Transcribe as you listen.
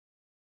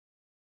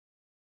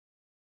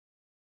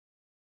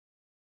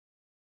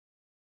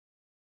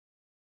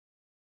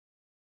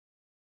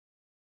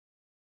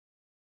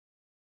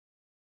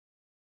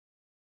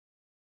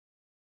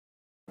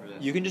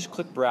You can just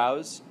click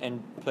browse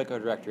and click a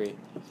directory.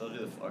 So I'll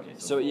do the okay.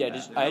 So yeah,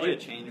 just I do do.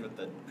 to change with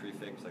the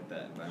prefix like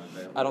that environment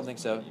variable. I don't think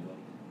so.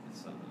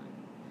 It's so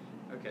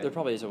annoying. Okay. There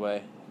probably is a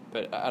way,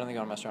 but I don't think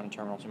I want to mess around in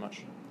terminal too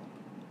much.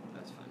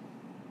 That's fine.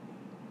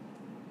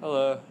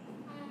 Hello.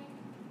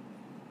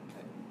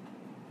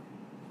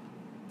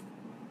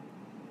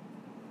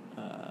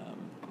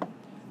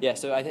 Yeah,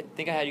 so I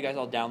think I had you guys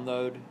all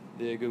download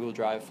the Google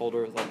Drive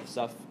folder with all the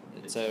stuff.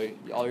 So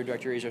all your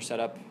directories are set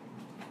up.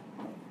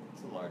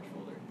 It's a large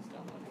folder. It's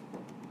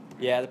downloaded.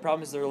 Yeah, the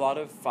problem is there are a lot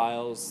of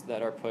files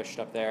that are pushed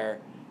up there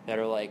that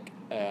are like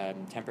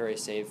temporary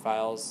save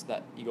files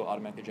that Eagle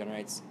automatically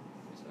generates.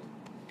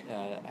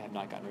 I have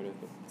not gotten rid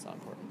of, but it's not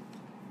important.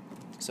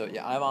 So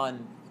yeah, I'm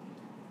on.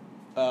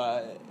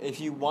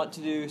 If you want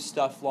to do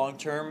stuff long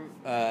term,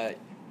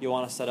 you'll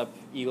want to set up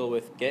Eagle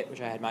with Git, which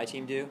I had my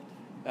team do.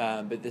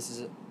 But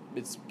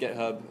it's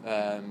GitHub.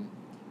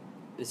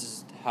 This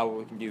is how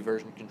we can do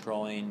version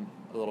controlling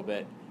a little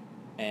bit,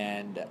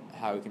 and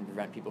how we can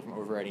prevent people from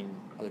overwriting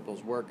other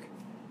people's work.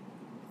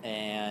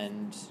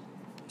 And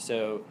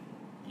so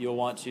you'll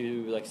want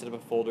to like set up a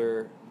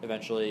folder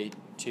eventually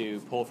to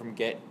pull from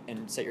Git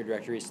and set your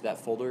directories to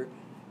that folder,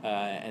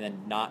 and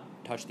then not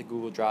touch the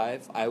Google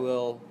Drive. I'm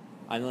the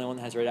only one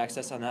that has write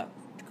access on that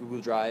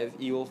Google Drive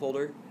Eagle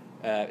folder,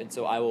 and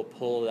so I will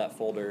pull that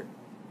folder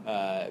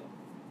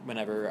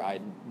whenever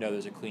I know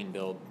there's a clean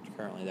build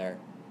currently there.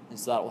 And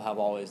so that will have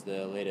always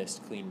the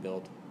latest clean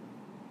build.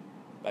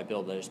 By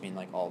build, I just mean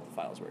like all of the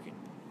files working.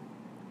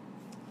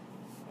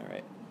 All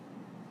right.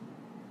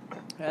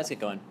 Let's get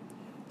going.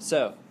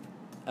 So,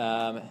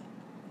 when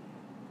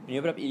you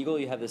open up Eagle,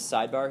 you have this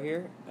sidebar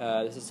here.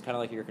 This is kind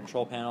of like your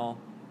control panel.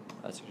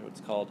 That's what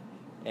it's called.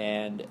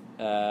 And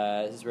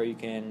this is where you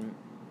can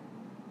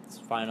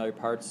find all your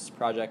parts,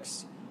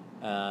 projects,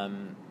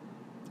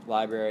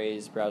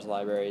 libraries, browse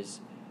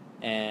libraries.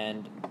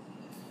 And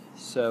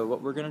so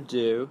what we're going to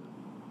do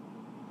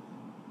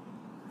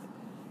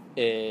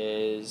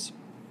is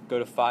go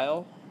to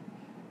File,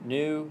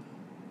 New,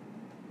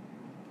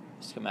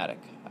 Schematic.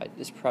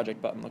 This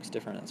project button looks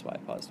different, that's why I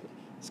paused it.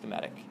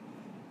 Schematic.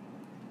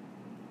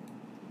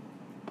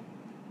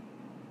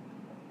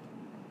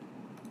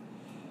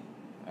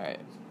 Alright.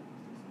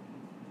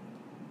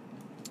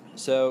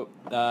 So,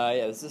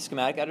 yeah, this is the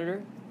schematic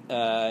editor.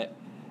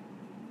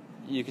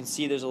 You can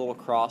see there's a little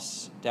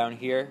cross down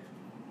here.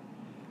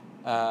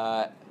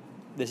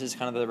 This is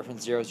kind of the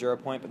reference 0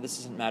 point, but this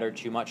doesn't matter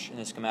too much in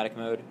the schematic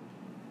mode.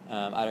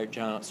 I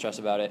don't stress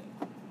about it.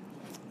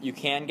 You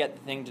can get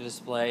the thing to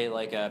display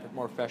like a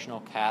more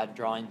professional CAD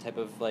drawing type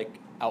of like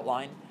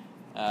outline,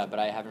 but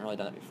I haven't really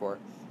done it before.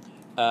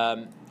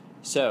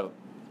 So,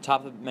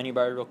 top of the menu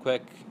bar real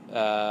quick,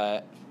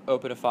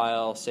 open a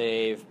file,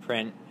 save,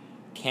 print,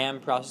 CAM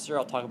processor.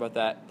 I'll talk about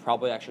that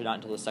probably actually not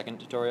until the second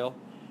tutorial.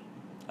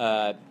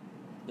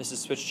 This is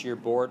switched to your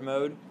board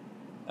mode.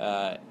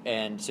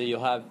 And so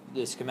you'll have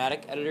the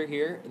schematic editor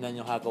here, and then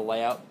you'll have the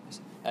layout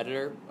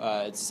editor.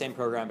 It's the same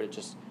program, but it's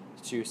just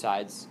two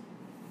sides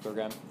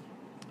program.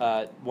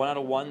 1 out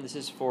of 1, this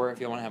is for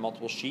if you want to have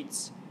multiple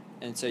sheets.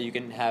 And so you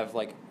can have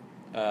like,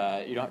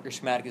 your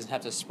schematic doesn't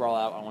have to sprawl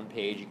out on one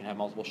page. You can have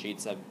multiple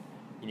sheets that have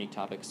unique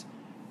topics.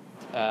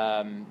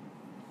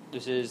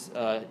 This is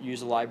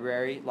use a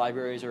library.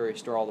 Libraries are where you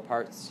store all the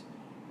parts.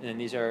 And then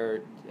these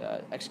are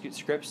execute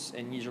scripts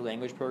and user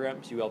language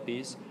programs,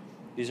 ULPs.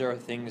 These are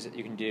things that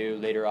you can do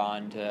later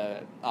on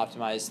to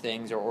optimize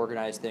things or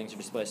organize things or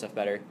display stuff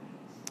better.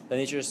 Then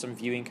these are just some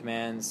viewing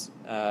commands,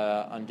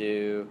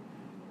 undo,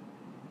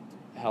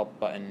 help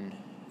button,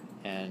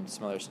 and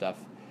some other stuff.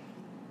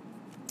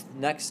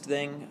 Next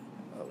thing,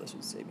 this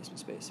would save me some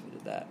space if we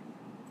did that.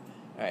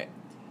 Alright,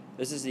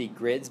 this is the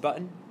grids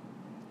button.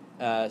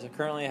 So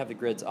currently I have the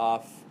grids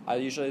off. I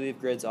usually leave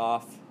grids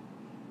off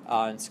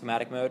on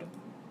schematic mode,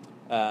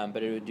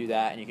 but it would do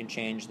that, and you can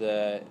change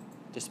the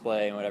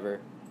display and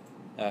whatever.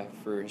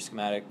 For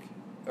schematic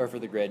or for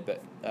the grid,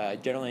 but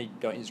generally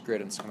don't use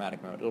grid in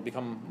schematic mode. It'll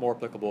become more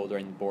applicable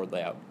during the board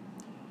layout.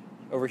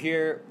 Over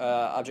here,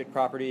 object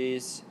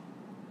properties,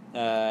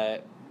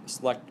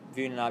 select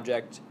viewing an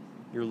object,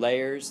 your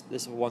layers.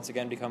 This will once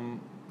again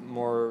become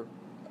more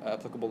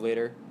applicable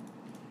later.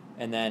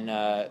 And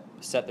then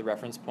set the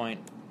reference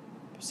point.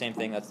 Same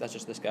thing. That's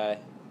just this guy.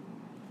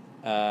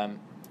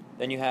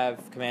 Then you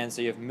have commands.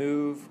 So you have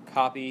move,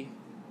 copy,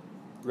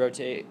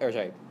 rotate, or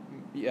sorry.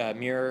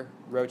 Mirror,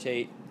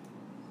 rotate,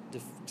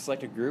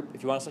 select a group.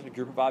 If you want to select a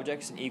group of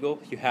objects in Eagle,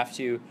 you have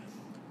to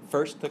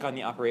first click on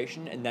the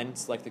operation and then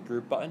select the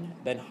group button,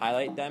 then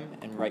highlight them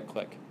and right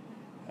click.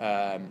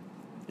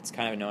 It's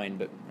kind of annoying,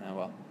 but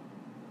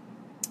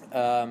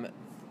well.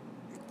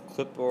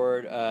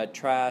 Clipboard,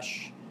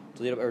 trash,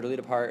 delete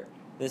a part.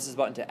 This is a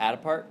button to add a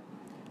part.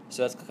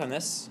 So let's click on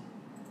this.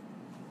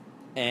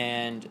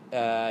 And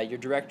your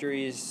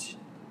directories,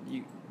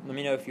 let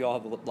me know if you all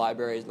have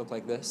libraries look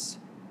like this.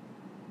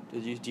 Do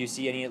you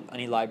see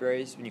any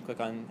libraries when you click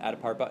on Add a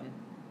Part button?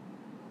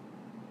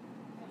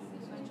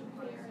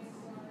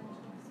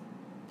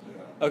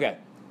 Okay.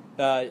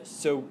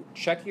 So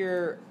check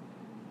your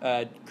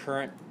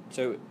current.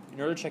 So in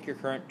order to check your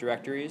current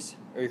directories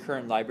or your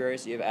current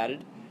libraries that you have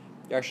added,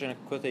 you're actually going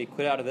to quickly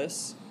quit out of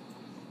this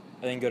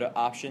and then go to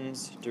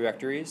Options,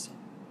 Directories.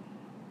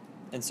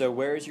 And so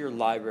where is your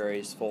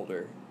libraries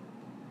folder?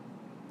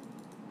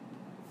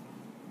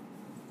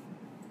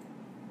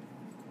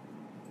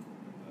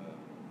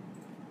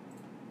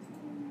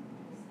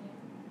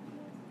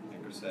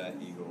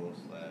 EquiSAT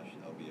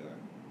Eagle/LBR.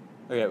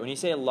 Okay, when you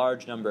say a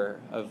large number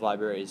of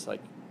libraries,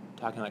 like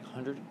talking like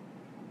 100?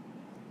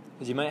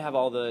 Because you might have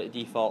all the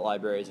default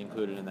libraries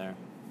included in there.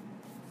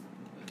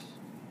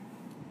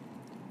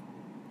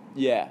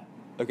 Yeah,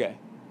 okay.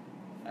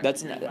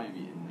 That's Actually, not. yours might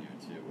be in there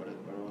too. What are the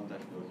ones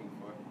actually looking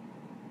for?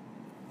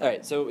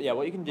 Alright, so yeah,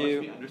 what you can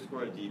do.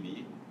 Underscore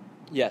DB?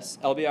 Yes,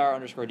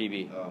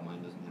 LBR_DB. Oh,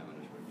 mine doesn't have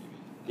underscore DB.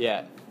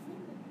 Yeah.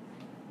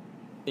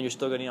 And you're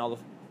still getting all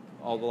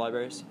the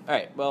libraries?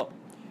 Alright, well,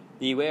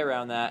 the way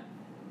around that,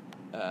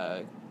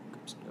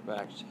 just go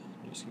back to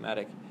new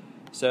schematic.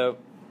 So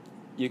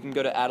you can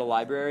go to add a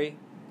library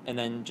and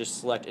then just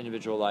select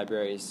individual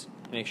libraries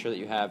and make sure that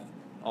you have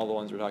all the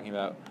ones we're talking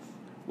about.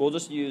 We'll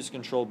just use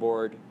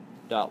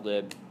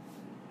controlboard.lib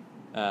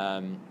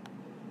for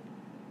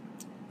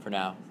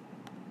now.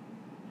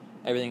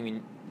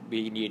 Everything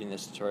we need in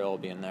this tutorial will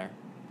be in there.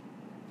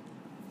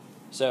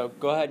 So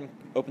go ahead and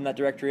open that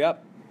directory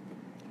up,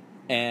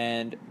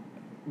 and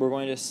we're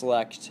going to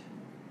select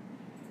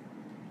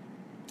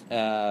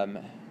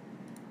a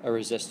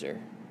resistor.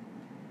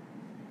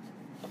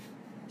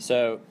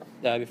 So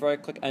before I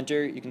click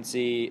enter, you can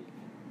see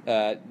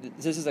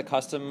this is a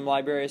custom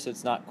library, so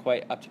it's not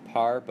quite up to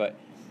par, but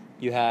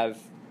you have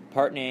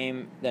part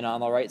name, then on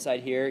the right side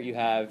here you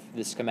have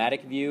the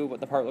schematic view, what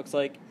the part looks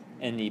like,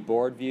 and the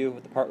board view,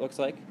 what the part looks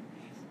like,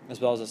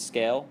 as well as a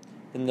scale.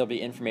 Then there'll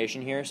be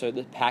information here. So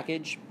the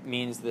package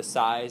means the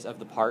size of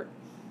the part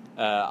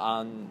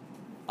on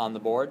the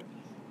board.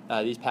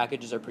 These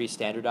packages are pretty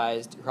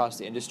standardized across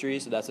the industry,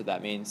 so that's what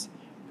that means.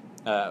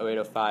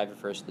 0805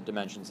 refers to the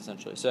dimensions,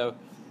 essentially. So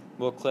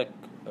we'll click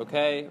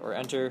OK or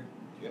enter. Do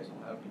you guys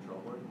have control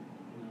board?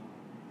 No.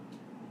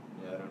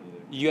 Yeah, I don't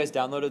either. You guys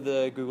downloaded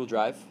the Google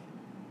Drive?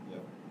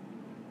 Yep.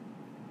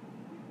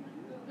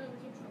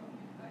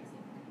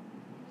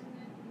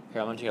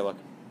 Here, I'm going to take a look.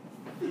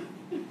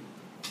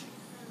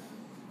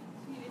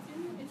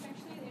 It's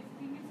actually, if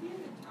you can see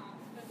at the top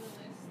of the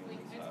list, like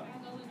it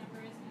has all the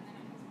numbers and then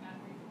it has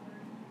battery for.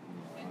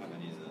 I don't have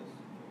any of this.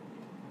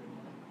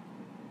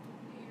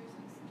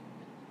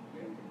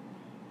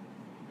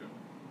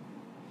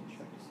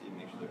 Check to see,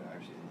 make sure they're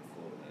actually in the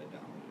folder that I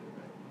downloaded it,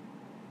 right?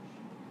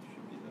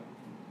 Should be though.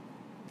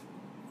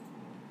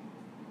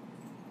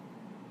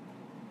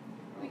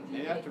 Wait,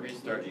 Maybe I have to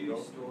restart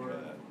Eagle. Store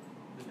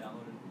the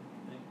downloaded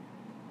thing?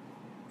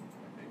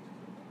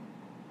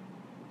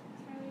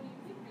 Tyler, do you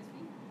play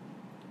Frisbee?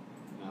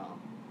 No.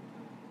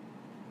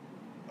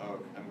 Oh,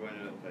 I'm going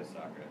to play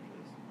soccer after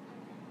this.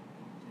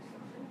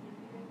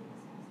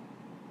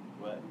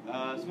 What?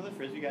 Some of the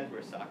Frisbee guys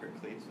wear soccer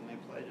cleats when they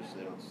play, just so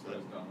they don't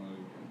slip.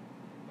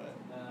 But.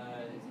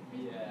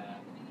 Yeah.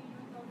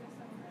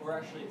 Or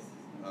actually.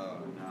 Oh,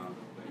 no.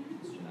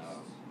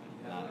 No.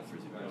 Not a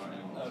Frisbee person.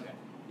 Okay.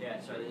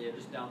 Yeah, sorry, yeah,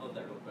 just download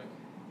that real quick.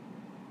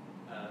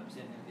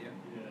 Same thing with you.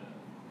 Yeah.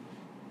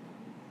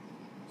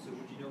 So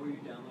would you know where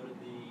you downloaded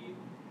the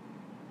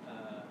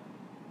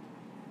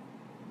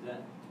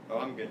that? Oh,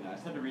 I'm good now. I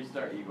just had to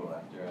restart Eagle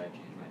after I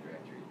changed my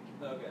directory.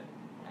 Okay.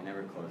 I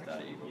never closed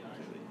out of Eagle Yeah,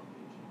 completely.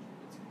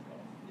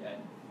 Yeah.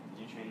 Did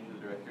you change the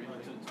directory?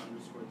 It's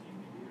underscore DB.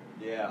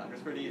 Yeah,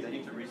 underscore D is I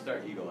need to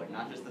restart Eagle, like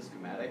not just the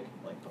schematic,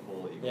 like the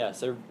whole Eagle. Yeah,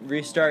 so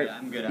restart Yeah,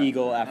 I'm good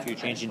Eagle after after you're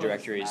I changing closed the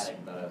directories.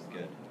 schematic, but I was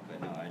good.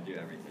 But no, I do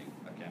everything.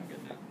 Okay, I'm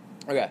good now.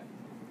 Okay.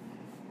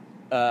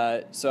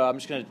 So I'm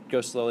just going to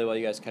go slowly while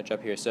you guys catch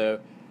up here. So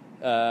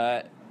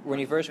when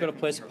you first go to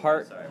place a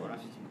part, Sorry, what am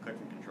I supposed to click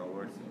from control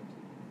words?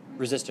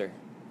 resistor.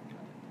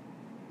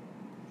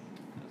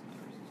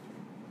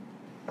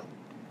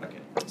 Okay.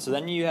 So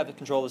then you have the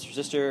control of this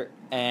resistor,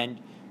 and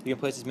you can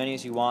place as many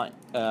as you want,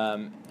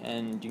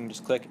 and you can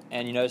just click,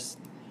 and you notice,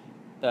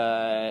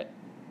 yeah, and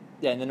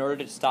then in order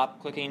to stop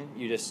clicking,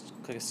 you just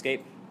click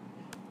escape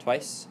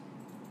twice,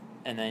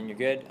 and then you're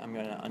good. I'm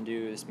going to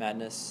undo this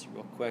madness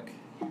real quick.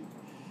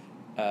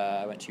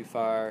 I went too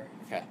far.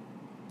 Okay.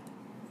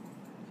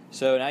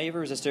 So now you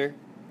have a resistor.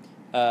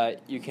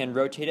 You can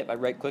rotate it by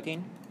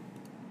right-clicking.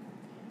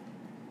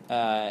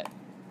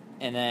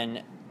 And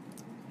then,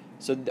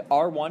 so the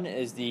R1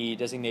 is the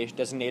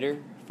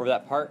designator for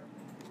that part.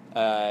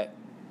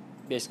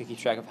 Basically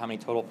keeps track of how many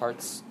total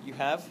parts you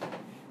have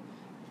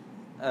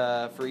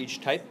for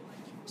each type.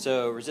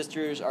 So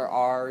resistors are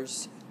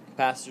R's,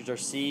 capacitors are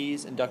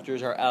C's,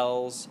 inductors are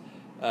L's,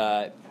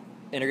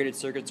 integrated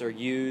circuits are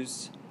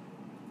U's,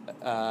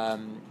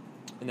 and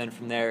then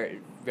from there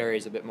it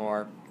varies a bit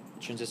more.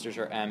 Transistors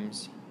are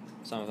M's,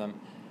 some of them.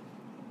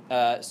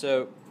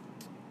 So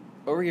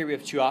over here we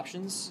have two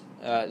options.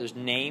 There's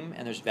name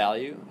and there's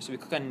value. So we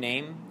click on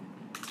name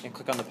and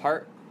click on the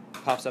part.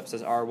 It pops up,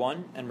 says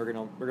R1, and we're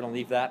gonna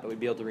leave that, but we'd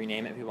be able to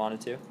rename it if we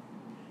wanted to. And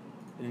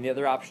then the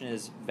other option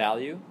is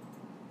value.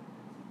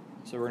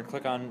 So we're going to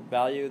click on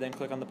value, then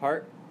click on the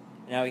part.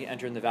 Now we can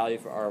enter in the value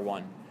for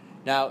R1.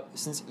 Now,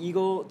 since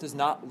Eagle does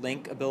not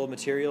link a bill of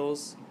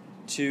materials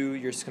to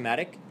your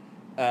schematic,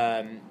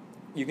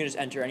 you can just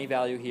enter any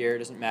value here. It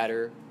doesn't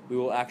matter. We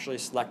will actually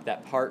select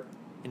that part,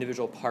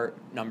 individual part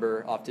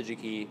number off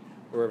DigiKey,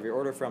 wherever you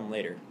order from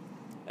later.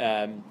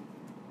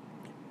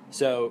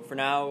 So for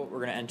now, we're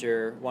going to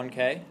enter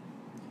 1K.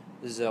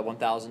 This is a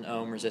 1,000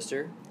 ohm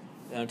resistor.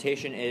 The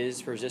notation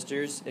is for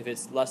resistors, if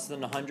it's less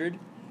than 100,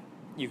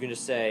 you can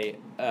just say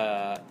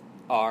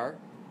R.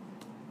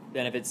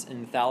 Then if it's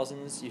in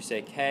thousands, you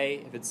say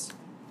K. If it's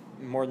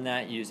more than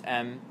that, you use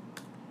M.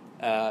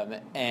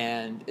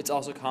 And it's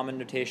also common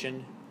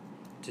notation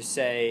to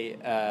say,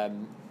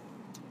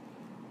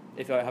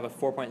 if I have a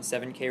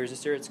 4.7K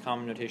resistor, it's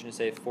common notation to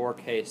say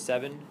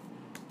 4K7,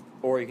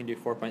 or you can do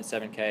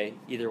 4.7K.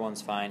 Either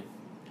one's fine.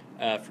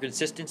 For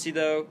consistency,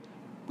 though,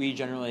 we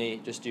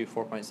generally just do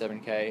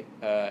 4.7K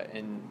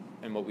in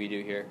what we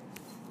do here.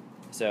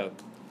 So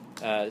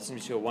this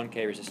is to a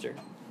 1K resistor.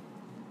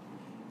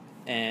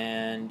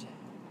 And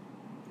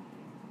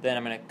then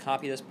I'm going to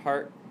copy this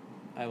part.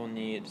 I will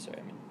need, check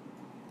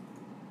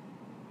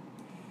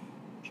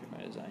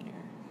my design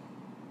here.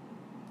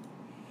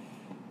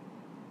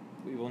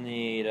 We will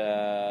need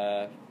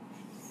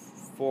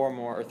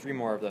 3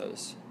 more of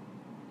those.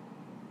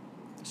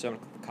 So I'm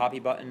going to click the copy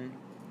button,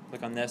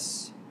 click on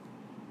this,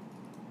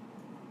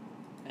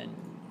 and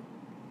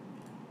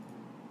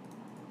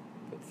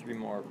put 3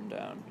 more of them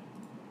down.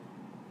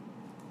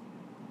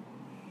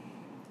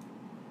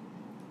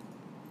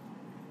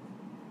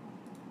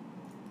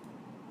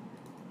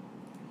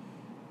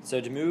 So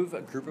to move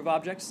a group of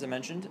objects, as I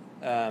mentioned,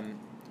 so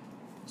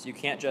you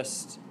can't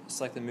just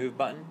select the move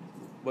button.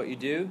 What you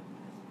do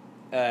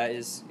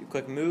is you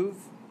click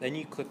move, then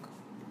you click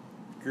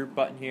group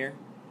button here,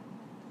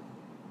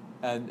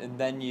 and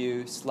then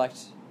you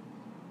select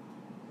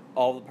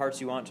all the parts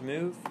you want to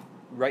move,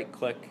 right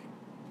click,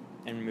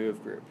 and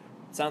move group.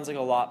 It sounds like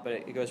a lot, but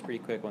it goes pretty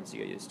quick once you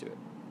get used to it.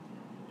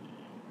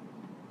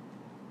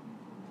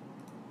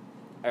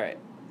 Alright.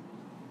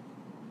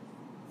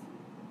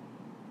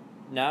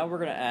 Now we're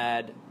going to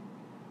add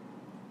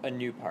a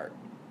new part.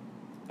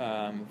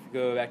 If we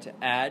go back to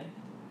add,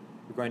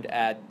 we're going to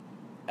add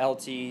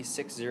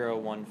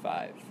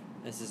LT6015.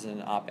 This is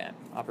an op-amp,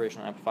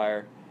 operational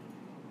amplifier.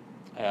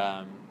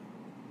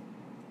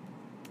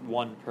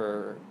 1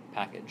 per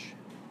package.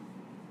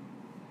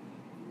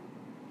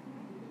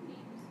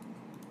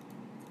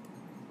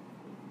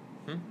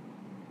 So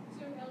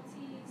LT6015.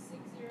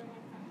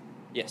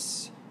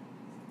 Yes.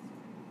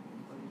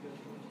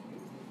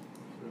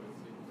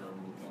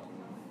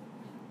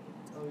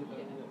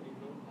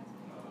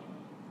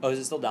 Oh, is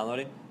it still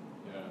downloading?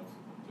 Yeah,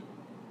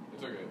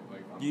 it's okay.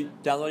 Like You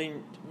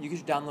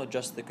could download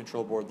just the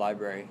control board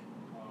library.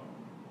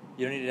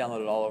 You don't need to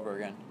download it all over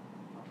again.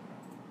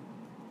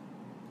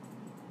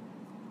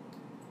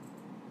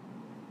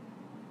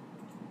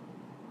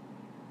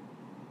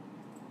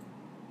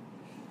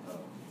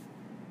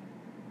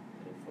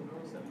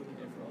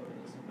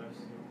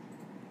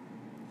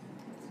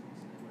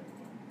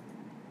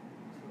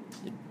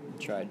 You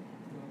tried.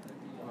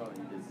 Oh,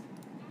 you did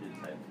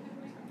type.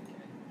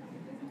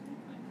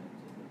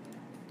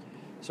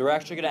 So we're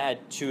actually going to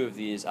add 2 of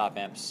these op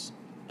amps.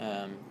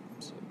 So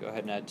go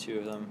ahead and add 2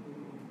 of them.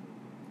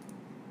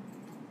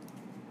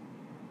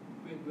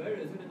 Wait, where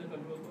is it in the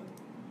control board?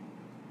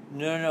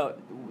 No.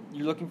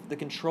 You're looking for the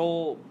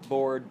control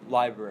board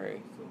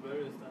library. So where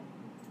is that?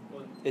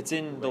 Oh, It's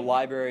in the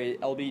library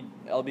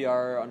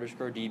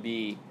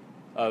LBR_DB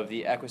of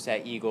the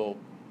EquiSAT Eagle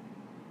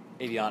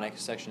avionics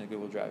section of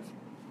Google Drive.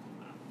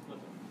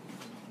 okay.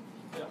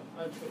 Yeah,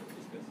 I'll show you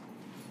this guys.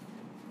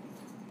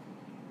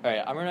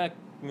 Alright, I'm going to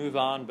move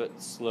on,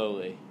 but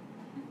slowly.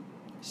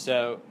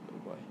 So,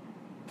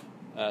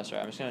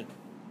 sorry, I'm just going to,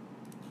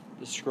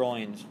 the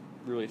scrolling is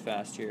really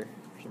fast here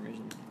for some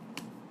reason.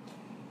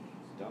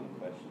 Dumb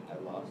question. I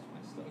lost my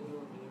stuff.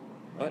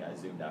 What? Like, I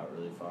zoomed out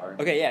really far.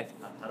 Okay, yeah.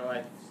 How do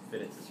I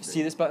fit it to screen?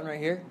 See this button right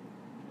here?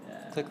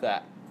 Yeah. Click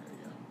that. There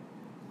we go.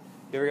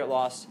 If you ever get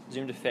lost,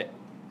 zoom to fit.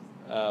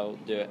 We'll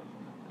do it.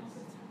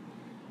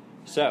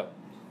 So,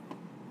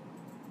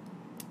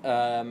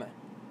 the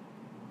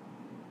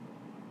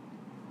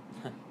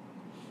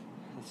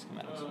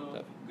schematics looked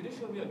up. Could you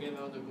show me again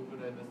how the Google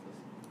Drive is this?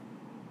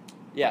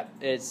 Yeah,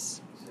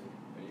 it's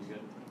Are you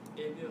good?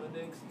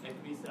 Avionics,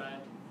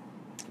 EquiSAT,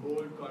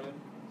 bold column.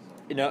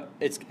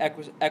 it's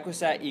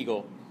EquiSAT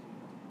Eagle.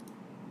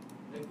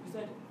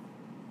 EquiSAT?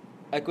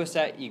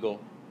 EquiSAT Eagle.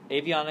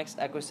 Avionics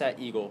EquiSat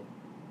Eagle.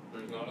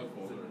 There's not a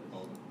folder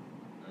called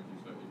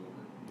EquiSAT Eagle.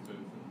 You said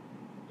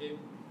it's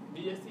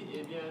BSc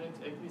Avionics,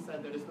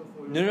 EquiSAT, there is no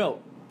folder. No.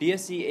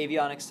 BSc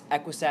Avionics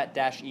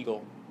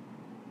EquiSat-Eagle.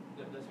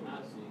 That's I'm not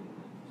not seeing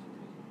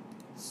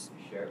it.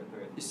 Share it with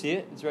her. You see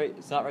it? It's right.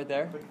 It's not right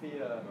there. Click the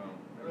no.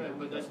 Right,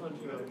 but that's not you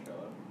true. gotta show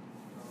up.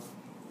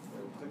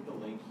 Or click the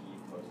link he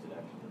posted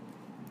actually.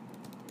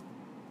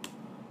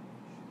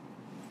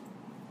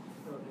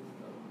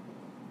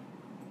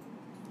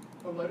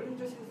 Oh, why don't you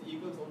just use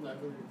Eagle's own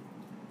library?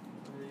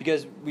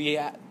 because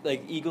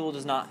like Eagle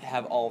does not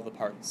have all of the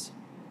parts.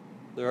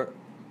 There are,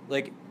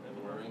 like,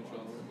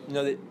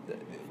 no.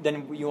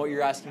 Then what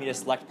you're asking me to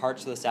select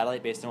parts for the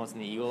satellite based on what's in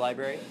the Eagle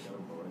library.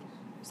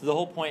 So the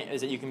whole point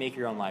is that you can make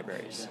your own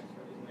libraries. Isn't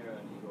there an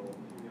Eagle?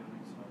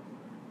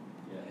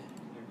 Yeah.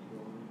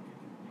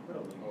 Put a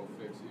link. Oh,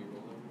 fix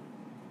Eagle.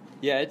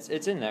 Yeah, it's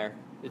in there.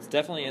 It's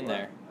definitely in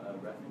there.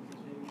 References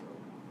maybe?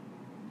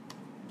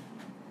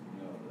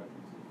 No,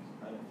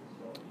 references. I didn't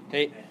install it.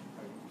 Hey. This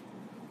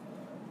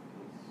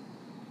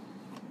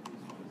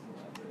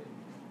library.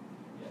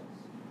 Yes.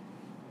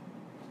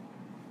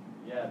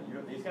 Yeah,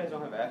 these guys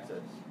don't have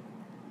access.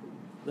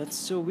 That's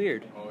so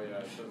weird. Oh yeah,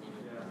 it says it.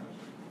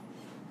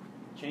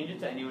 Change it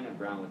to anyone at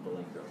Brown with the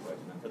link real quick,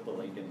 and then put the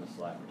link in the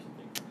Slack or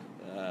something.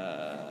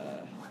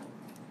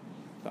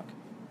 Fuck.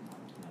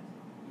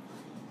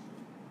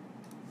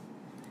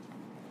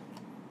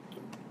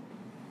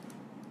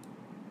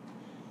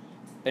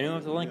 Anyone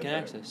with the link can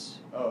access.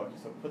 Oh,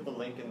 so put the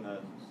link in the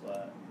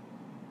Slack.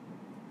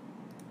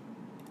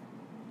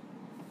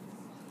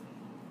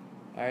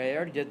 Alright, I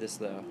already did this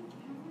though.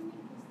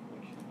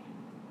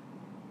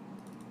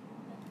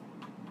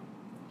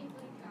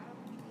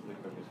 The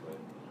quickest way.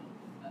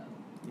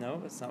 No,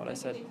 that's not what I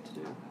said to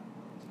do. What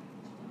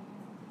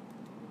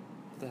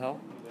the hell?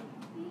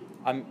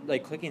 I'm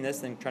like clicking this,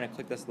 then trying to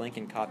click this link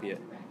and copy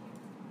it.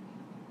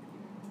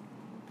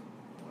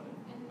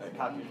 Quick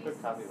copy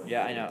link.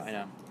 Yeah, I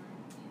know.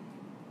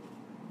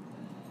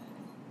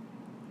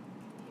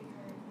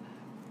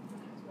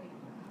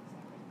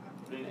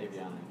 Put in avionics, you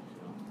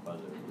know,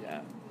 buzzer.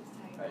 Yeah.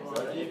 Alright,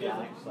 so the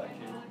avionics Slack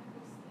channel.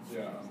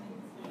 Yeah.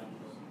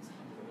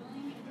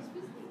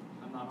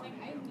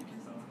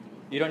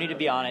 You don't need to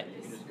be on it.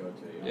 You can just go to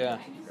it. Yeah.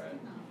 Subscribe.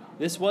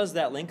 This was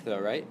that link though,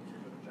 right?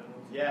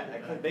 Yeah,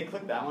 they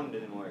clicked that one, it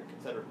didn't work.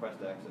 It said request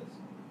access.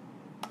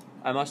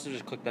 I must have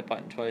just clicked that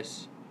button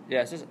twice.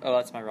 Yeah, it says, oh,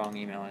 that's my wrong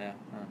email, yeah.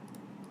 Huh.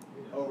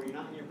 Oh, were you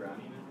not in your Brown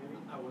email maybe?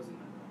 I wasn't.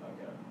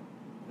 Okay.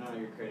 No,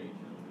 you're creating a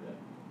channel, do that.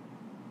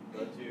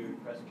 Go to,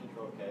 press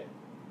Control K,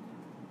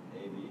 A,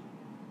 B.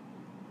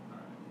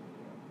 Alright.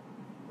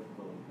 Click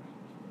the link.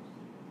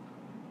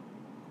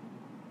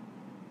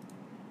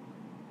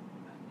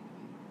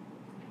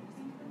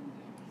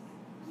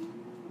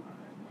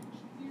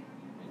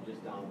 And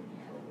just download the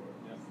control board.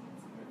 Yep.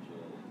 Which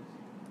is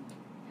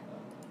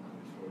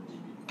underscore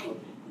DB. Oh,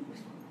 DB.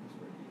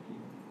 Underscore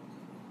DB.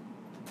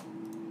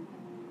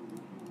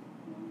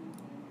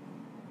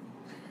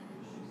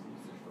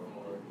 Control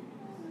board.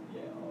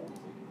 Yeah, all the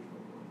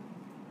control board.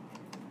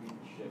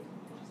 Shift.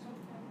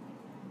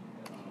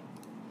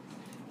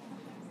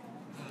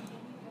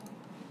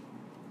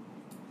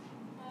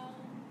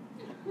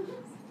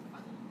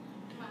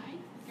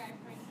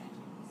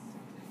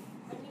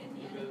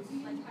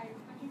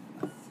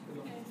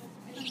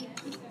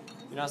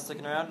 You're not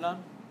sticking around,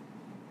 Don?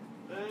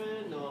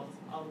 No,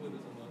 I'll do this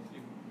alone.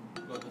 You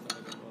got this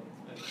under control.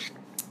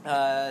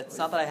 It's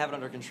not that I have it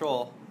under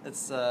control.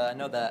 It's, I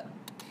know that.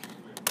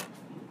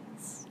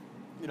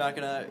 You're not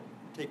gonna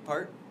take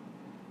part?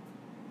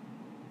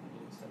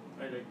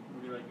 Right, like,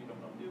 would you like me to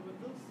help you with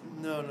this?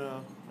 No,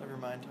 never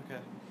mind, okay.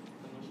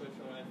 I'm not sure if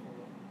I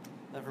follow.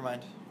 Never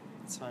mind.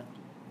 It's fine.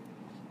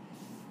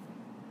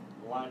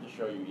 I wanted to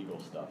show you Eagle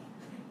stuff.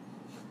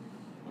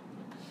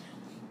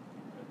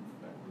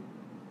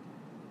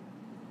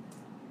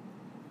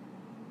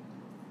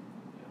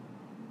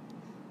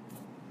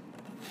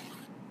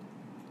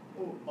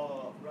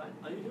 Oh, Ryan,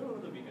 are you here over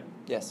the weekend?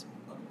 Yes.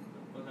 Okay.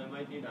 Because I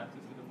might need access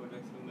to the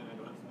projects room and I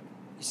don't have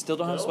Skype. You still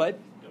don't have No? swipe?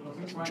 Yeah,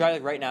 Try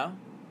like right now.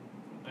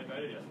 I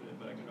tried it yesterday,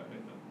 but I can try it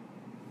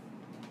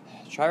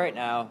now. Try right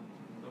now. Okay.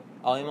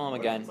 I'll email him What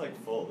if again. It's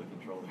like full, the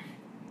controller.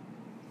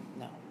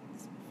 No. I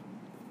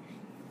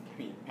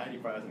mean, Patty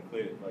probably hasn't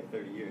cleared it for like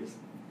 30 years.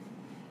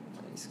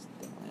 He's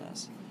definitely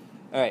us.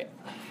 Alright.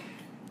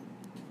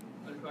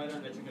 I'll try it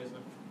and let you guys know.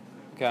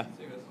 Okay.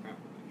 See you guys.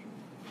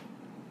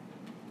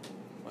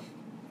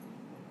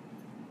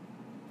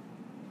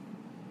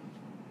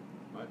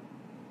 What?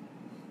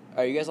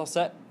 Are you guys all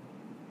set? Yeah,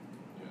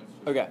 it's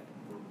just Okay.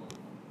 we're playing.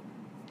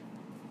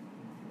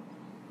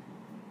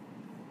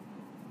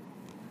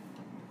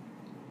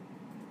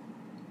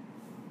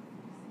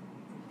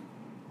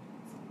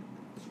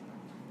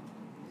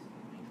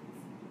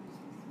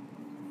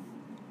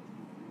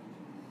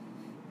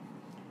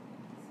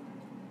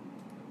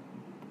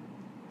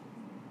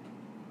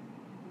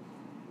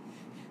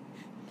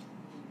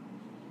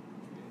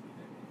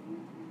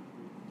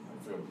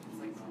 Good.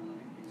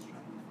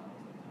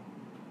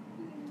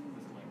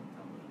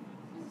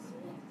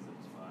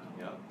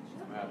 Yep,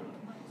 I'm having it.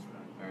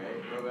 Alright,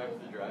 go back to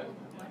the drive.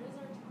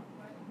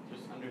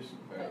 Just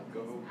alright,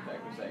 go back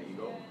to that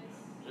Eagle.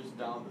 Just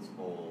download this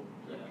whole.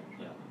 Yeah.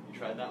 You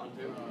tried that one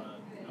too? No,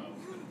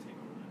 it's gonna take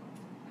over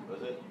now.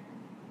 Was it?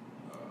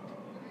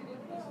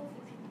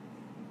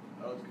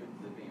 Oh, it's good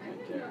zipping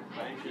right there.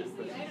 Ryan should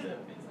put some zip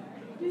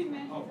in.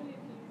 Oh.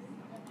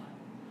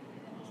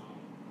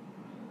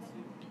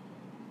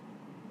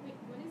 Wait,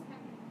 what is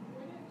happening?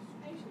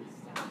 I should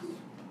stop.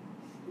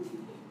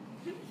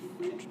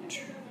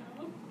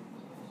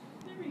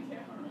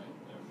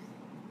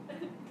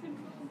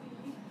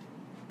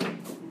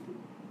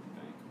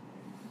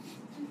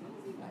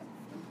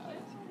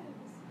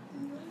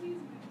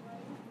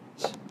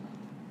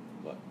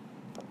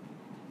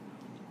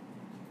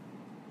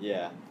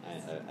 Yeah, I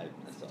saw.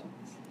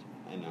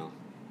 I know.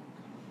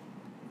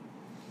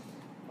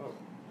 Oh.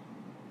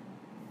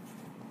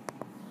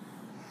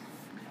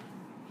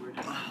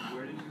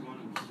 Where did you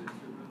want to sit your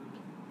brother?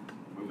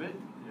 Move it?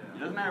 Yeah. It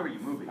doesn't matter where you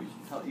move it. You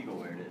should tell Eagle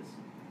where it is.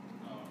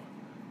 Oh,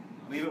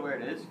 okay. Leave it where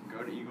it is.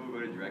 Go to Eagle. Go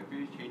to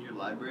directories. Change your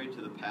library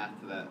to the path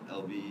to that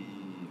LBRDB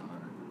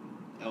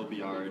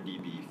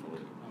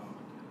folder. Oh,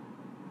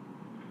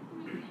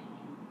 okay.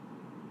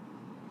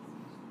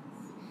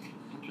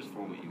 Just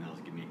formal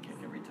emails give me a kick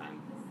every time.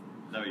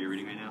 Is that what you're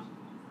reading right now?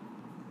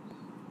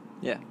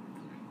 Yeah.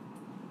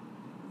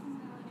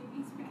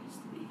 Validating scratch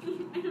thing.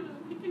 I don't know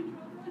if I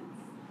control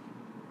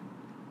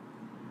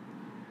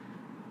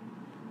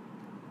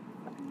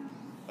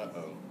that.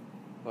 Uh-oh.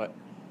 What?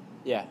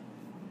 Yeah.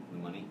 The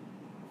money?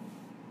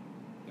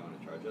 You want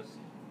to charge us?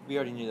 We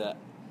already knew that.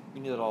 We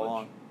knew that all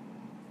along.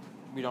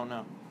 We don't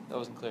know. That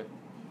wasn't clear.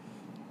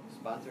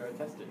 Sponsor our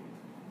testing.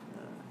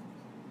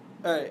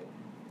 All right.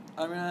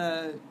 I'm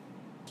gonna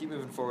keep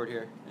moving forward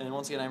here, and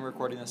once again, I'm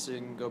recording this so you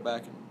can go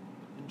back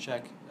and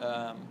check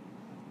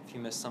if you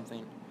missed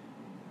something.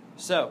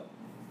 So,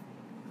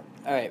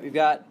 all right, we've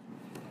got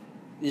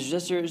these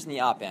resistors and the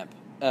op amp.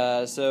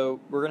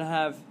 So we're gonna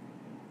have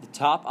the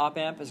top op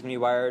amp is gonna be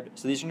wired.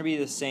 So these are gonna be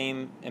the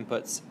same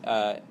inputs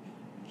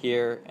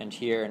here and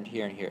here and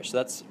here and here. So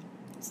let's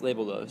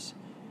label those.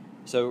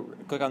 So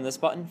click on this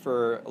button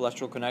for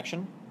electrical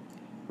connection.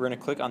 We're gonna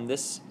click on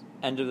this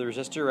end of the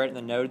resistor right in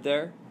the node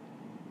there,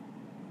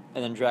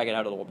 and then drag it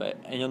out a little bit.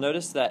 And you'll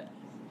notice that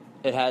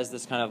it has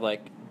this kind of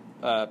like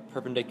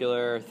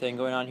perpendicular thing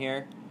going on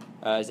here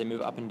as I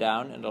move up and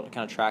down, and it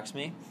kind of tracks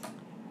me.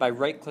 By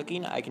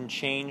right-clicking, I can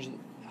change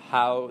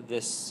how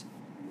this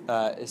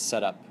is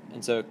set up.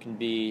 And so it can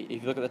be,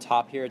 if you look at the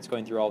top here, it's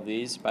going through all of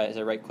these. As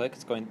I right-click,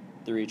 it's going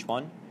through each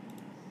one.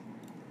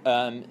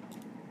 In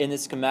the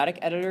schematic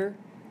editor,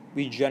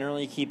 we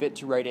generally keep it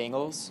to right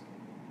angles.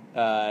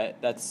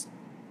 That's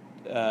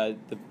the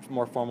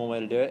more formal way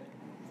to do it.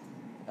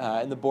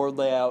 In the board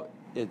layout,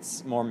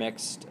 it's more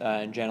mixed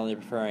and generally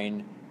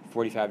preferring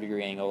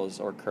 45-degree angles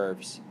or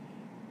curves.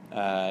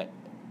 And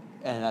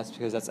that's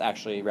because that's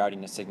actually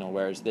routing a signal,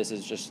 whereas this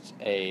is just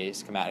a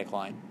schematic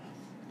line.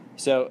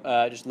 So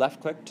just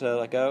left-click to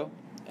let go,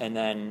 and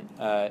then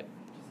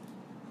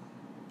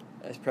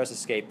press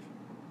Escape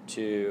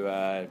to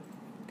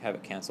have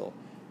it cancel.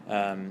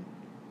 I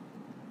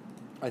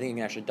think you can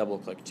actually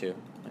double-click too.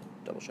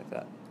 Double-check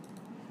that.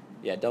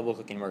 Yeah,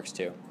 double-clicking works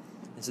too.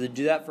 And so to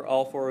do that for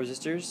all 4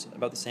 resistors,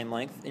 about the same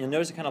length. And you'll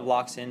notice it kind of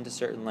locks into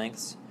certain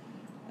lengths,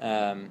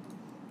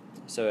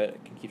 so it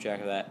can keep track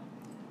of that.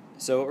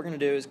 So what we're going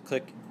to do is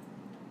click,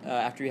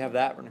 after you have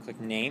that, we're going to click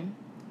Name.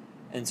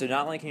 And so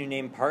not only can you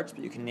name parts,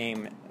 but you can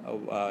name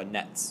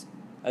nets.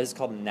 This is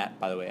called net,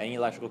 by the way. Any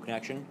electrical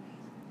connection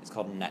is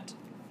called net.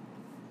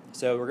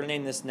 So we're going to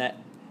name this net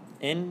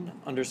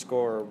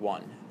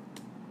in_1.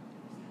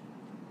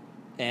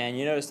 And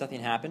you notice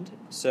nothing happened.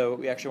 So what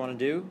we actually want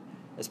to do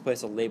is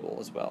place a label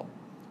as well.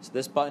 So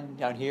this button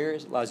down here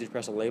allows you to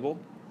press a label.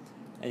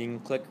 And you can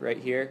click right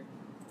here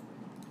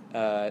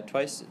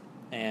twice,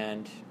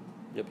 and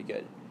you'll be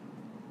good.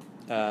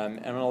 And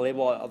I'm going to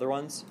label other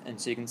ones,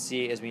 and so you can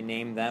see as we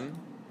name them,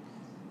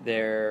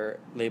 their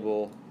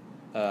label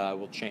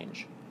will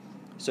change.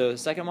 So the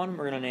second one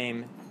we're going to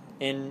name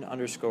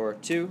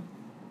in_2, and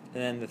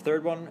then the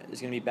third one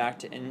is going to be back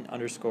to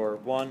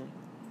in_1,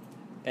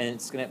 and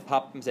it's going to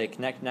pop up and say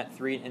connect net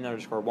 3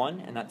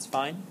 in_1, and that's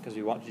fine because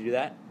we want to do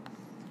that.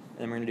 And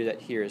then we're going to do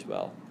that here as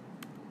well.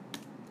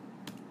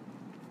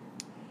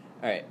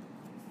 All right.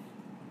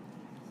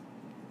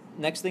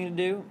 Next thing to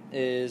do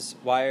is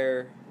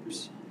wire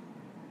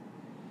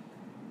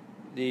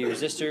the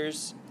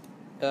resistors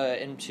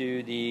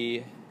into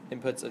the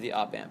inputs of the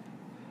op amp.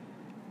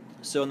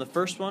 So in the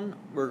first one,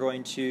 we're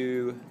going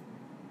to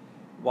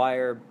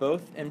wire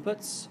both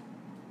inputs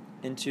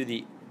into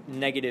the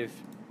negative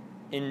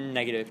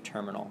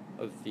terminal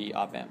of the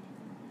op amp.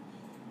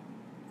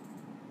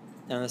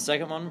 And in the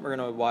second one, we're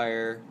going to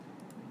wire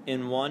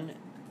in1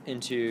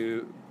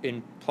 into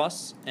in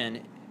plus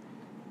and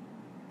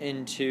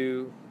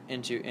into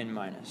in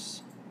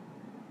minus.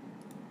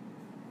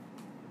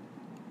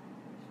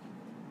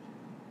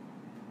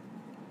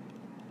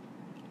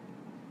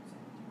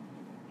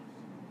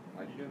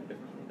 Why do you do it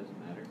differently? It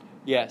doesn't matter.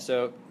 Yeah,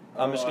 so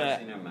I'm just I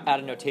see, going never to mind. add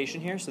a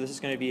notation here. So this is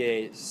going to be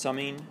a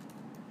summing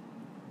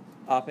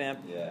op amp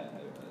Yeah, I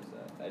realized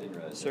that. I didn't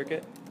realize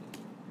circuit. Okay.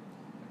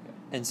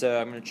 And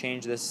so I'm going to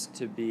change this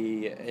to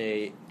be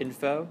a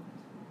info.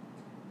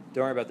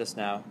 Don't worry about this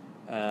now.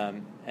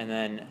 And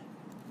then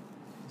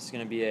this is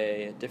going to be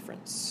a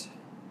difference.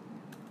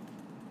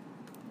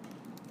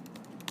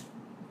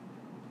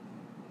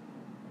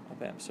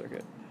 Op amp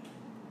circuit.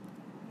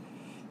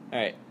 All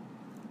right.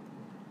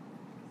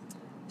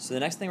 So the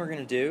next thing we're going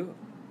to do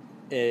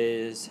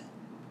is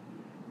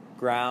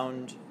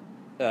ground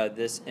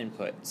this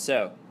input.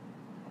 So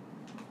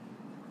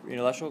in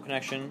electrical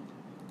connection,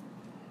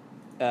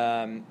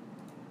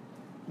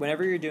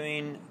 whenever you're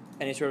doing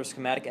any sort of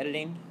schematic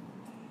editing,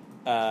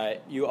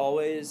 you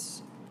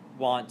always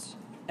want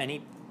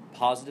any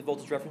positive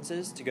voltage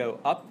references to go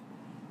up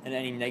and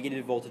any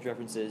negative voltage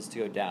references to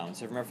go down.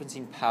 So if I'm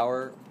referencing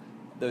power,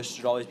 those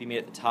should always be made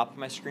at the top of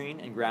my screen,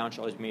 and ground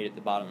should always be made at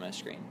the bottom of my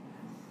screen.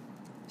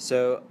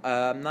 So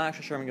I'm not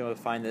actually sure I'm going to be able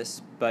to find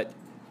this, but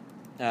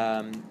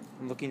I'm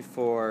looking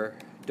for,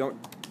 you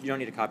don't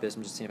need to copy this,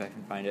 I'm just seeing if I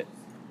can find it.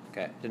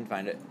 Okay, didn't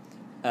find it.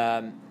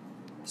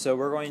 So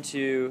we're going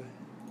to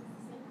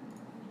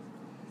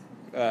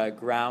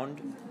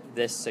ground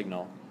this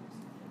signal.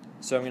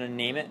 So I'm going to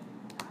name it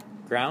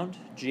ground,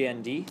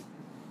 GND, and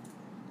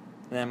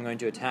then I'm going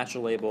to attach a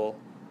label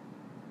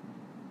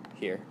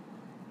here.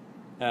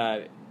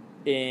 I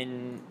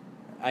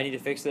need to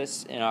fix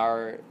this in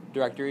our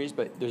directories,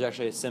 but there's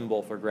actually a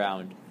symbol for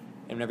ground,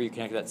 and whenever you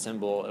connect that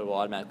symbol, it will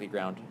automatically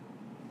ground.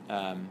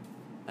 I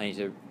need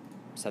to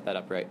set that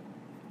up right.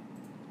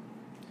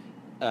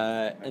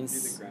 And do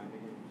the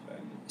grounding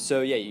inside.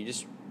 so yeah, you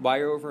just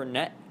wire over a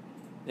net,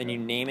 then you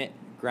name it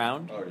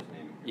ground. Oh, just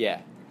name it.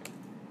 Yeah.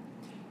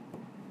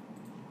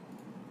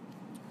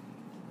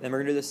 Then we're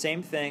going to do the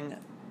same thing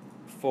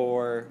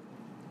for,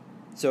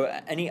 so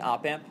any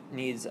op amp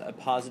needs a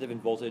positive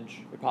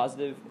voltage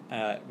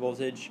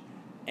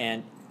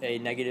and a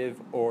negative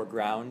or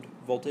ground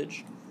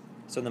voltage.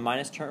 So in the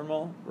minus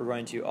terminal, we're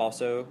going to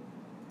also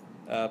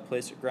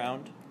place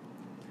ground.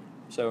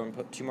 So we're going to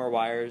put 2 more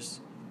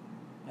wires,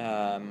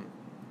 and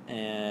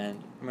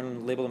I'm going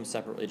to label them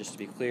separately just to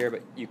be clear,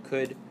 but you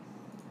could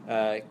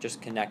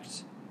just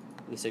connect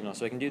the signal.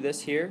 So I can do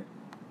this here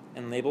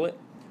and label it,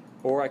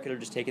 or I could have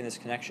just taken this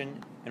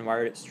connection and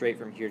wired it straight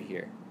from here to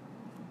here,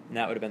 and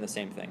that would have been the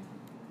same thing.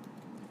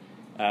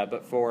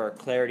 But for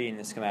clarity in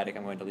the schematic,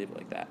 I'm going to leave it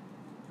like that.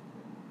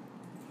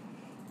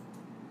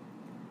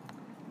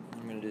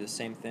 I'm going to do the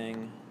same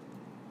thing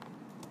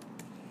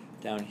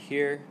down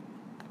here.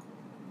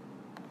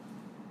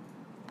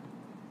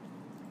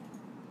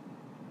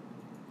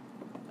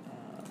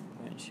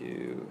 I'm going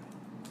to,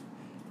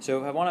 so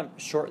if I want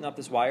to shorten up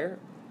this wire,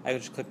 I can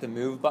just click the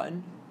move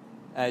button,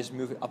 and I just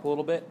move it up a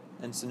little bit,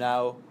 and so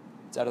now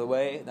it's out of the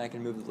way, then I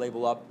can move the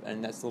label up,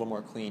 and that's a little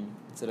more clean,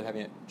 instead of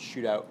having it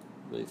shoot out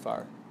really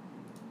far.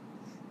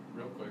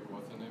 Real quick,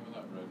 what's the name of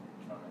that red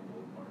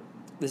triangle part?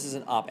 This is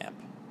an op amp.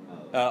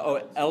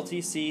 No,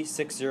 LTC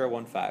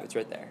 6015, it's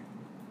right there.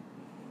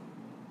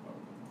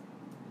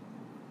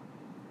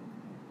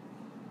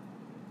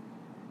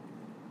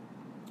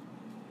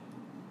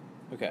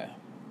 Okay.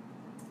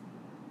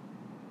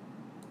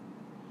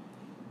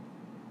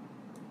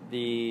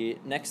 The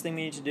next thing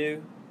we need to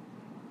do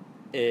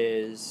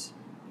is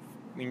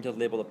we need to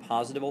label the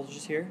positive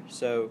voltages here.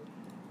 So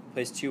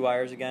place 2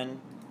 wires again.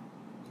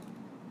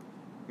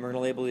 We're going to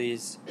label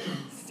these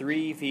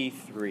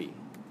 3V3.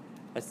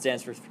 That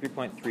stands for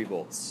 3.3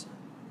 volts.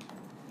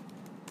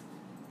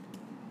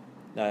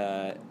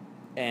 And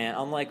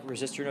unlike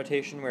resistor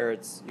notation, where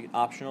it's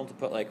optional to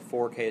put like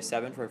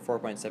 4K7 for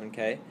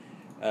 4.7K,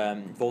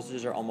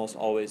 voltages are almost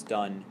always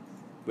done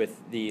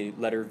with the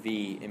letter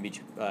V in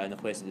the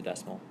place of the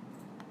decimal.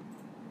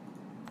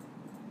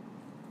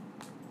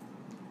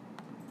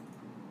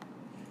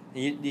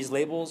 These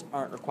labels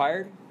aren't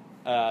required,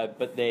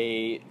 but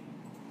they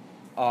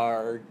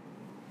are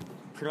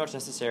pretty much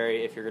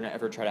necessary if you're going to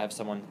ever try to have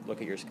someone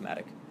look at your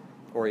schematic,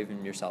 or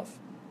even yourself.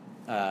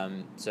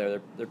 So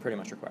they're pretty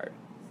much required.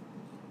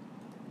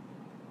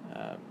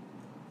 All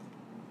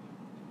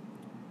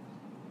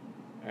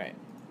right.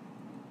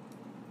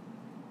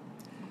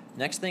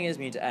 Next thing is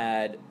we need to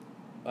add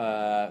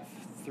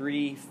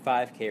 3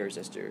 5K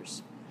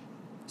resistors.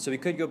 So we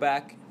could go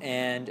back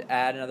and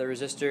add another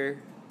resistor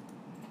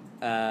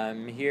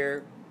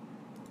here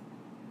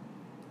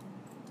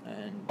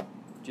and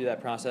do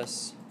that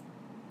process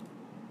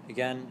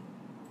again.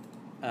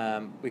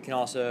 We can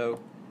also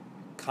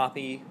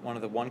copy one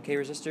of the 1K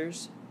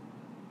resistors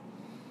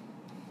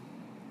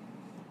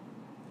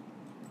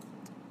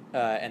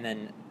and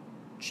then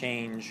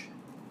change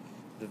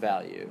the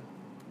value.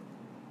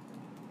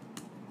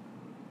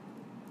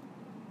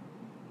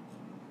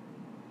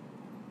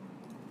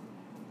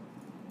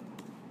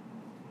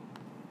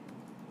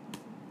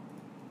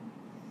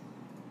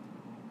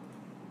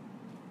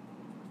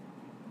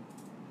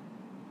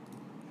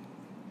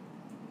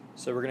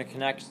 So we're going to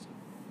connect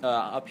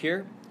up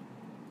here.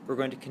 We're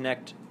going to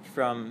connect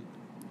from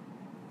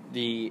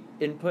the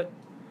input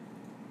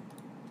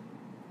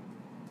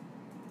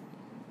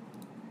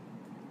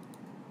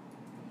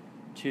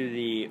to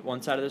the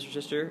one side of this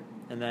resistor,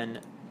 and then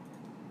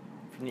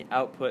from the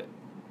output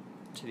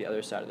to the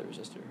other side of the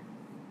resistor.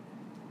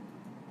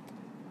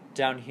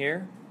 Down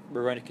here,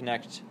 we're going to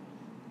connect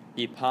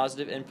the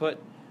positive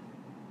input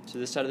to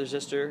this side of the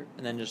resistor,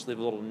 and then just leave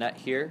a little net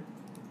here,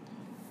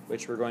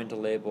 which we're going to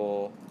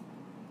label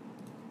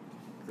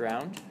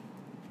ground.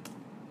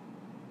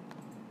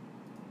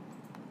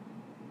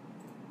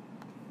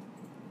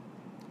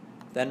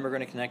 Then we're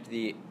going to connect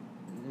the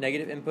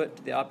negative input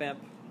to the op amp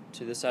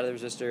to this side of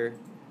the resistor,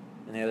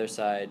 and the other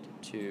side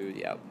to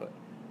the output.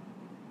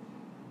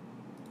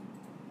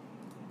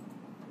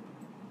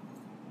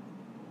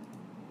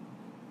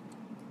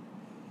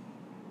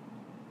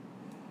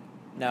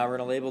 Now we're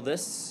going to label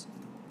this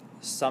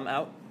sum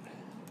out.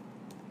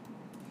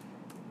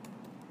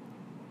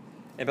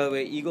 And by the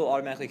way, Eagle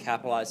automatically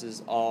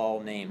capitalizes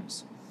all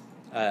names.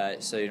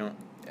 So you don't,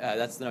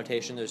 that's the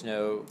notation. There's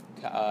no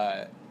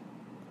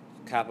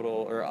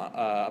capital or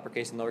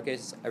uppercase and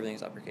lowercase.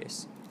 Everything's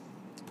uppercase.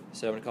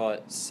 So I'm going to call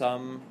it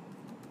sum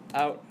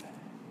out.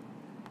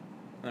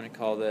 I'm going to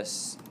call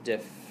this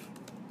diff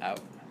out.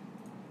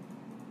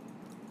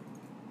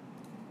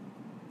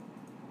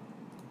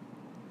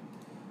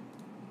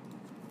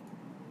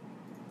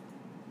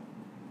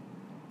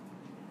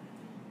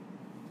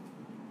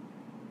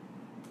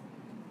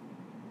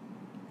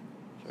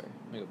 Sorry,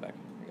 let me go back.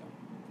 Here we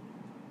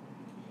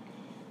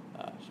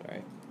go.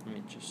 Sorry, let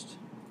me just.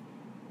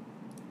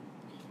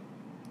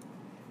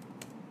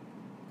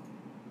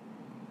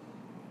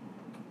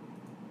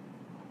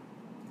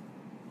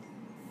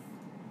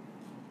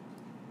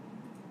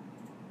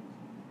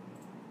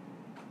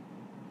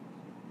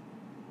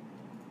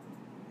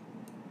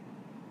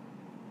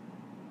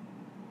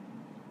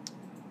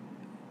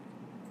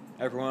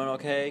 Everyone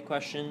okay?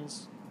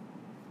 Questions?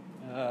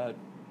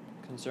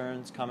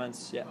 Concerns?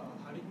 Comments? Yeah.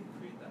 How did you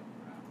create that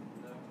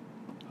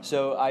graph?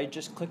 So I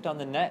just clicked on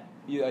the net.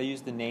 I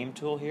used the name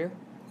tool here.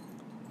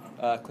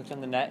 Clicked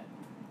on the net,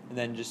 and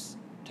then just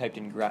typed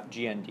in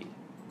GND.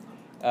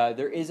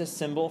 There is a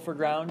symbol for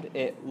ground.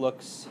 It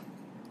looks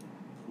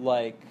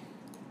like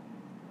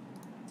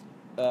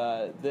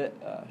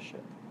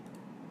shit.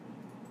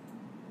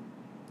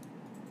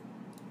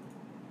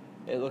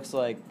 It looks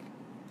like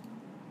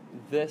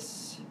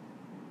this.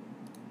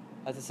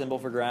 That's a symbol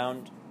for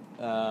ground.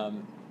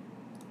 I'm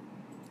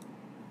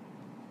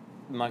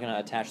not going to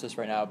attach this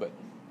right now, but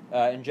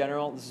in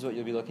general, this is what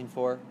you'll be looking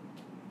for.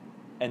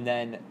 And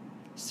then,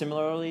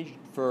 similarly,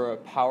 for a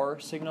power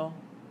signal,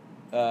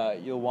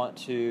 you'll want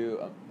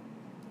to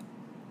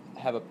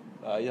have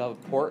you'll have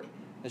a port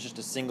that's just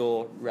a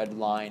single red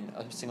line,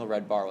 a single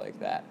red bar like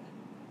that.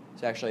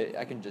 So actually,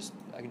 I can just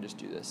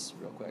do this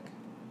real quick.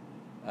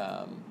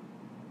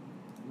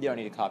 You don't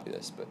need to copy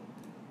this, but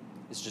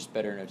it's just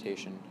better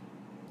notation.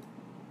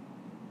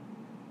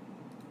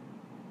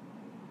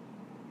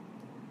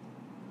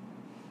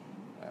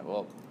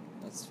 Well,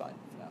 that's fine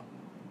for now.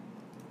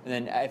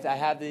 And then if I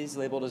have these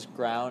labeled as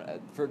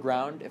ground, for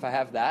ground, if I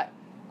have that,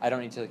 I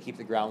don't need to keep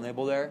the ground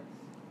label there.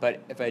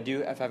 But if I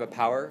have a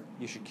power,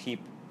 you should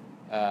keep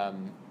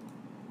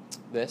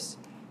this.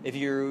 If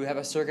you have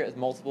a circuit with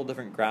multiple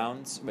different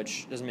grounds,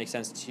 which doesn't make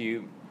sense to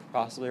you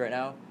possibly right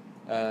now,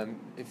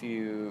 if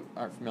you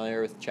aren't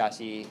familiar with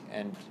chassis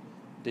and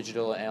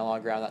digital and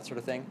analog ground, that sort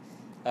of thing.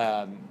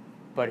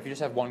 But if you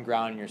just have one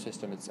ground in your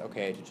system, it's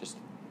okay to just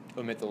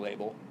omit the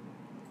label.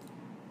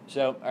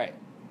 So, all right.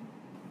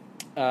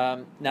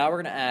 Now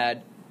we're going to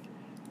add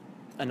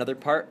another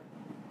part.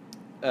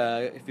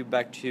 If you go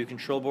back to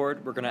control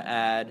board, we're going to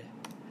add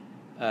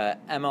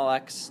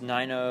MLX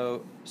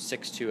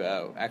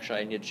 90620. Actually,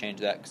 I need to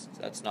change that because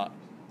that's not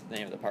the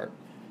name of the part.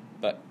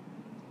 But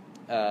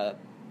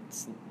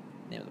it's the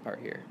name of the part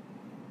here.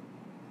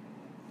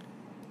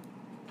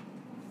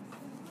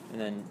 And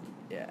then,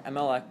 yeah,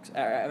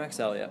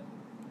 MXL, yeah.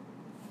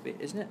 Wait,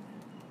 isn't it?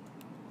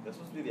 That's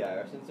supposed to be the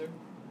IR sensor?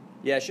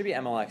 Yeah, it should be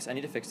MLX. I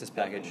need to fix this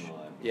package.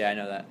 Yeah, I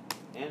know that.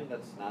 And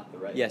that's not the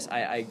right Yes,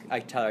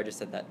 one. Tyler, I just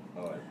said that.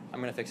 Oh, right. I'm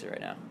going to fix it right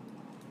now.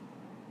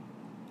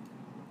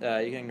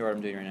 You can ignore what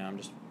I'm doing right now. I'm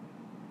just...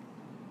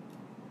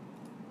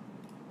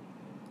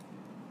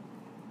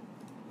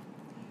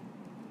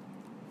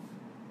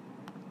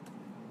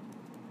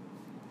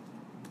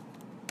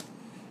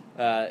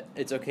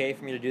 it's okay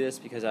for me to do this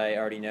because I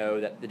already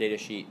know that the data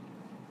sheet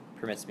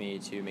permits me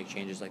to make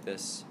changes like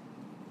this.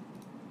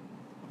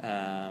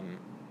 Alright,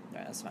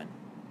 that's fine.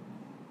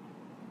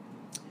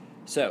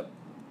 So,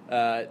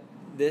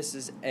 this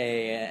is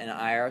an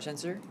IR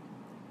sensor,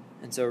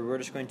 and so we're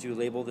just going to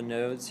label the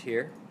nodes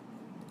here.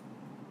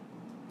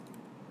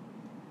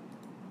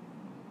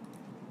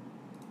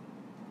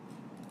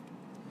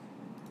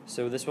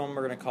 So this one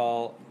we're going to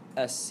call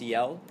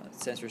SCL, that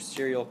stands for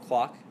serial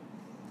clock.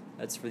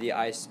 That's for the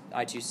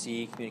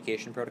I2C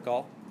communication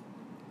protocol.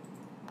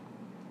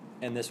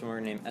 And this one we're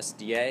going to name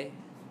SDA.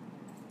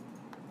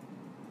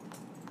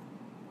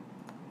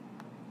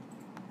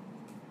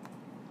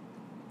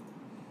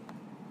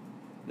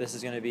 This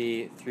is going to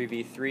be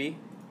 3v3.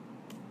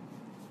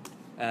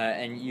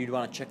 And you'd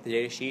want to check the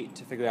data sheet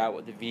to figure out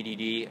what the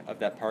VDD of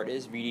that part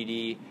is.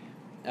 VDD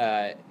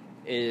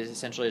is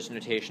essentially just a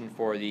notation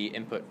for the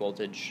input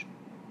voltage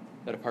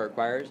that a part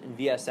requires. And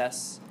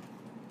VSS,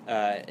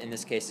 in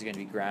this case, is going to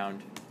be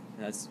ground.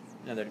 And that's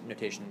another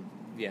notation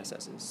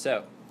VSS is.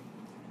 So,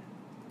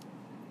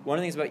 one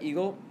of the things about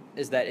Eagle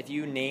is that if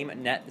you name a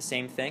net the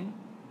same thing,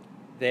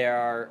 they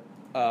are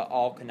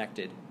all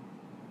connected.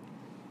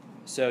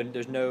 So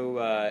there's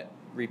no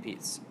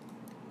repeats.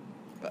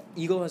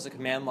 Eagle has a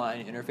command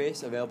line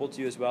interface available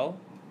to you as well.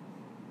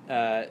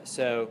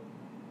 So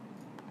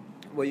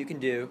what you can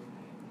do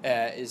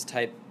is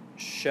type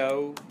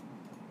show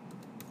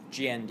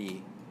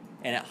GND,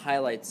 and it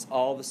highlights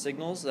all the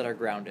signals that are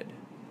grounded.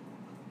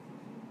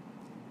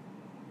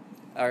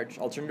 Or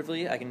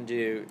alternatively, I can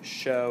do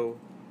show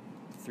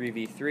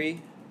 3v3,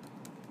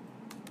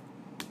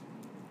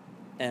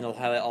 and it'll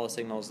highlight all the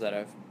signals that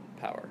have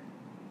power.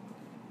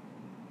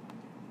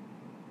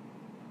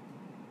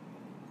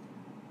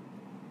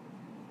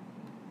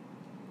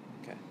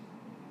 Okay.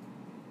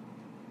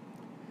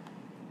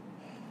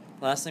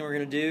 Last thing we're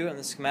going to do on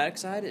the schematic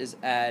side is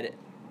add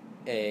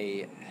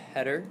a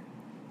header,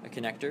 a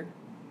connector.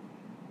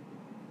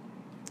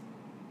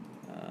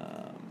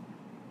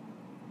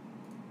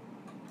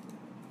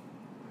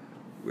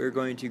 We're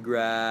going to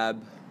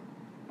grab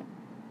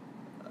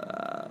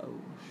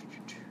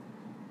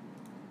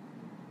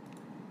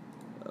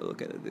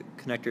look at it, the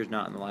connector is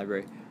not in the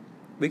library.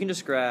 We can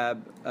just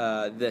grab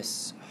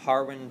this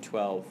Harwin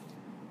 12.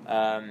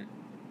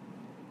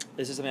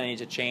 This is something I need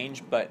to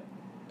change, but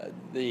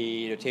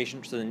the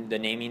notation, so the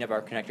naming of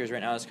our connectors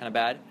right now is kind of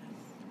bad.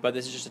 But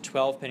this is just a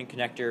 12-pin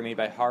connector made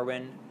by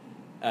Harwin,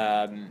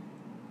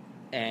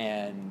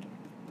 and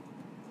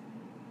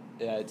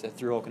it's a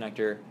through-hole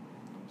connector.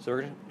 So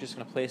we're just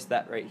going to place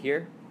that right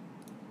here.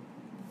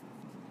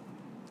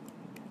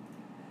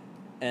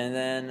 And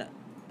then,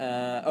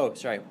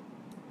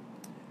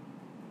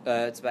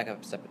 let's back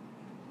up a step.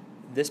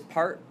 This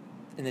part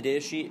in the data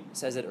sheet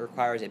says that it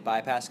requires a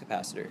bypass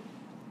capacitor.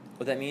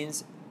 What that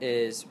means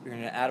is we're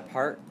going to add a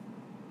part,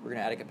 we're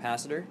going to add a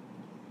capacitor.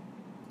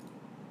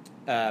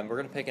 We're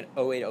going to pick an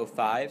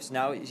 0805. So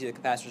now you see the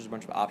capacitor has a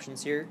bunch of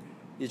options here.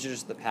 These are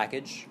just the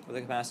package of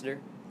the capacitor.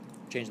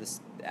 Change the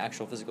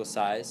actual physical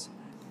size.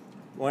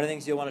 One of the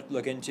things you'll want to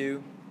look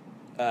into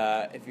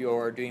if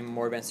you're doing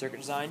more advanced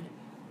circuit design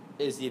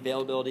is the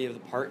availability of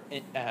the part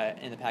in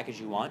the package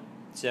you want.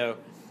 So,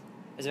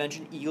 as I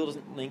mentioned, Eagle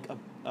doesn't link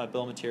a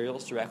bill of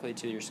materials directly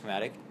to your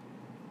schematic.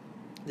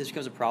 This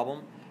becomes a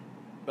problem.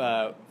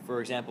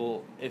 For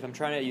example, if I'm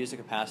trying to use a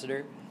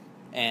capacitor,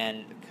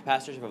 and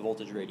capacitors have a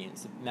voltage rating,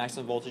 it's the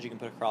maximum voltage you can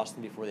put across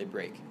them before they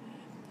break.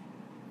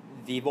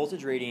 The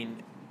voltage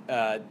rating,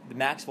 the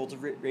max voltage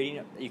rating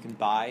that you can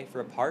buy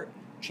for a part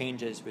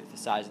changes with the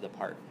size of the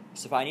part.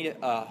 So if I need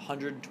a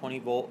 120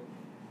 volt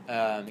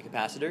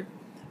capacitor,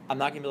 I'm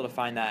not going to be able to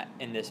find that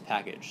in this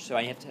package. So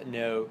I have to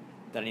know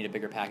that I need a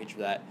bigger package for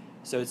that.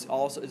 So it's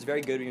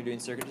very good when you're doing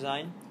circuit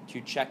design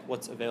to check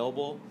what's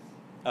available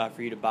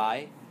for you to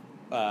buy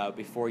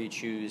before you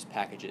choose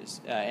packages.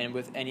 And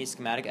with any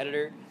schematic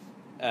editor,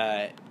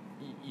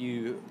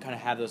 you kind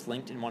of have those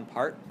linked in one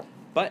part.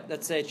 But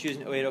let's say I choose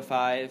an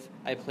 0805,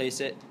 I place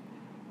it.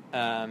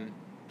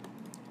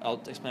 I'll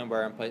explain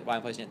why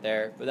I'm placing it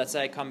there. But let's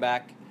say I come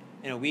back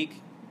in a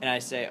week and I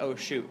say, oh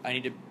shoot, I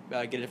need to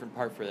get a different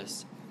part for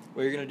this.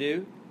 What you're going to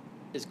do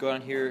is go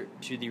down here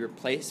to the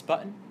replace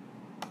button,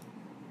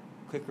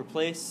 click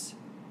replace,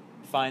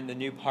 find the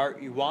new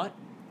part you want.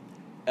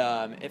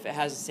 If it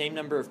has the same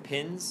number of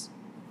pins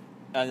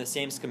and the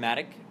same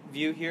schematic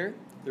view here,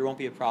 there won't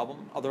be a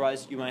problem.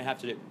 Otherwise, you might have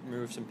to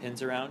move some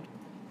pins around.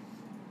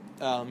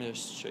 Let me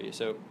just show you.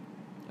 So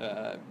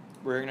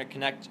we're going to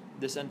connect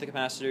this end to the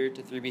capacitor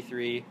to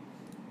 3v3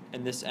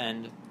 and this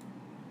end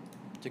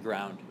to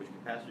ground. Which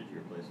capacitor did you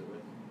replace it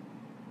with?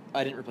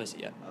 I didn't replace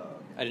it yet. Oh,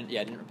 okay.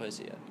 I didn't replace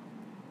it yet.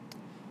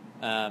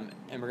 And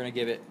we're going to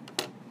give it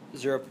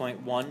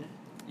 0.1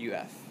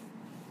 UF,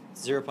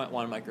 0.1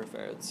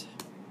 microfarads.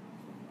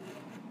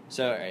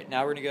 So, all right,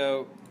 now we're going to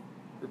go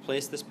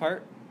replace this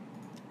part.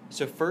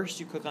 So first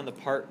you click on the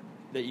part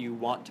that you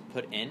want to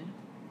put in.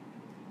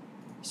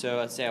 So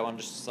let's say I want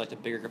to just select a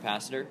bigger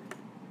capacitor.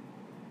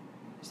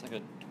 It's like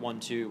a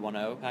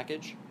 1210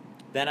 package.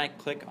 Then I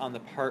click on the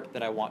part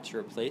that I want to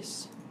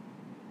replace.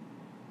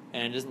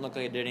 And it doesn't look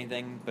like it did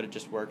anything, but it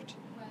just worked.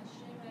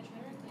 Question, when I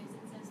try to replace it,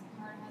 it says the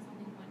part has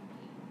only one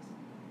gate.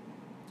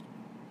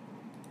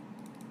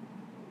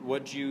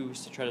 What'd you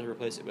try to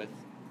replace it with?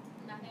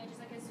 Nothing, I just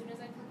like as soon as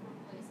I click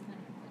replace and then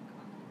I click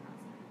on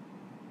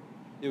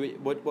the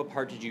capacitor. What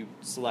part did you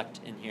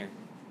select in here?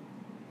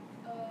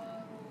 Oh, never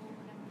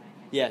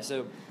mind. Yeah,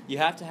 so you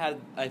have to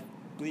have, I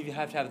believe you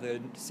have to have the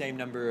same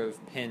number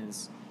of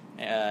pins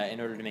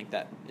in order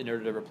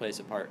to replace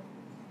a part.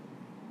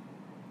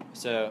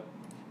 So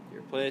you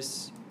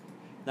replace.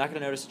 Not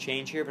going to notice a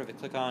change here, but if I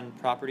click on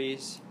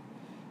properties,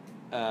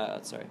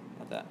 sorry,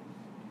 not that.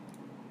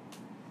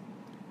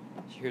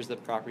 Here's the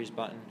properties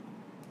button.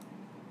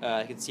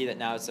 I can see that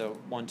now it's a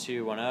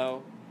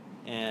 1210,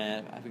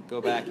 and I could go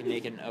back and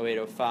make it an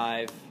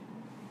 0805.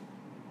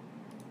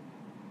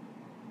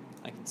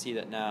 I can see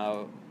that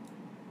now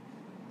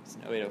it's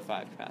an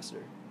 0805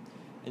 capacitor.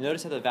 And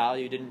notice how the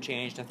value didn't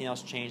change, nothing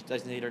else changed,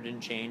 designator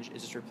didn't change.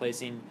 It's just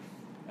replacing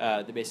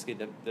basically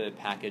the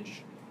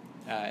package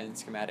and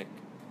schematic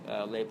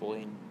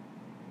labeling.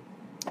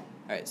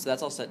 Alright, so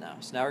that's all set now.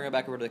 So now we're going to go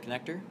back over to the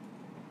connector.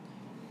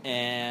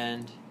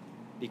 And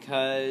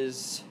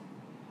because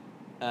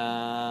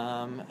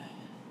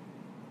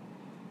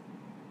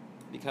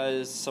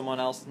someone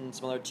else in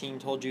some other team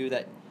told you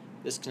that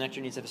this connector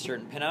needs to have a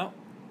certain pinout,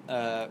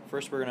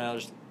 first we're going to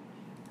just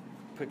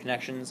put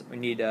connections. We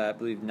need, I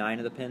believe, 9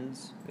 of the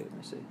pins. Wait, let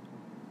me see.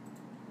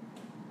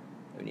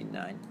 We need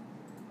 9.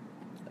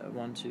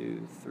 1,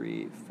 2,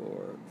 3,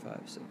 4,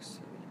 5, 6,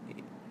 7,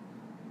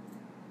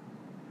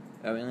 8.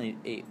 Oh, we only need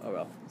 8. Oh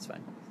well, that's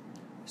fine.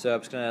 So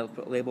I'm just going to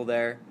put a label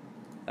there.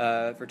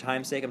 For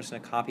time's sake, I'm just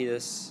going to copy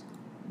this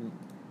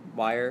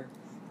wire.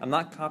 I'm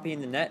not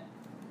copying the net.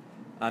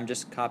 I'm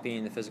just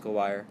copying the physical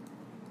wire.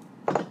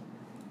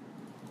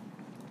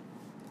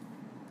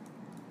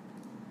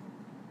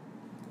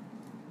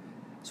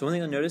 So one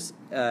thing you'll notice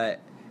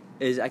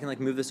is I can like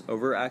move this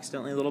over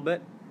accidentally a little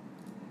bit.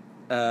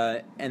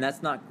 And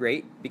that's not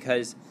great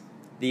because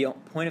the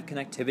point of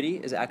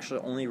connectivity is actually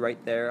only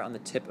right there on the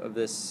tip of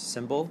this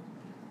symbol.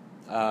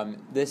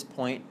 This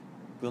point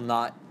will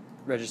not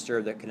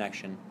register the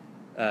connection.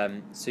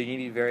 So you need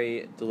to be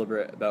very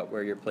deliberate about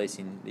where you're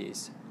placing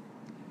these.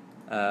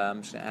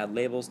 I'm just going to add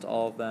labels to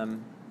all of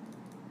them.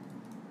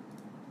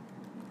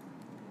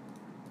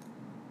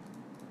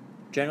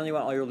 Generally, you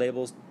want all your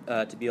labels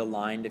to be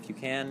aligned if you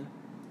can,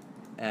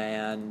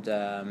 and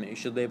you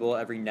should label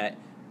every net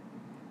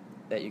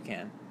that you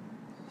can.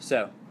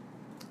 So,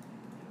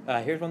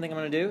 here's one thing I'm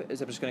going to do,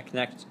 is I'm just going to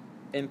connect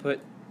input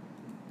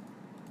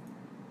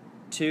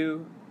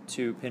 2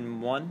 to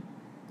pin 1,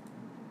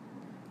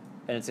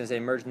 and it's going to say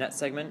merge net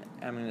segment,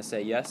 and I'm going to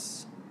say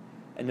yes,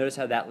 and notice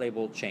how that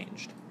label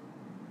changed.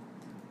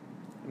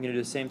 I'm going to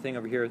do the same thing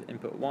over here with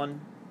input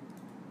 1,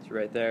 so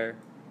right there,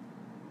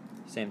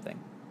 same thing.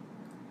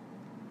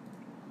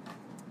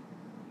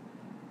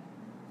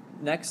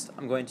 Next,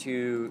 I'm going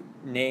to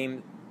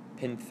name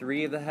pin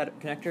 3 of the head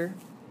connector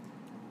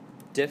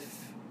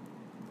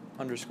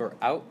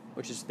diff_out,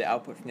 which is the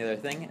output from the other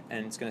thing,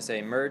 and it's going to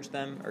say merge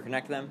them or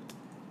connect them.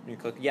 And you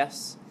click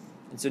yes.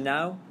 And so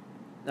now,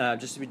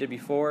 just as we did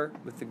before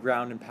with the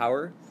ground and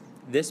power,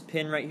 this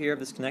pin right here of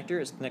this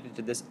connector is connected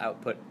to this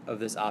output of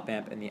this op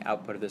amp and the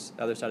output of this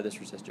other side of this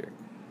resistor.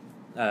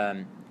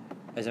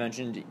 As I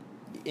mentioned,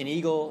 in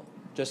Eagle,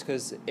 just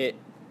because it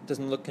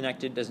doesn't look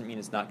connected doesn't mean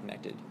it's not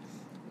connected.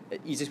 The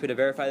easiest way to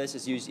verify this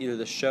is use either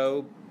the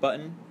show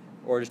button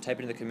or just type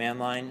into the command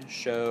line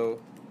show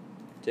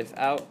diff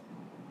out,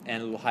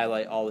 and it will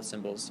highlight all the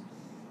symbols.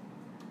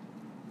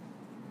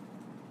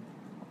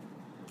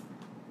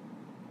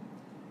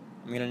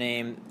 I'm going to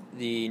name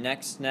the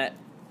next net,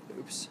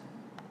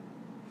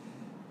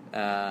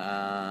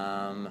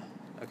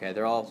 okay,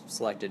 they're all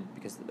selected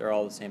because they're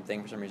all the same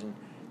thing for some reason.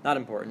 Not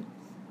important.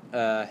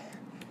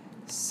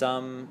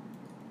 Sum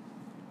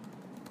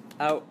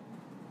out.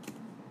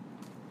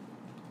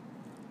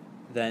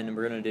 Then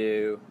we're going to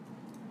do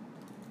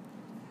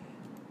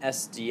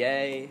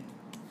SDA,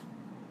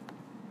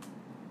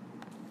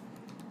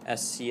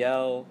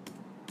 SCL,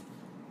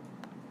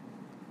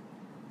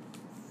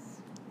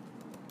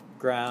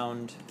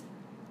 ground,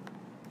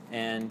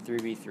 and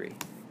 3v3.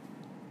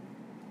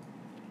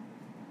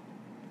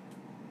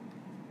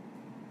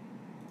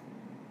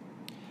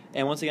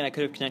 And once again, I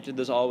could have connected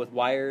those all with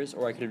wires,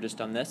 or I could have just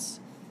done this.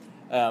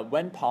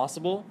 When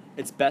possible,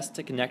 it's best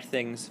to connect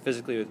things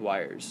physically with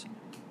wires.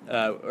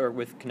 Or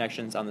with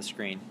connections on the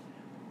screen.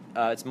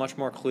 It's much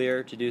more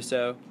clear to do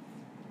so,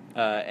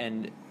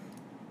 and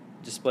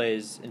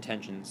displays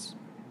intentions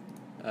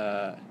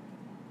and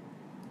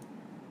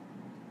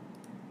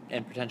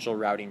potential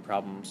routing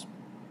problems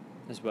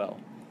as well.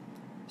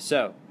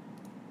 So,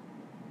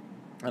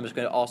 I'm just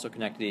going to also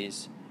connect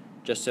these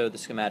just so the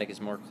schematic is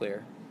more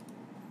clear.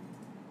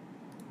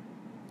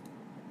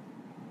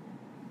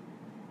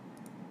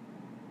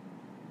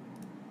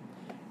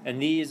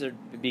 And these are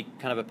be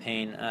kind of a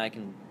pain. I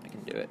can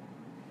do it.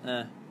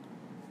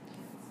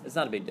 It's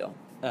not a big deal.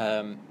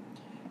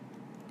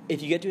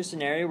 If you get to a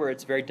scenario where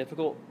it's very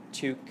difficult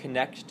to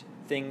connect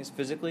things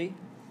physically,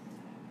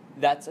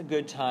 that's a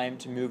good time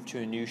to move to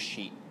a new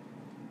sheet.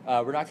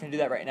 We're not going to do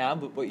that right now,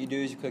 but what you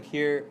do is you click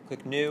here,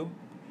 click New,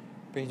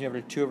 brings you over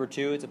to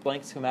 2/2. It's a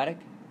blank schematic.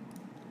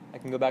 I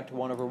can go back to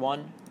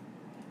 1/1.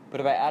 But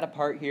if I add a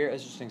part here,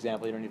 as just an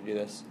example, you don't need to do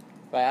this.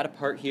 If I add a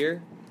part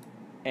here,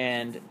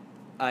 and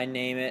I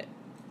name it,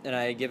 and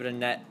I give it a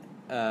net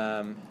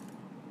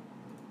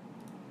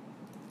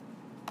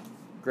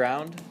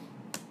ground.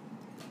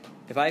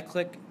 If I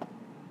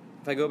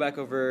go back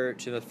over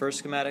to the first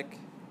schematic,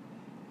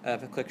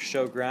 if I click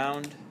show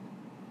ground,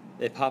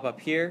 they pop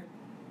up here.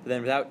 But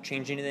then without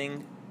changing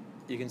anything,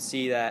 you can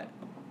see that.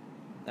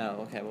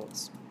 Oh, okay. Well,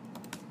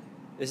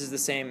 this is the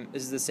same.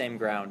 This is the same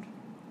ground.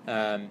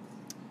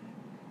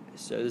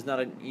 So there's not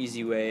an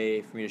easy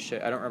way for me to show.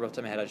 I don't remember off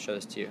the top of my head how to show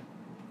this to you,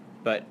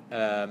 but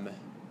that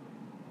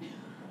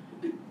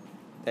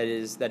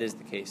is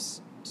the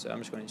case. So I'm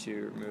just going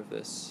to remove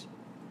this.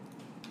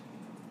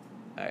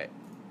 All right.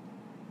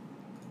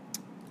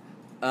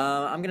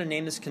 I'm going to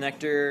name this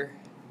connector,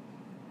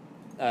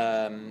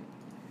 I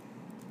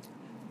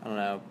don't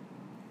know,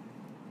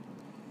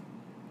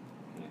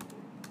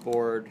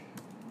 board.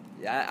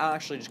 Yeah, I'll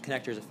actually just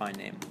connector is a fine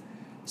name.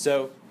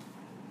 So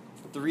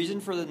the reason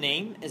for the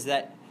name is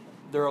that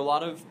there are a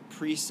lot of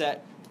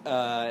preset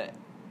kind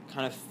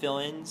of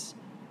fill-ins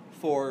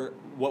for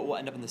what will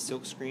end up in the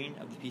silk screen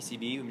of the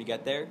PCB when we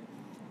get there.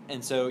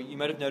 And so you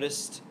might have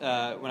noticed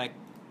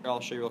I'll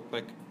show you real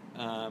quick,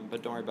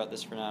 but don't worry about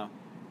this for now.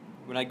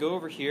 When I go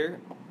over here,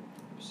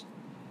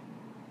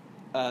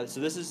 So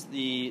this is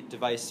the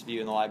device view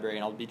in the library,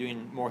 and I'll be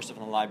doing more stuff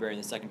in the library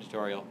in the second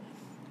tutorial.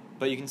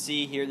 But you can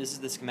see here, this is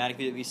the schematic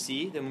view that we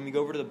see. Then when we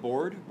go over to the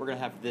board, we're going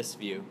to have this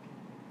view.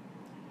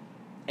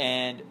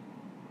 And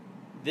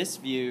this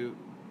view,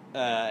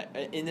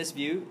 in this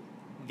view,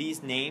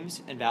 these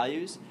names and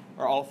values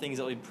are all things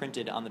that will be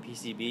printed on the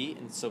PCB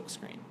and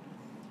silkscreen.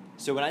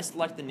 So when I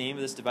select the name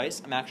of this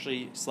device, I'm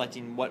actually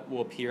selecting what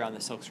will appear on the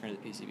silkscreen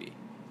of the PCB.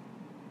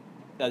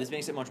 This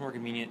makes it much more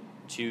convenient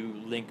to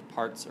link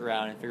parts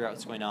around and figure out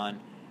what's going on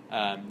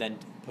than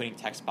putting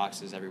text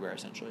boxes everywhere,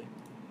 essentially.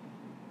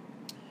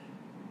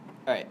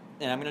 Alright,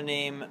 and I'm going to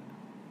name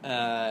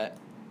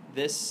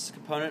this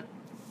component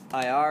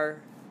IR.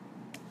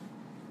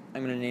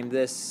 I'm going to name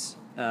this,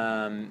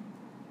 actually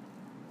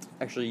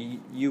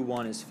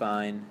U1 is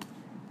fine,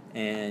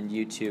 and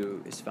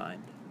U2 is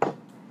fine.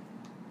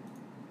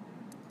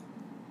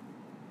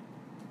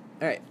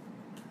 Alright.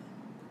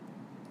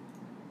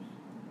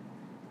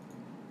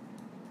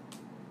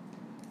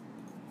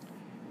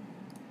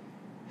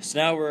 So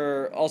now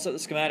we're all set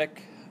with the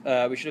schematic.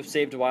 We should have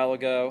saved a while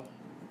ago,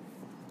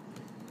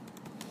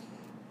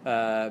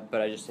 but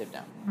I just saved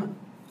now.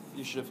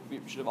 We should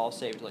have all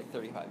saved like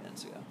 35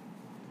 minutes ago.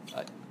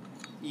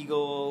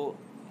 Eagle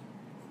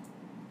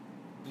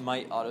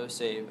might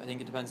autosave. I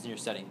think it depends on your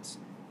settings.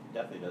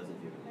 Definitely does if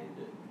you haven't named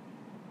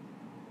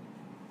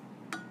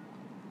it.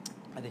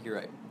 I think you're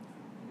right.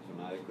 So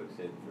now I click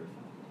save the first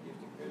time. You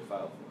have to create a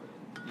file for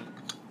it.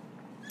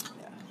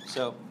 Yeah.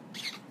 So,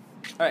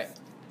 all right.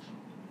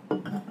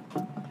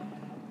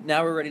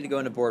 Now we're ready to go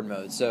into board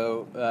mode.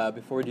 So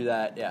before we do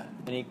that, yeah.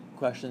 Any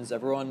questions?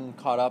 Everyone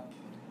caught up?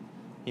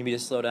 Need me to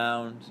slow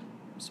down,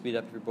 speed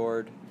up if you're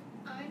bored?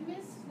 I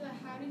missed the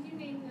how did you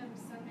name them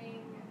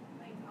summing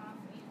like off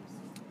names?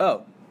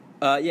 Oh,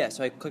 yeah.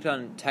 So I clicked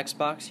on text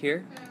box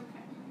here, Okay.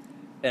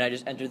 and I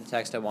just entered the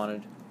text I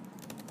wanted,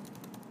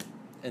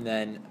 and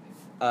then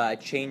I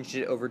changed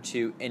it over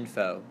to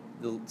info.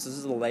 So this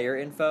is the layer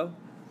info,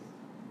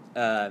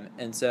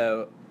 and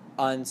so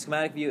on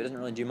schematic view it doesn't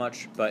really do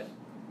much, but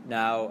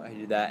now I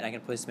do that, and I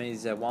can place as many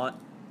as I want,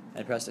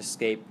 and press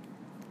escape,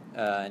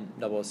 and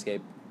double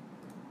escape.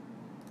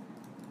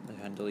 I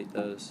can delete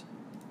those.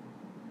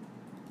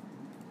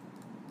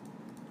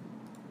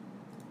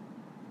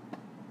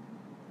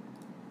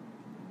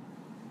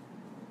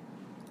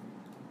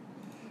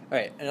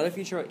 Alright, another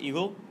feature about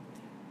Eagle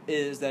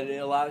is that it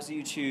allows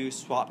you to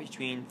swap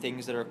between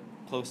things that are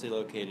closely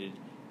located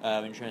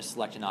when you're trying to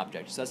select an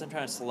object. So as I'm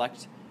trying to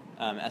select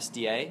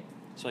SDA,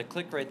 so I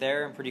click right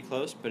there, I'm pretty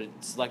close, but it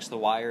selects the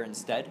wire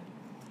instead.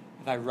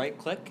 If I right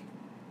click,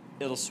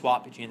 it'll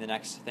swap between the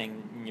next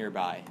thing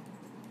nearby.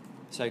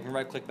 So I can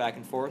right click back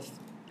and forth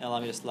and allow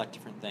me to select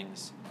different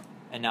things.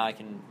 And now I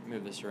can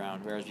move this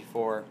around, whereas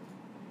before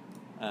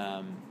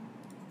I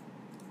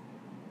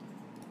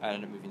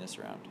ended up moving this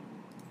around.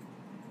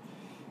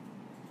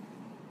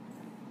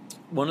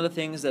 One of the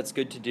things that's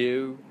good to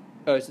do,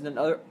 so then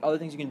other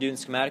things you can do in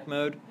schematic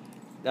mode,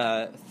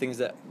 things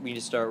that we need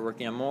to start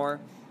working on more,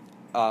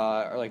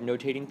 are like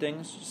notating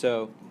things.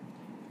 So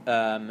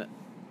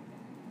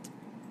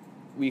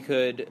we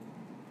could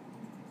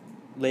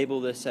label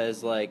this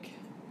as like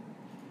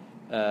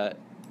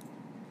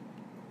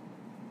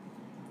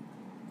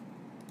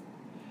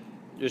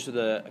just with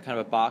a kind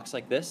of a box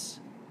like this,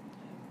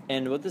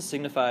 and what this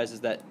signifies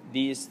is that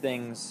these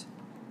things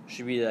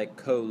should be like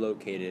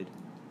co-located.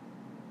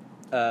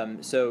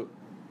 So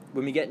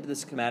when we get into the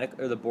schematic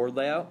or the board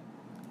layout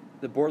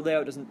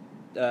doesn't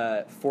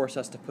force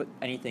us to put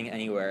anything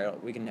anywhere.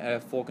 We can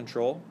have full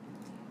control,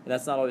 and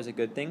that's not always a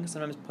good thing.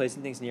 Sometimes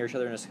placing things near each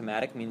other in a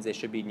schematic means they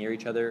should be near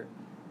each other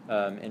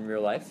in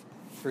real life.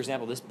 For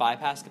example, this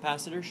bypass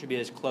capacitor should be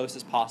as close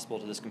as possible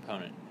to this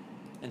component.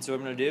 And so what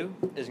I'm going to do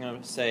is I'm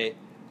going to say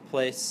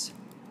place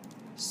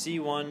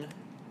C1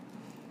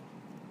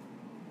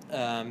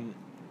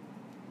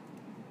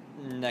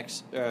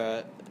 next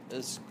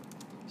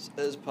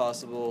as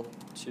possible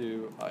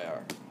to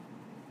IR.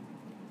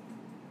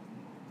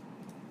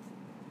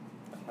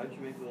 How'd you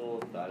make the little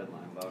dotted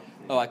line box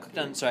thing? Oh, I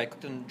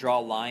clicked on draw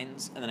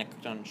lines, and then I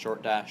clicked on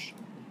short dash,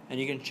 and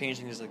you can change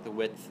things like the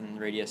width and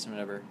radius and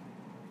whatever.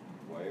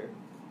 Wire?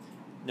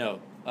 No,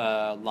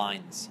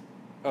 lines.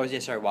 Oh yeah,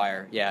 sorry,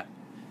 wire. Yeah,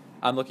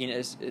 I'm looking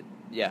at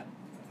yeah,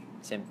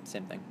 same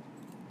thing.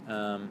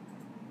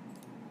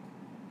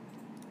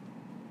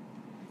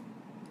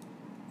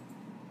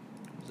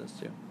 What's this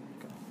too?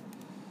 Okay.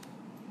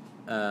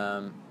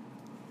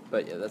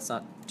 But yeah, that's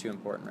not too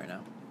important right now.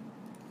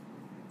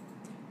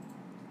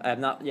 I have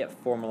not yet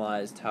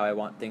formalized how I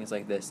want things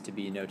like this to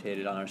be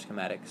notated on our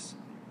schematics.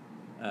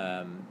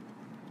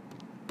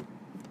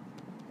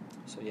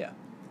 So yeah.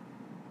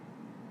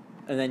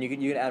 And then you can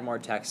add more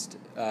text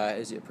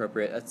as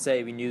appropriate. Let's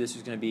say we knew this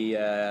was going to be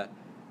a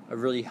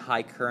really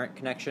high current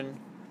connection.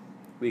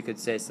 We could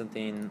say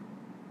something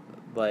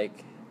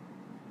like,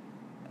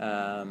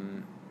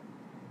 sorry,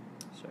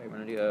 I'm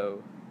going to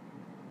go,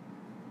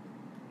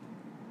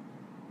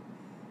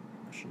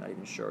 I'm not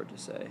even sure what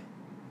to say.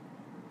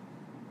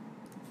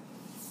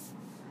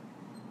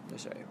 Oh,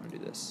 sorry, I want to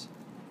do this.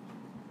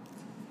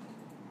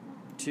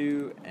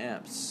 2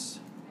 amps.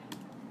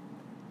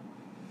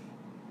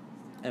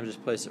 And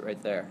just place it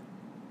right there.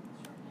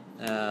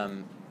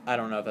 I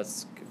don't know if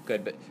that's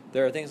good, but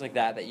there are things like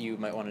that that you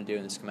might want to do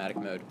in the schematic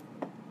mode.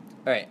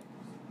 Alright,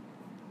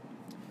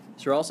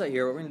 so we're all set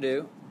here. What we're going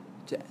to do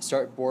to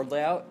start board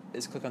layout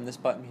is click on this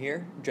button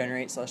here,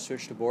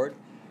 generate/switch to board.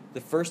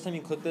 The first time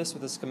you click this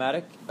with a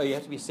schematic, you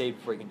have to be saved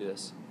before you can do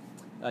this.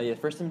 The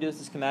first time you do this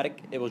with a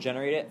schematic, it will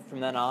generate it. From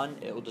then on,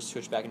 it will just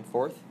switch back and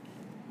forth.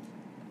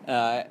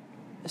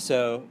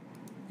 So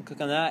click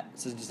on that, it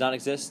says does not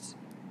exist,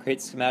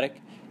 create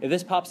schematic. If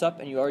this pops up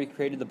and you already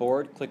created the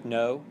board, click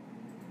no,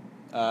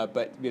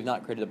 but we have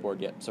not created the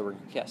board yet, so we're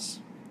yes.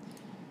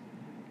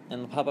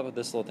 And it'll pop up with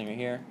this little thing right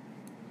here,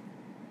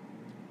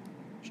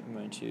 which I'm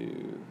going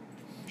to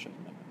shut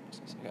my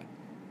business. Okay.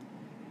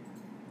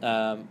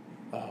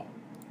 Oh,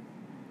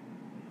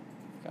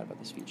 forgot about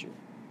this feature.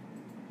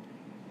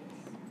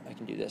 I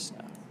can do this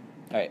now.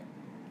 All right.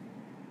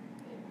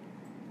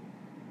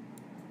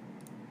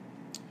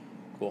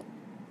 Cool.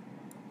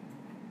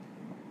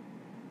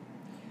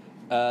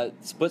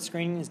 Split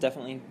screening is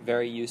definitely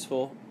very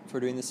useful for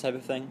doing this type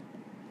of thing.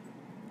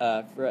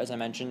 As I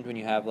mentioned, when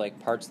you have like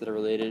parts that are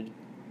related,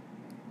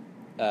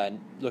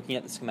 looking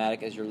at the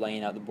schematic as you're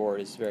laying out the board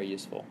is very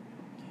useful.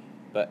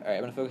 But all right,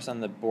 I'm going to focus on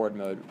the board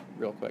mode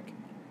real quick.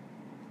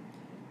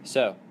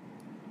 So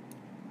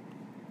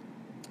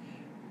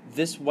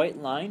this white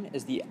line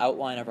is the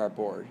outline of our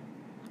board.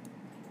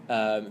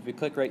 If we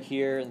click right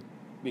here,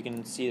 we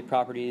can see the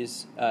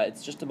properties.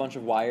 It's just a bunch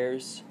of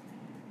wires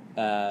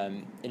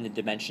in the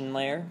dimension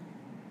layer,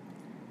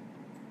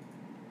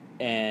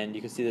 and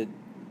you can see the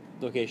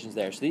locations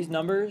there. So these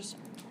numbers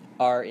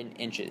are in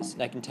inches,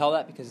 and I can tell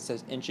that because it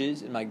says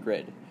inches in my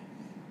grid.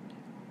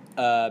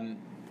 The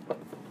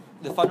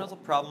fundamental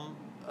problem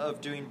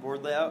of doing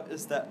board layout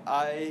is that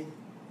I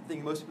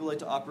think most people like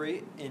to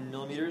operate in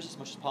millimeters as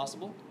much as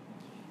possible,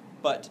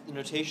 but the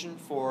notation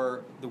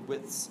for the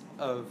widths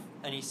of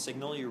any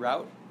signal you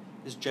route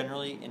is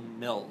generally in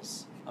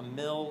mils. A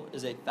mil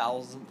is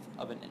 1,000th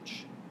of an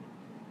inch.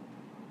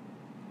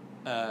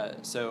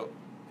 So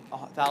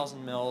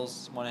 1,000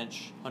 mils, 1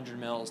 inch, 100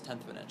 mils,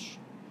 10th of an inch.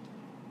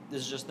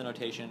 This is just the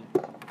notation,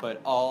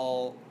 but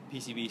all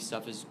PCB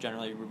stuff is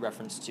generally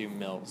referenced to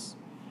mils.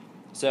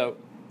 So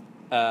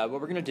what we're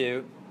going to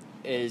do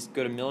is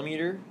go to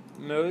millimeter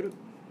mode,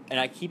 and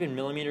I keep in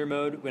millimeter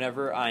mode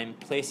whenever I'm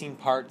placing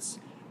parts,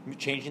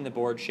 changing the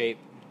board shape,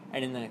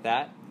 anything like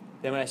that.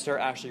 Then when I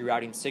start actually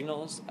routing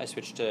signals, I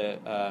switch to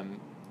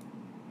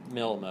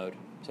mil mode,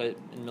 so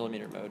in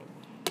millimeter mode.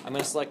 I'm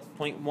going to select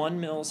 0.1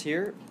 mils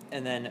here,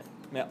 and then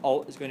my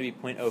alt is going to be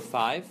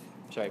 0.05,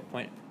 sorry,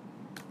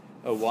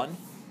 0.01.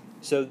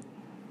 So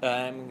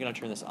I'm going to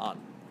turn this on.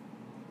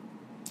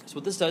 So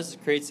what this does is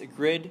it creates a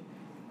grid.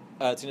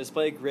 It's going to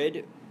display a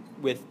grid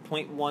with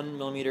 0.1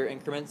 millimeter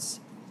increments.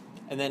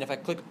 And then if I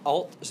click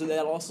Alt, so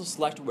that'll also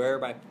select where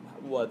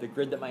the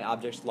grid that my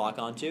objects lock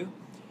onto.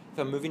 If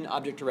I'm moving an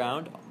object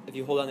around, if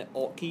you hold down the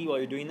Alt key while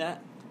you're doing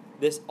that,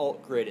 this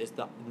Alt grid is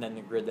then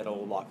the grid that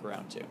it'll lock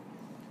around to.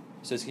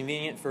 So it's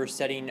convenient for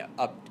setting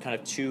up kind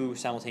of 2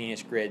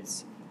 simultaneous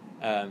grids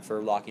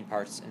for locking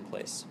parts in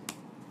place.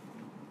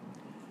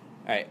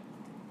 Alright,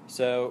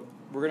 so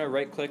we're going to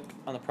right click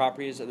on the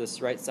properties of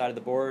this right side of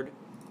the board,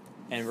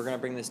 and we're going to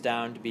bring this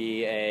down to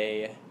be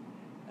a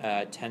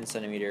 1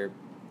 centimeter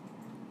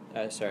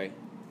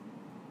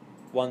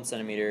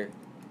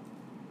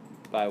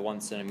by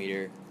 1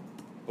 centimeter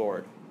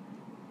board.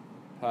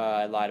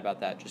 I lied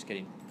about that, just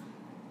kidding.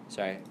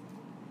 Sorry.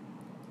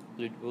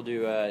 We'll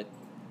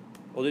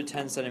do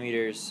 10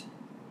 centimeters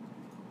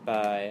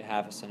by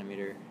 0.5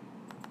 centimeter.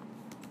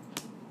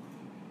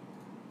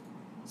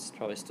 It's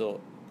probably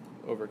still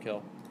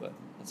overkill, but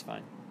that's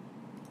fine.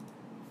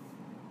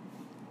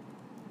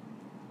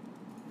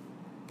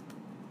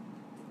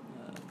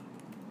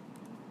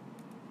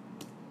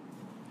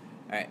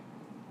 Alright.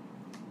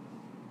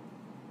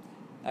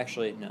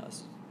 Actually, no.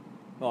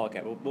 Well,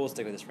 okay, we'll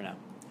stick with this for now.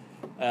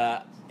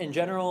 In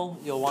general,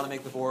 you'll want to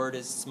make the board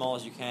as small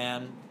as you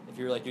can if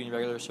you're like doing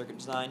regular circuit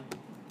design.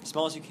 As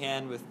small as you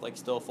can with like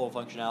still full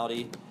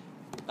functionality.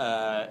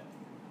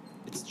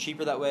 It's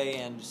cheaper that way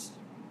and just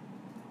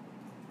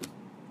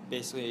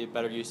basically a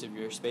better use of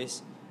your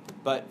space.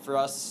 But for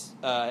us,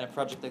 in a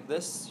project like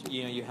this,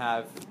 you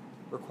have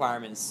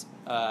requirements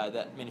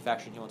that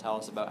manufacturing team will tell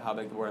us about how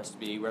big the board has to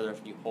be, where there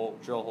have to be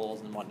drill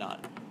holes and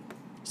whatnot.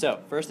 So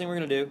first thing we're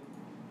going to do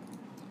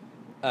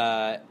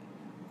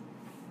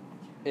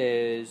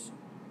is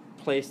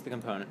place the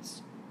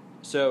components.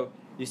 So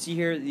you see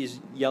here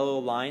these yellow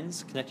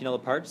lines connecting all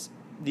the parts.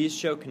 These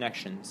show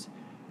connections.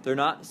 They're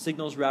not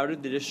signals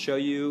routed, they just show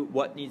you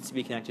what needs to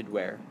be connected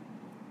where.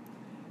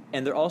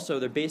 And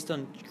they're based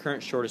on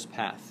current shortest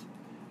path.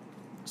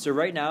 So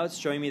right now it's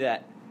showing me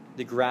that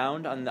the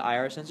ground on the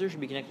IR sensor should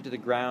be connected to the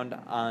ground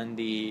on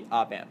the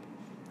op amp.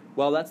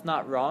 Well, that's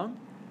not wrong.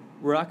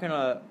 We're not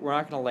gonna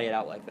lay it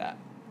out like that.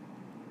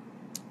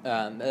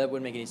 That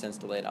wouldn't make any sense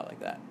to lay it out like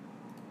that.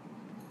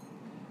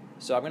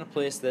 So I'm gonna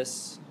place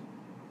this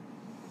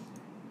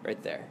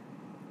right there,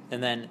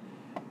 and then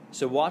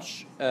So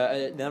watch,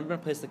 then I'm going to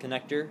place the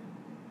connector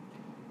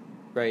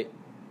right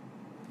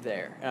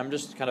there. And I'm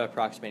just kind of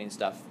approximating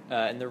stuff.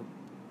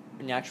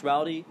 In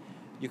actuality,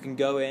 you can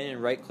go in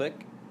and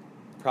right-click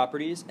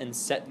Properties and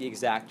set the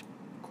exact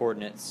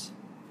coordinates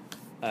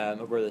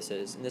of where this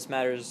is. And this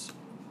matters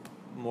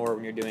more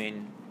when you're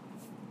doing,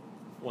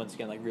 once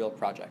again, like real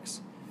projects.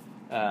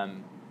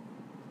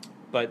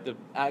 But the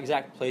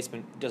exact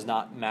placement does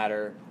not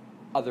matter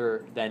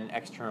other than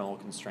external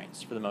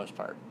constraints for the most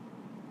part.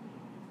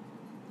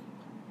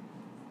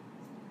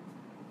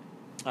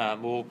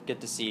 We'll get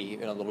to see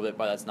in a little bit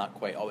why that's not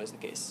quite always the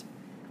case.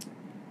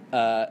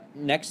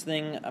 Next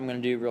thing I'm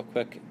going to do real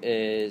quick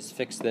is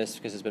fix this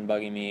because it's been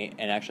bugging me,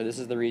 and actually this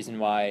is the reason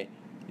why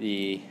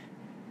the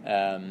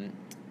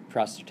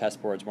processor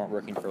test boards weren't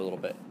working for a little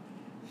bit.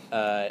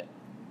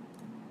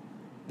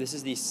 This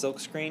is the silk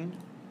screen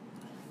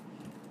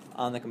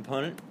on the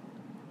component,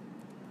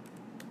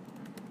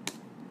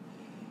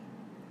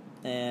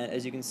 and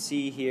as you can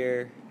see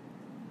here,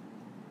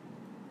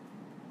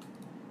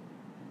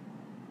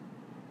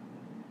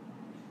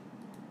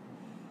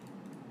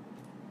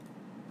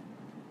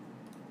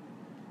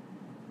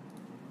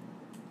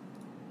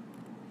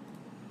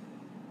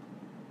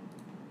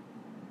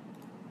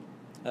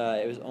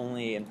 it was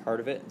only in part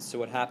of it. So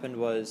what happened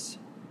was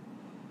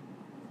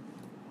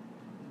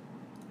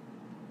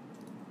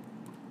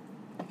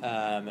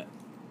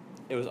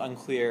it was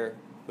unclear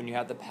when you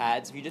have the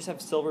pads. If you just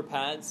have silver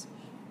pads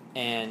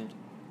and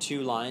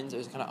 2 lines, it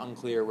was kind of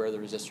unclear where the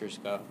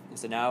resistors go. And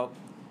so now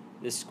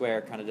this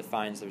square kind of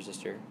defines the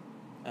resistor.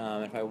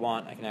 If I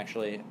want, I can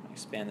actually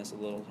expand this a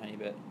little tiny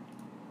bit.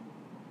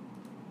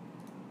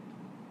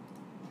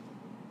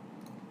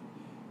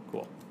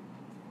 Cool.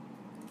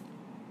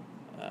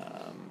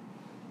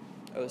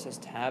 Oh, this has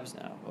tabs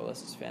now. Oh,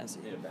 this is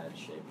fancy. Made a bad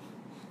shape.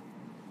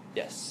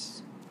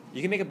 Yes.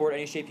 You can make a board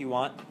any shape you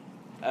want.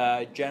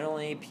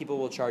 Generally, people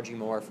will charge you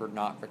more for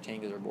not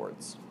rectangular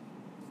boards.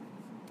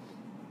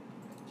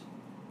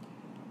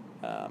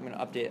 I'm going to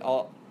update.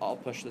 I'll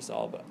push this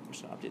all, but I'm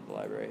just going to update the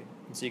library.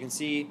 And so you can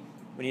see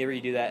whenever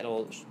you do that,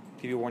 it'll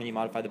give you a warning you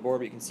modified the board,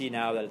 but you can see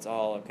now that it's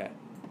all okay.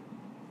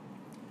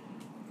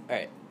 All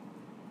right.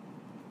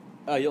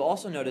 You'll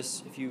also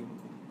notice, if you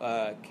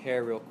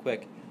care real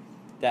quick,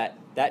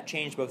 that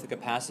changed both the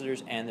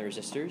capacitors and the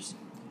resistors.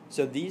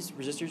 So these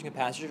resistors and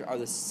capacitors are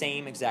the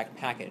same exact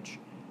package,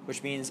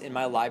 which means in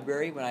my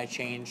library, when I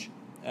change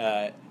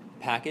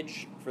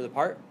package for the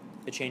part,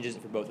 it changes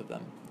it for both of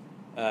them.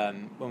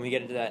 When we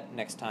get into that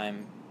next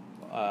time,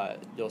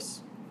 you'll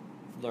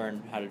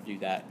learn how to do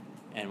that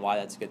and why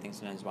that's a good thing,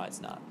 sometimes why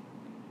it's not.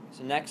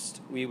 So next,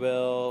 we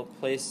will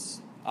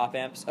place op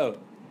amps. Oh,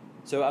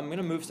 so I'm going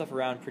to move stuff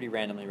around pretty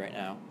randomly right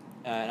now,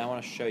 and I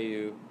want to show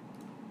you.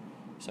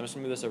 So I'm just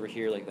going to move this over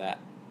here like that.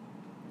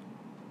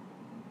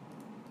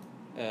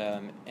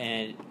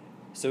 And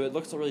so it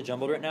looks really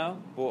jumbled right now,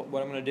 but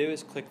what I'm going to do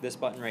is click this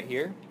button right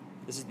here.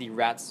 This is the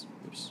rat's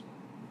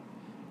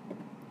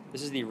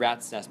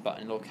nest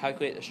button. It'll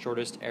calculate the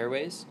shortest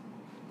airways.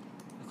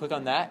 I click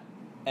on that,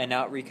 and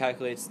now it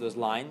recalculates those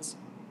lines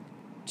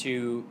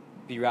to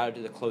be routed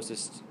to the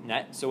closest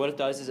net. So what it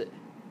does is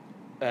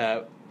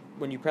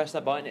when you press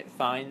that button, it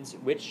finds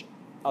which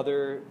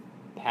other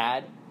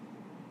pad,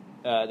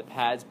 the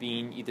pads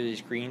being either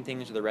these green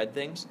things or the red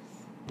things,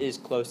 is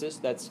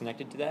closest that's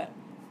connected to that,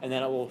 and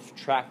then it will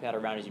track that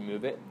around as you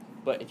move it.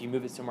 But if you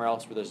move it somewhere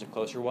else where there's a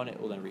closer one,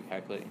 it will then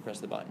recalculate and press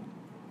the button.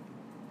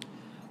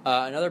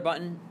 Another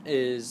button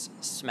is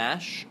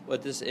Smash.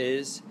 What this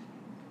is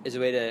a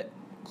way to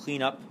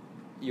clean up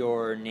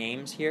your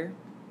names here.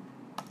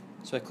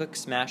 So I click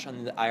Smash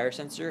on the IR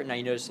sensor, and now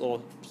you notice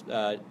little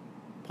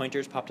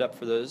pointers popped up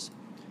for those.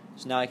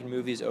 So now I can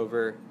move these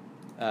over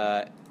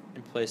and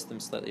place them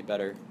slightly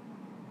better.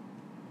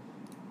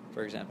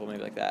 For example,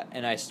 maybe like that.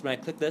 And when I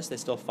click this, they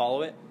still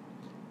follow it,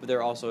 but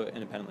they're also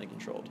independently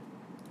controlled.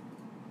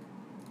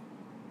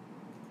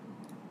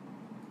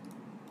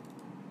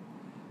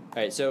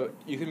 Alright, so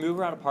you can move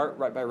around a part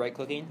by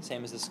right-clicking,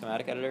 same as the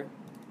schematic editor.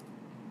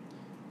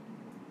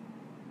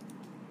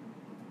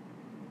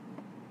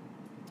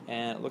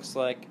 And it looks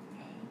like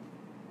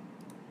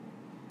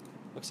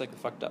I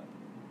fucked up.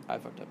 I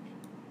fucked up.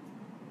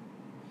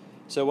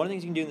 So one of the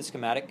things you can do in the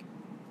schematic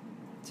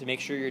to make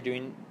sure you're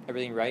doing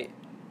everything right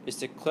is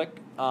to click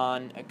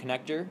on a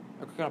connector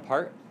or click on a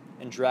part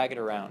and drag it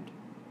around.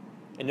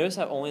 And notice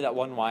how only that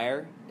one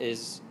wire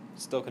is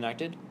still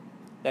connected.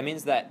 That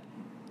means that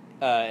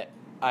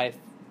I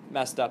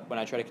messed up when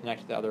I try to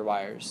connect the other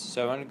wires.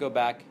 So I'm going to go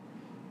back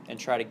and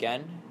try it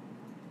again.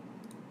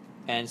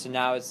 And so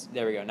now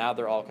there we go. Now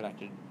they're all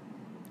connected.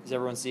 Does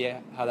everyone see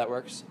how that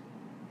works?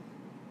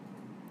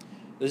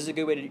 This is a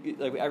good way to,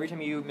 like, every time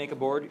you make a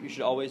board, you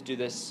should always do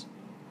this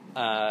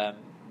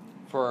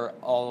for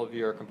all of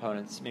your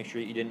components. Make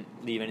sure you didn't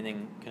leave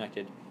anything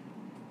connected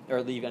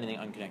or leave anything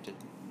unconnected.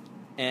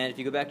 And if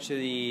you go back to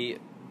the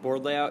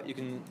board layout, you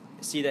can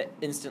see that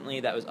instantly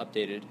that was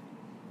updated.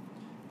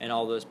 And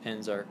all those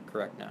pins are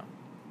correct now.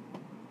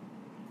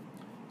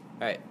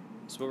 Alright,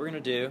 so what we're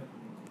going to do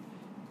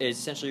is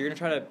essentially you're going to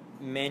try to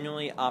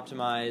manually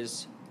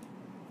optimize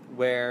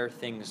where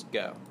things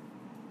go.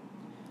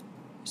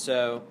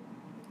 So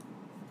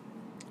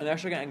I'm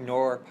actually going to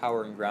ignore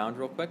power and ground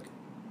real quick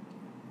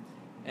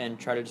and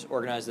try to just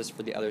organize this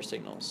for the other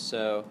signals.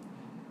 So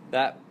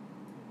that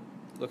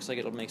looks like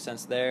it'll make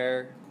sense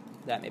there.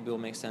 That maybe will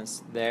make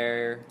sense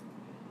there.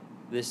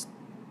 This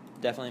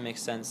definitely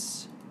makes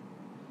sense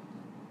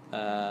if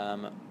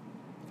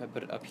I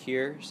put it up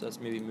here. So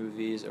let's maybe move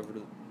these over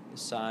to the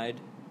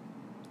side.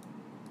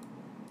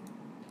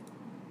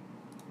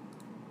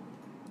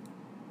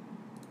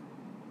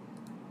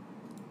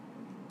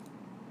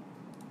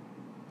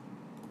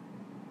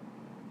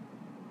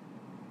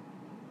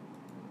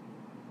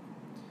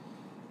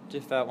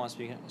 Diff out wants to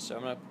be, so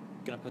I'm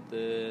gonna put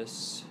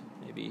this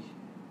maybe.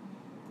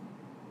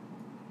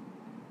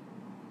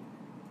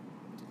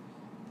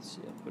 Let's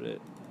see, I'll put it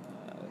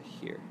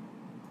here.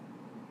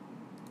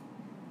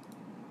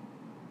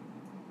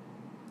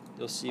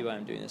 You'll see why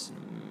I'm doing this in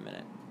a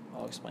minute.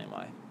 I'll explain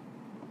why.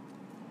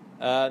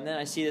 And then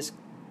I see this.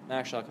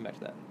 Actually, I'll come back to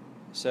that.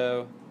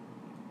 So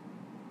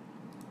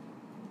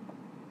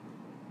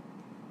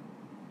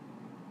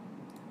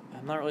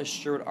I'm not really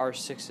sure what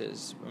R6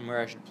 is and where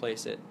I should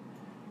place it.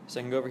 So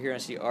I can go over here and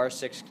see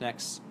R6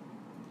 connects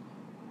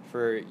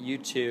for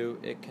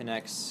U2. It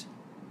connects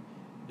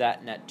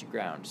that net to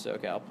ground. So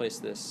okay, I'll place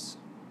this.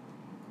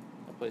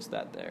 I'll place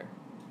that there.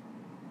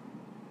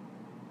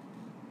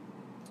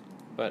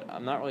 But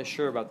I'm not really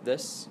sure about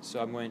this,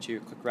 so I'm going to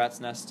click rat's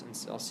nest and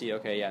I'll see.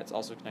 Okay, yeah, it's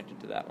also connected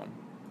to that one.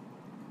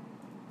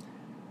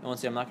 And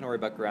once again, I'm not going to worry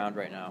about ground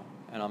right now,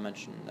 and I'll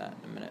mention that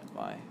in a minute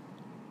why.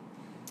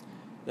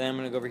 Then I'm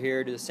going to go over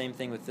here, do the same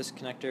thing with this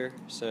connector.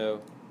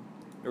 So.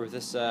 Or with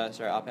this,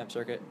 op-amp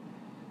circuit.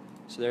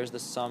 So there's the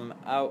sum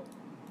out.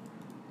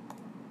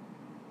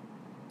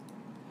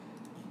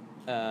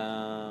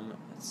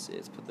 Let's see,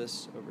 let's put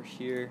this over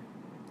here.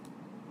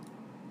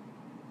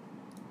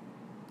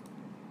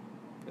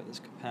 Got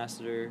this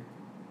capacitor,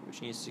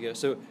 which needs to go.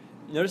 So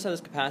notice how this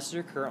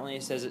capacitor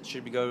currently says it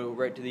should go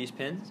right to these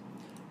pins.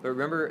 But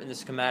remember in the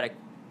schematic,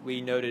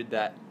 we noted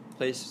that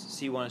place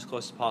C1 as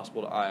close as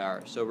possible to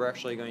IR. So we're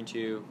actually going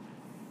to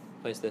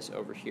place this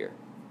over here.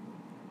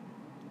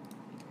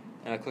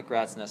 And I click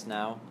rat's nest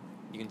now,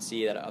 you can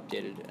see that I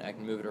updated and I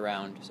can move it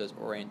around so it's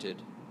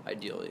oriented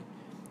ideally.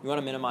 You want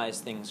to minimize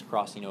things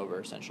crossing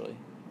over essentially.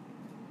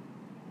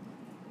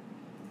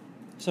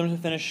 So I'm going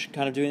to finish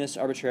kind of doing this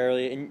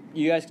arbitrarily, and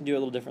you guys can do it a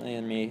little differently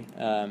than me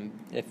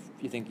if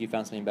you think you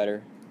found something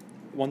better.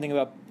 One thing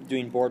about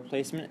doing board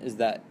placement is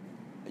that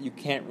you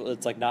can't,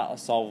 it's like not a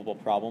solvable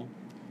problem.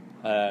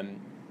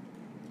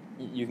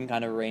 You can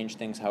kind of arrange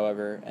things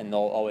however, and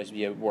there'll always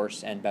be a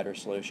worse and better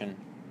solution.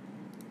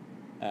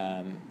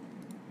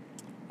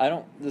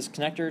 This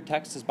connector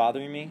text is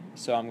bothering me,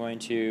 so I'm going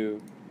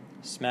to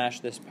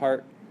smash this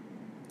part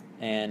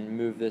and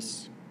move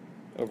this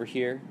over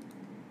here.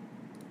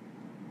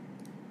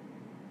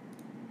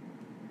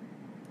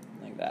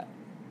 Like that.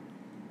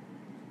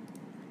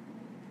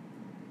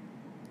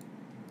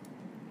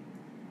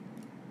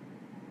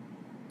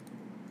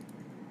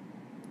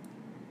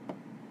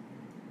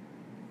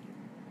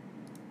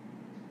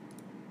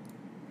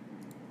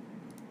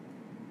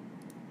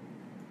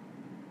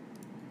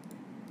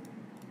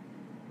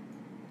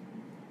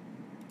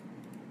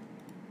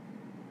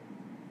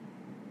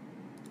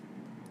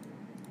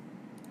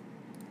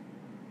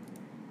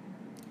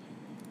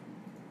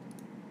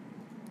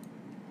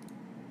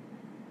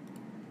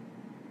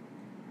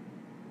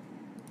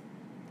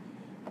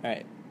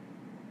 Alright,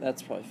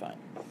 that's probably fine.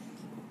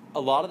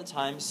 A lot of the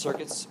time,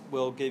 circuits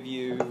will give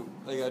you,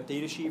 like a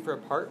data sheet for a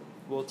part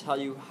will tell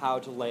you how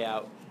to lay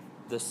out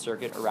the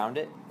circuit around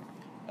it.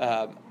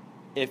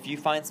 If you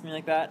find something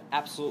like that,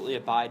 absolutely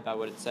abide by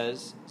what it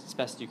says as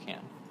best you can.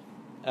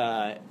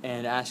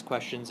 And ask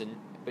questions,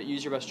 but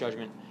use your best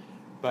judgment.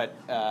 But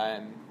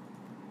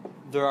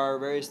there are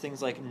various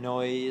things like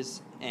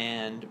noise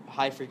and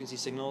high-frequency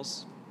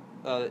signals.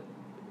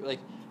 Like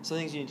some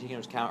things you need to take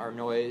into account are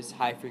noise,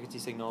 high-frequency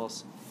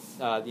signals,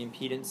 the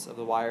impedance of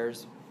the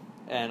wires,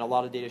 and a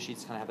lot of data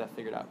sheets kind of have that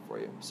figured out for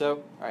you. So,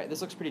 all right, this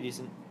looks pretty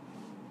decent.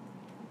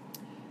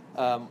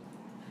 And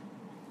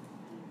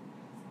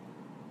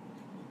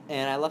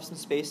I left some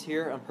space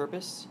here on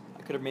purpose.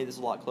 I could have made this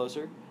a lot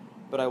closer,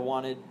 but I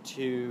wanted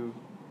to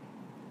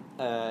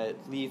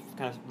leave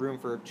kind of room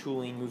for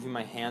tooling, moving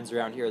my hands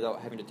around here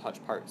without having to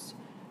touch parts.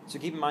 So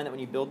keep in mind that when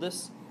you build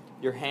this,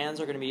 your hands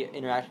are going to be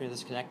interacting with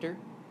this connector,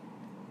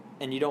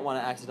 and you don't want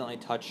to accidentally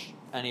touch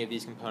any of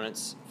these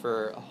components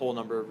for a whole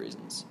number of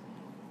reasons.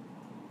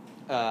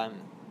 Another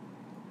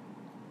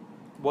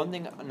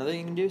thing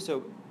you can do,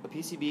 so a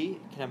PCB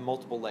can have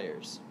multiple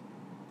layers.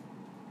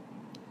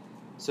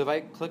 So if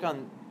I click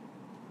on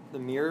the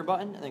mirror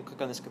button and then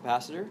click on this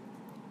capacitor,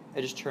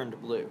 it just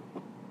turned blue.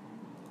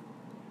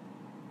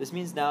 This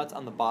means now it's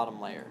on the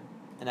bottom layer,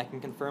 and I can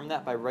confirm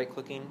that by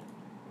right-clicking,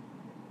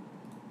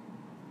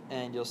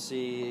 and you'll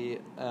see,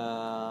 if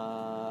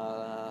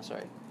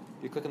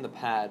you click on the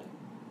pad,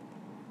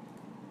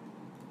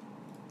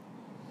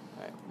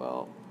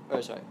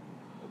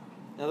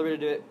 another way to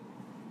do it,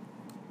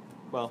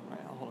 well,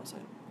 alright, I'll hold on a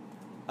second.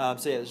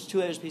 So yeah, there's 2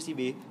 layers of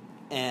PCB,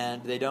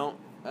 and they don't,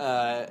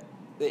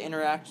 they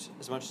interact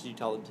as much as you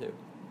tell them to.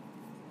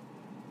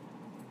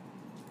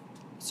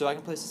 So I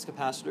can place this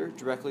capacitor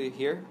directly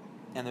here,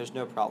 and there's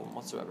no problem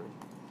whatsoever.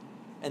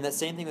 And that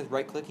same thing with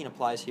right-clicking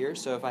applies here.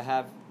 So if I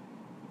have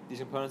these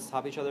components on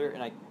top of each other,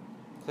 and I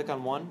click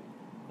on one,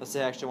 let's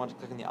say I actually want to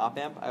click on the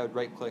op-amp, I would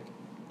right-click,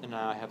 and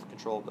now I have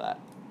control of that.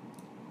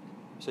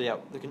 So yeah,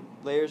 the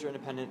layers are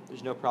independent.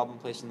 There's no problem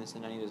placing this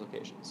in any of these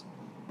locations,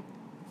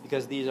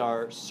 because these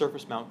are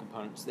surface mount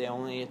components. They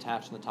only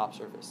attach on the top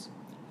surface.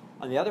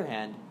 On the other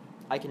hand,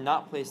 I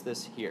cannot place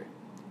this here.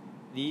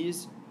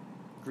 These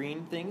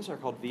green things are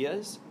called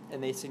vias,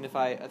 and they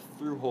signify a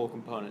through-hole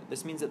component.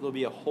 This means that there will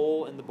be a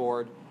hole in the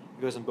board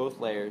that goes in both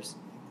layers,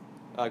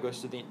 goes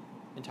through the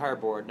entire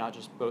board, not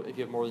just both. If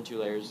you have more than 2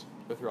 layers,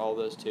 go through all of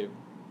those too.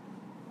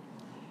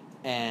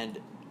 And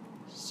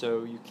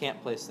so you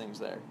can't place things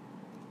there.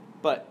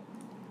 But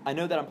I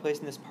know that I'm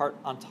placing this part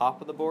on top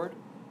of the board,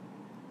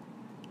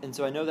 and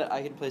so I know that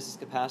I can place this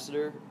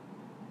capacitor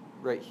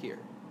right here.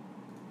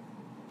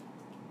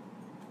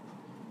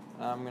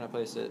 I'm going to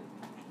place it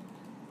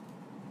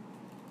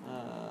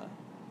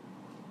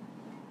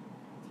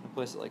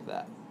like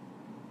that.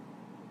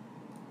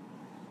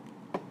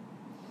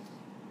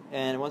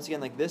 And once again,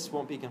 like, this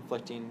won't be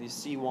conflicting. These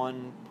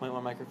C1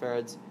 0.1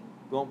 microfarads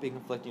won't be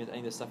conflicting with any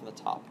of this stuff on the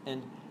top.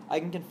 And I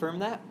can confirm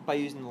that by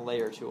using the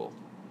layer tool.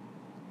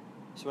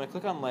 So when I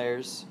click on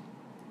layers,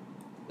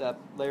 that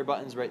layer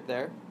button's right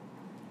there.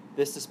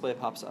 This display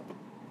pops up.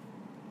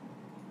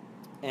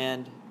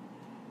 And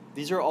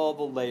these are all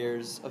the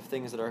layers of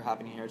things that are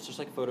happening here. It's just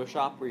like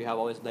Photoshop, where you have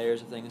all these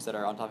layers of things that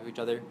are on top of each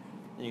other,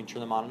 and you can turn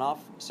them on and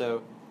off.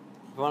 So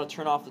if I want to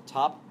turn off the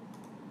top,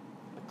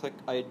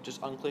 I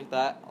just unclick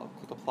that, I'll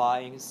click apply,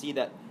 and you can see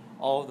that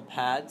all of the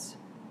pads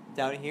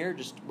down here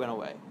just went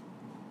away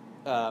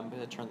because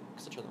I turned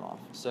them off.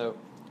 So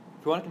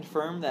if you want to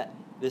confirm that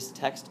this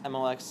text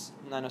MLX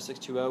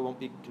 90620 won't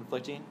be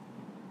conflicting,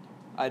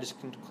 I just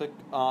can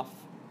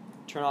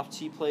turn off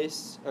T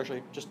place, or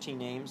actually just T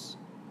names.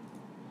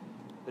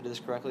 If I did this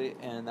correctly,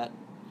 and that,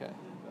 okay.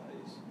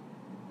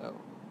 Oh.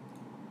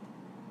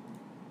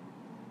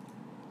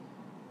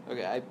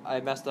 Okay, I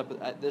messed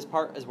up. This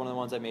part is one of the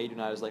ones I made when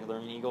I was like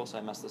learning Eagle, so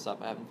I messed this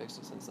up. I haven't fixed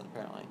it since then,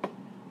 apparently.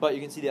 But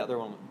you can see the other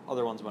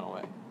ones went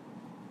away.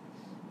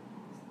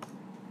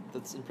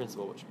 That's in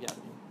principle, which,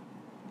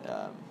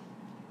 yeah.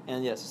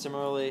 And yes,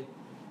 similarly,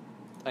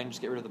 I can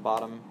just get rid of the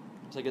bottom.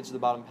 So I get to the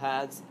bottom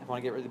pads. If I want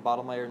to get rid of the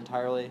bottom layer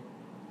entirely,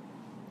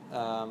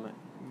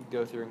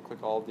 go through and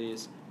click all of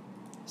these.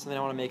 Something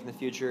I want to make in the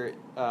future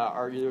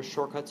are either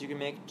shortcuts you can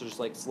make to just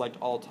like select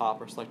all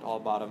top or select all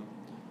bottom,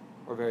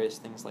 or various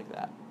things like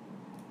that.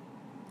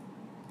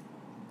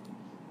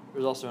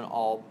 There's also an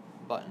all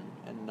button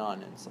and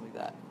none and stuff like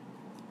that.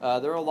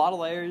 There are a lot of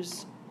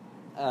layers.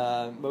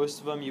 Most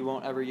of them you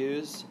won't ever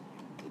use.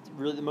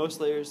 Really, the most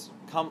layers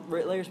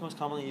most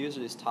commonly used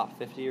are these top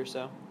 50 or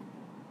so.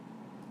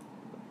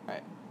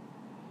 Alright.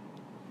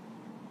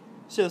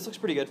 So this looks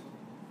pretty good.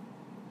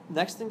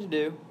 Next thing to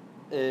do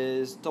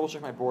is double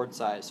check my board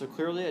size. So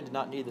clearly I did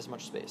not need this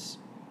much space.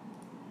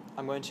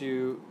 I'm going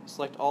to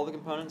select all the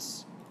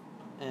components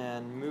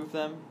and move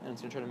them, and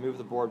it's going to try to move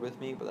the board with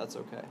me, but that's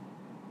okay.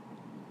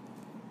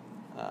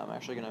 I'm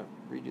actually going to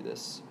redo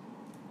this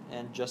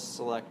and just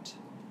select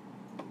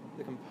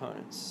the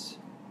components.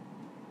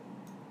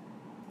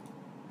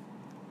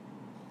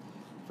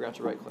 Forgot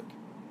to right click.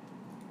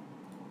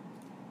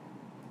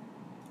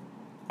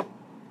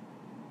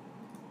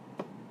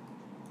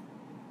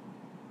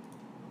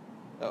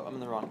 Oh, I'm in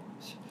the wrong.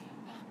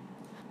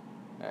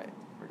 Alright,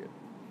 we're good.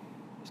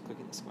 Just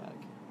clicking the schematic.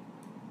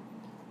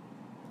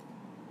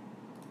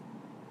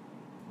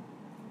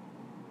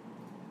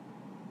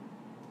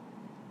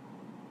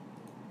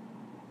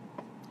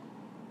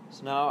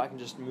 So now I can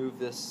just move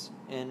this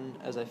in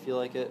as I feel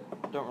like it.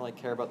 Don't really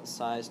care about the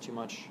size too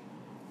much,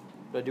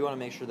 but I do want to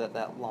make sure that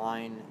that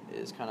line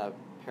is kind of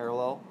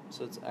parallel,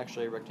 so it's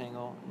actually a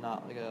rectangle,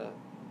 not like a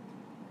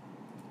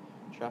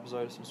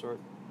trapezoid of some sort.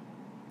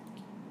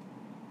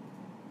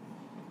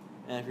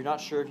 And if you're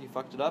not sure if you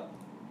fucked it up,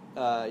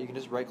 you can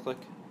just right-click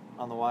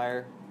on the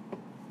wire.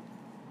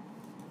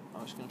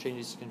 I'm just going to change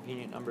these to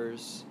convenient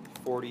numbers: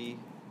 40,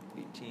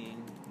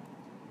 18,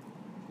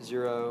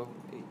 0,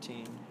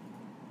 18.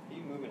 Can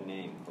you move a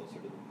name closer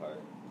to the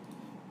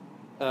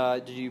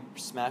part? Did you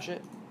smash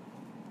it?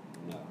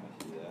 No,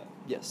 I see that.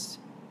 Yes.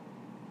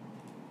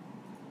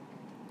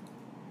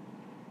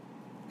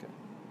 Okay.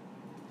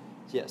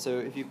 So yeah, so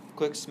if you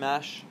click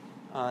smash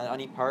on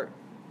any part,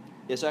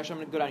 yeah, so actually I'm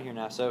going to go down here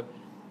now. So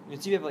you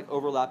can see we have like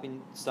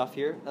overlapping stuff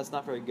here. That's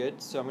not very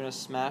good. So I'm going to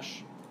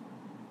smash.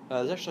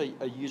 There's actually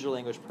a user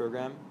language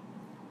program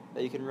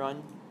that you can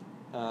run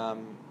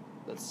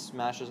that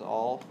smashes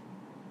all.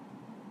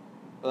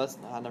 Oh, that's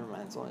never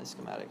mind. It's only a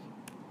schematic.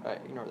 All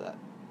right, ignore that.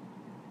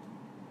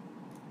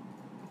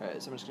 All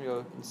right, so I'm just gonna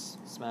go and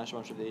smash a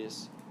bunch of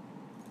these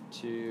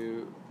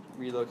to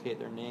relocate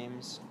their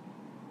names.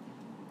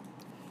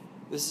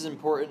 This is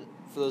important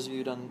for those of you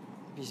who've done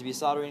PCB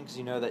soldering because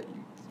you know that it's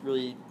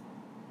really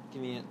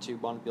convenient to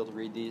want to be able to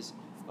read these.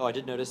 Oh, I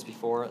did notice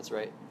before, that's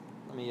right.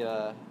 Let me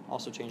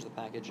also change the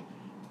package.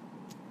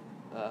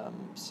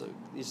 So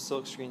these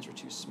silk screens were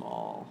too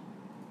small.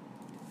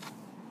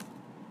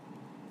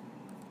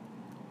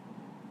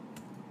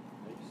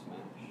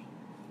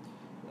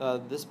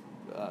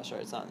 Smash.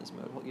 Sorry, it's not in this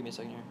mode. Hold, give me a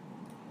second here.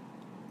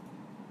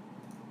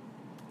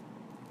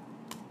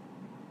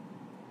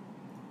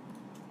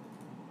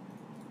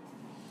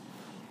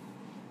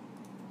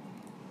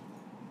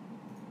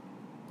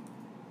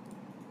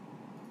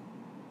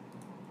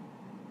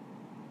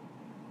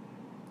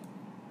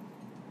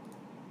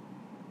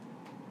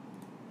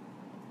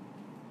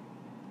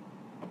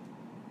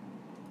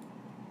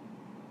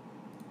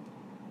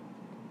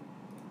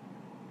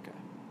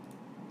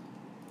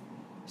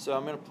 So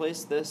I'm going to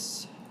place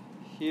this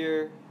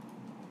here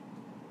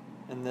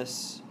and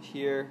this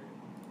here.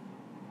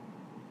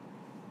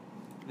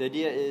 The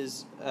idea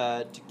is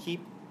to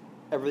keep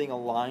everything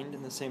aligned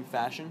in the same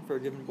fashion for a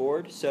given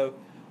board. So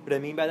what I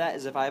mean by that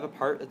is if I have a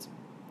part that's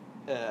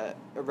a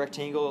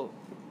rectangle,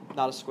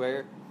 not a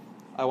square,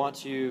 I want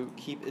to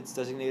keep its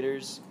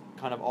designators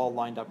kind of all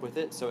lined up with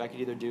it. So I could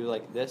either do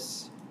like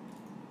this,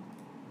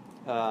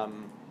 or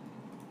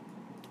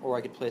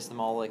I could place them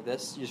all like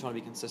this. You just want to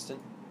be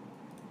consistent.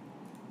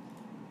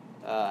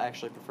 I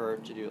actually prefer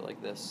to do it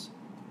like this.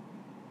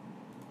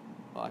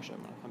 Well, actually,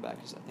 I'm going to come back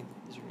because I think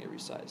these are going to get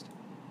resized.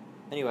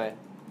 Anyway,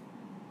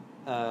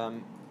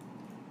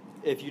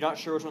 if you're not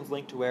sure which one's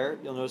linked to where,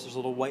 you'll notice there's a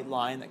little white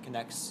line that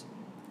connects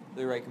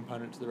the right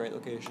component to the right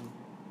location.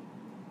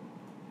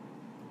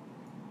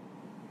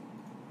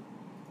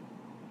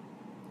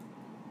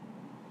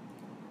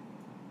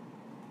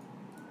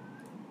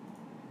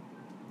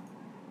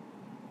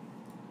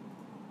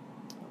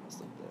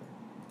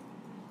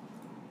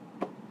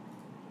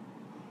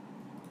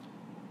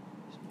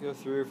 Go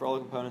through for all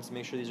the components and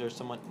make sure these are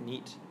somewhat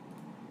neat.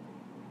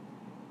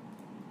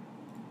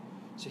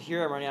 So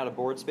here I'm running out of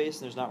board space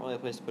and there's not really a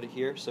place to put it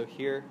here. So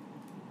here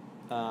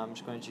I'm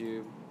just going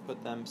to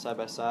put them side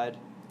by side.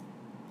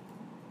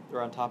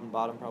 They're on top and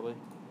bottom probably.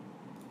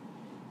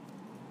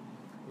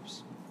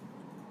 Oops.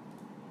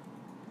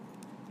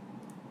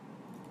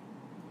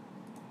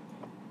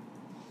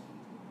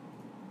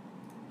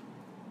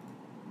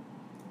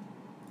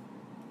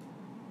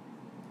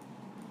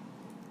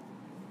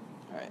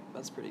 Alright,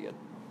 that's pretty good.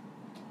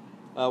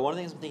 One of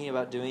the things I'm thinking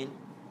about doing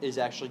is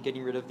actually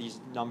getting rid of these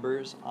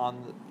numbers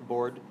on the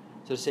board.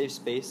 So to save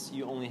space,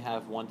 you only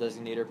have one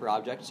designator per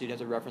object, so you'd have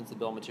to reference the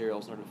bill of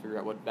materials in order to figure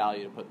out what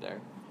value to put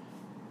there.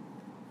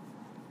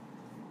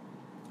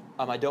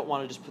 I don't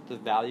want to just put the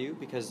value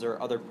because there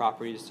are other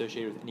properties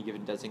associated with any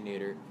given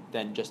designator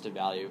than just a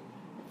value.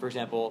 For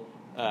example,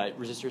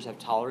 resistors have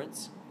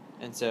tolerance,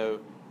 and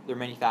so they're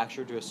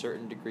manufactured to a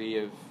certain degree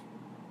of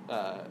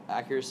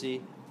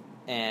accuracy,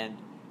 and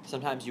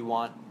sometimes you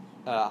want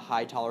a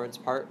high tolerance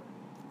part.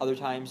 Other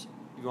times,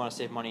 if you want to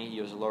save money,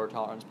 you use a lower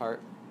tolerance part,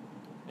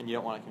 and you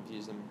don't want to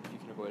confuse them if you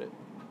can avoid it.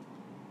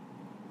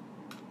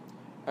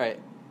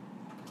 Alright,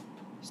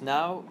 so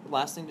now,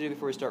 last thing to do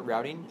before we start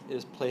routing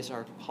is place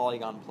our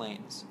polygon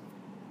planes.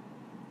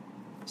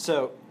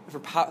 So, for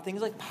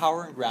things like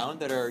power and ground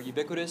that are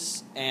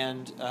ubiquitous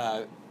and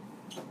going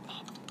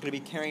to be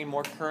carrying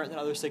more current than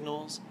other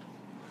signals,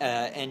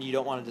 and you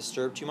don't want to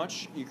disturb too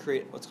much, you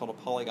create what's called a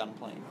polygon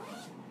plane.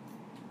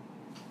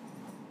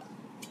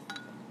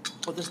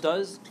 What this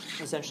does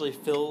essentially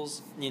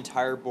fills the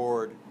entire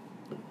board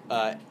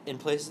in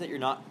places that you're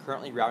not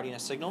currently routing a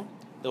signal.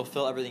 It'll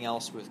fill everything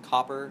else with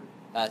copper.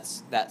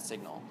 That's that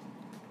signal.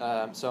 So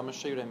I'm going to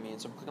show you what I mean.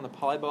 So click on the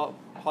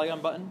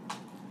polygon button,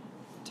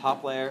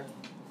 top layer.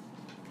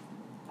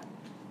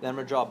 Then I'm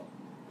going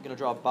to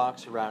draw a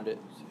box around it.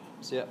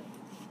 See it?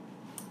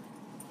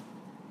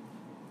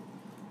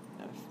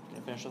 I'm going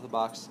to finish off the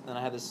box. And then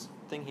I have this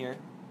thing here.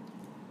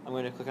 I'm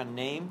going to click on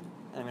name,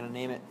 and I'm going to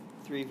name it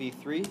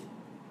 3v3.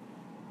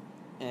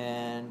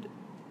 And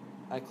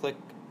I click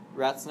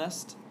rat's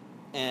nest,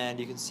 and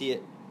you can see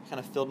it kind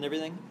of filled and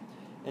everything.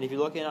 And if you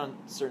look in on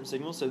certain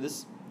signals, so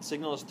this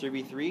signal is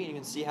 3v3, and you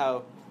can see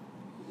how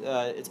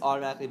it's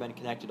automatically been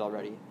connected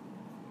already.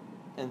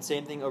 And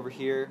same thing over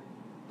here,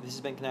 this has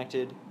been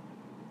connected,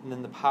 and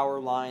then the power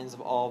lines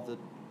of all of the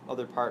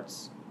other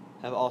parts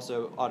have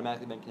also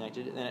automatically been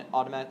connected, and then it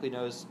automatically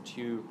knows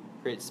to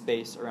create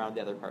space around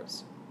the other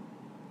parts.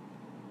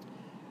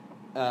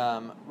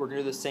 We're going to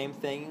do the same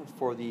thing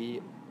for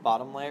the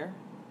bottom layer,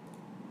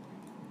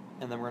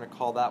 and then we're going to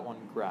call that one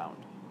ground.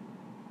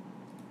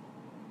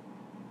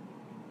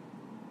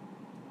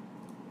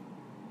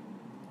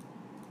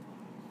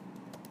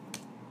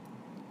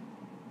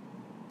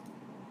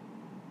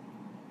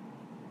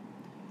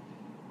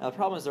 Now the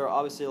problem is there are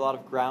obviously a lot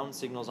of ground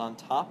signals on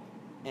top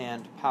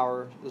and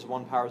power. There's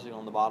one power signal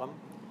on the bottom.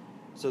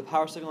 So the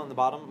power signal on the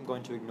bottom I'm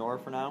going to ignore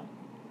for now.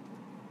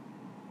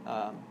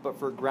 But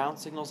for ground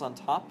signals on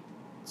top,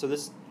 so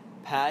this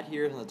pad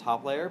here is on the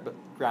top layer, but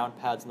ground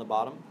pad's on the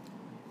bottom.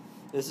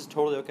 This is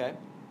totally okay.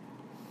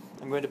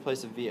 I'm going to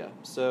place a via.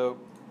 So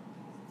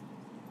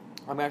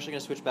I'm actually going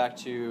to switch back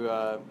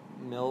to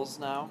mils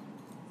now.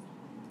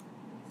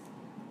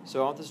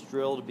 So I want this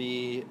drill to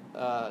be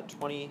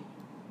 20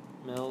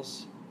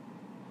 mils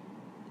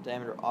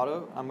diameter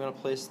auto. I'm going to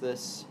place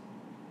this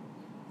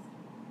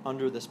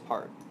under this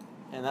part.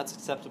 And that's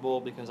acceptable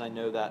because I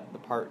know that the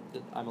part,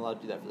 that I'm allowed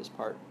to do that for this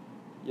part.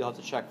 You'll have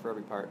to check for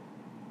every part.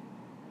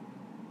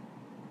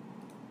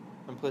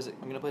 I'm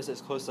going to place it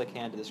as close as I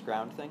can to this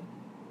ground thing.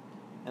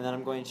 And then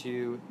I'm going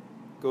to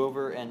go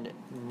over and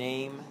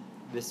name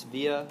this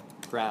via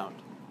ground.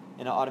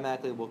 And it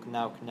automatically will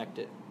now connect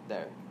it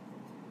there.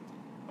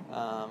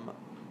 I'm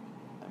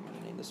going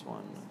to name this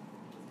one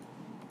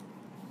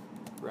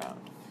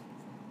ground.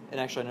 And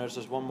actually I noticed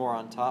there's one more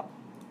on top.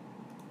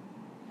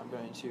 I'm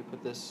going to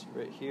put this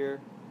right here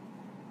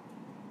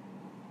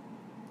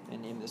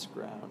and name this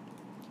ground.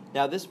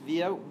 Now this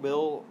via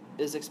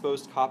is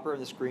exposed copper in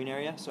this green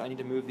area, so I need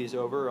to move these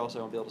over or else I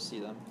won't be able to see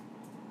them.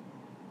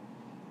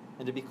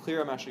 And to be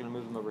clear, I'm actually going to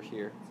move them over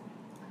here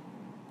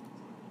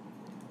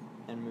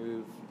and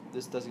move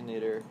this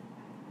designator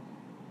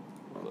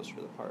closer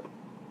to the part.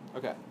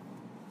 Okay.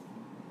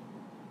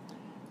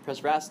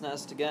 Press rat's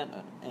nest again,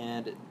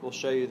 and it will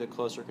show you the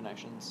closer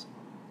connections.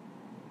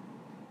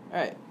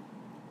 Alright,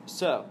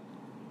 so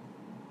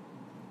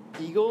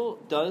Eagle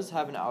does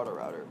have an auto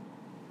router.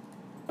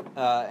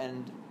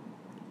 And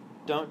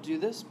don't do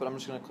this, but I'm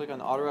just going to click on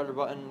the auto router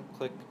button,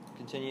 click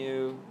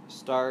continue,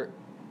 start,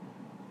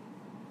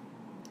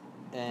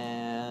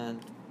 and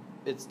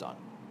it's done.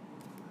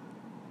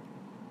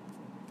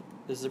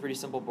 This is a pretty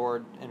simple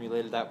board, and we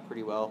laid it out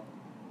pretty well.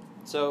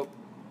 So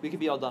we could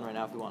be all done right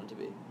now if we wanted to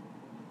be.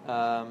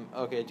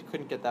 Okay,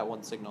 couldn't get that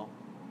one signal.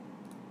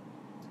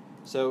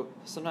 So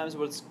sometimes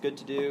what's good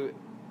to do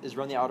is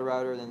run the auto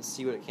router and then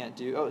see what it can't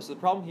do. Oh, so the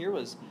problem here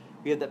was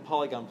we had that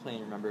polygon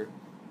plane, remember?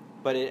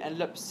 But it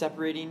ended up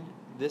separating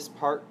this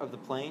part of the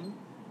plane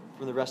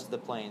from the rest of the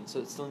plane. So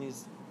it still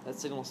needs, that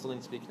signal still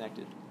needs to be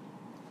connected.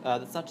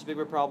 That's not too big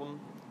of a problem,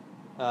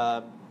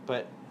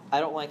 but I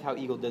don't like how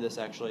Eagle did this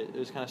actually. It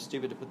was kind of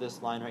stupid to put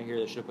this line right here.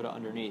 They should have put it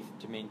underneath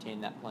to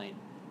maintain that plane.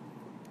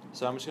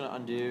 So I'm just going to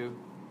undo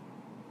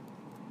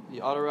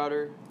the auto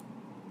router,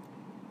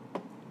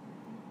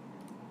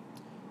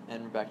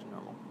 and we're back to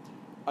normal.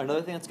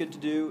 Another thing that's good to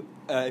do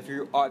if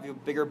you have a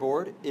bigger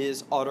board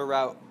is auto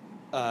route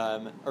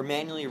or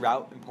manually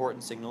route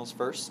important signals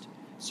first.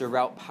 So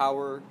route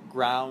power,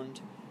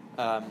 ground,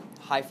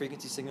 high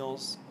frequency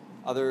signals,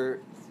 other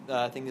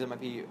things that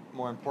might be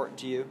more important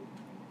to you,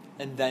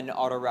 and then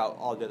auto route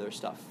all the other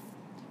stuff.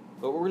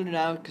 But what we're going to do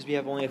now, because we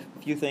have only a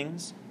few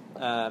things,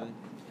 there's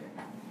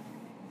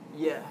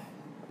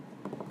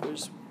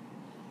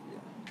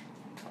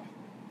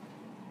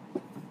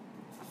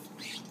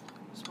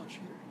this much here.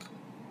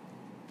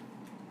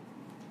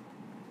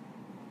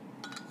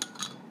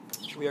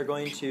 We are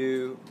going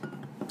to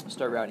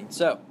start routing.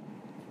 So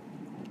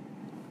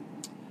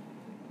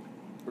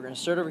we're going to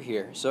start over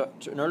here. So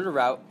in order to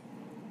route,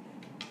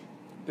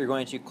 you're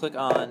going to click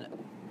on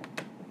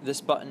this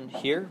button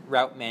here,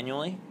 route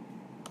manually.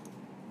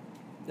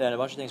 Then a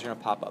bunch of things are going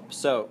to pop up.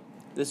 So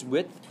this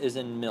width is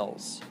in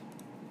mils,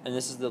 and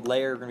this is the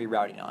layer we're going to be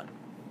routing on.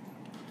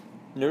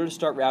 In order to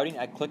start routing,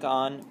 I click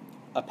on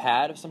a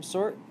pad of some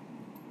sort,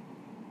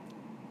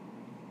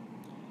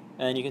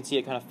 and you can see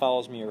it kind of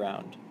follows me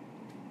around.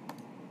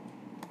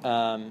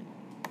 And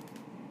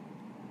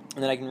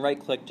then I can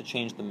right-click to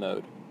change the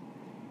mode.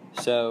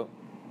 So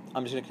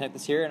I'm just going to connect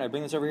this here, and I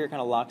bring this over here, it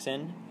kind of locks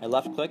in. I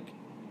left-click,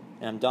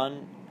 and I'm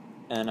done,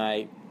 and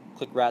I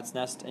click rat's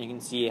nest, and you can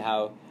see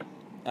how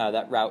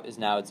that route is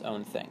now its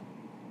own thing.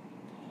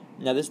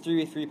 Now this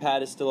 3v3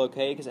 pad is still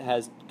okay because it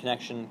has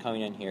connection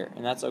coming in here,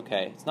 and that's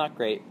okay. It's not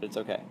great, but it's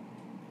okay.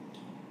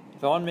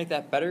 If I want to make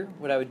that better,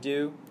 what I would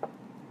do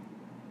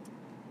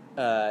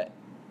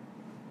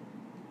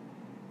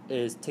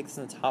is take this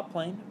in the top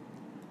plane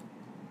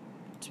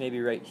to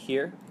maybe right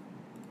here.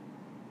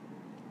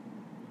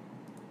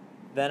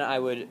 Then I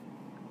would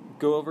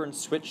go over and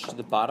switch to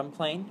the bottom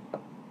plane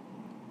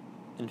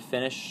and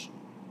finish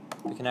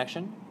the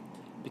connection.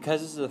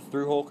 Because this is a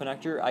through-hole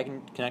connector, I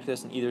can connect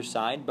this on either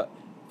side, but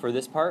for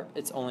this part,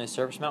 it's only a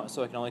surface mount,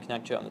 so I can only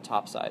connect to it on the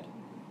top side.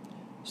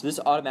 So this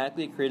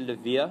automatically created a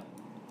via,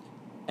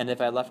 and if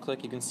I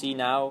left-click, you can see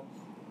now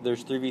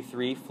there's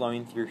 3v3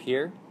 flowing through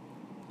here,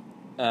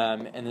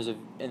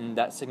 and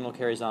that signal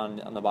carries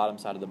on the bottom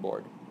side of the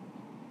board.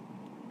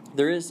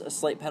 There is a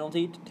slight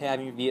penalty to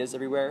having vias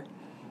everywhere.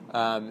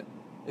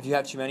 If you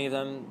have too many of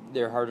them,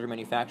 they're harder to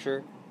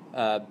manufacture,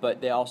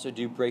 but they also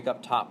do break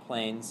up top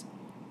planes.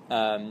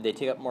 They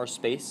take up more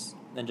space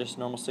than just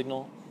normal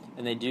signal,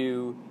 and they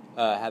do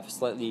have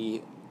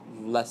slightly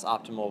less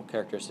optimal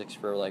characteristics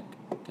for like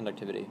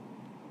conductivity.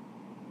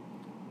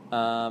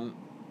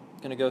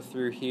 Gonna go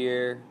through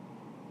here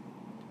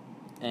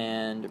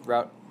and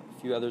route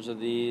a few others of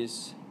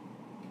these.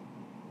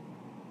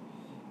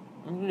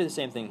 I'm gonna do the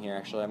same thing here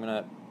actually. I'm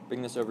gonna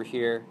bring this over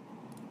here,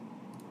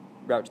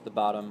 route to the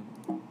bottom.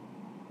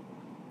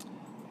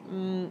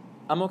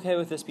 I'm okay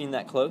with this being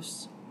that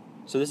close.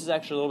 So this is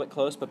actually a little bit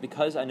close, but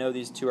because I know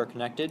these two are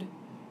connected,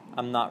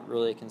 I'm not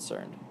really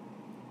concerned.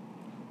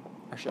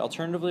 Actually,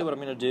 alternatively, what I'm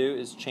going to do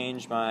is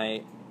change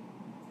my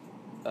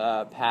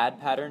pad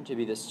pattern to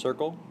be this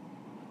circle.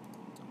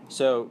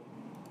 So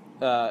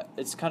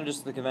it's kind of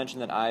just the convention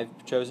that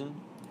I've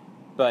chosen,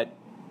 but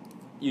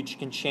you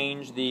can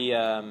change the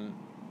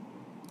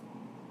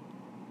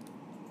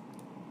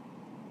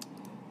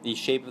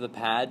shape of the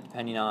pad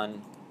depending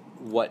on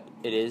what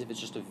it is, if it's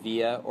just a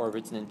via or if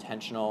it's an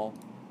intentional,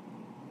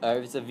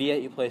 if it's a via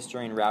you place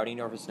during routing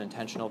or if it's an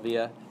intentional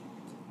via.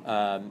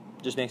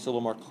 Just makes it a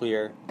little more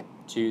clear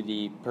to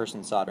the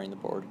person soldering the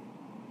board.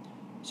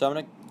 So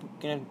I'm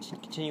going to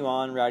continue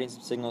on routing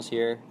some signals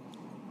here.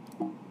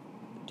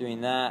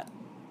 Doing that.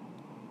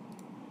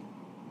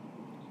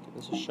 Give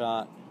this a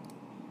shot.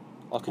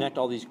 I'll connect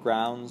all these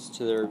grounds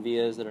to their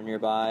vias that are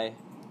nearby.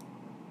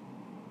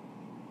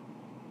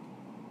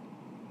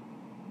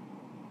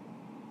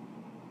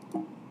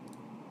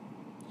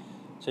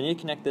 So I need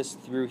to connect this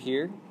through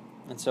here,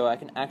 and so I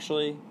can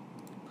actually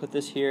put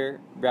this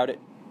here, route it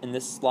in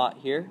this slot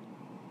here,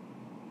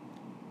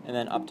 and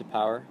then up to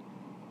power,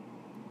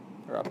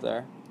 or up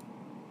there,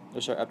 or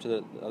sorry, up to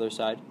the other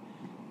side,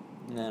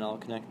 and then I'll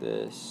connect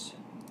this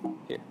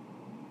here.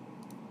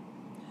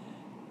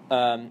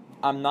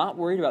 I'm not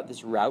worried about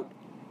this route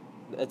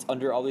that's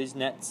under all these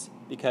nets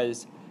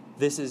because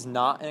this is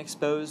not an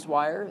exposed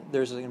wire.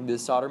 There's going to be a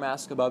solder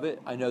mask above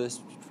it. I know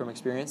this from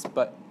experience,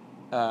 but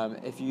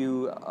if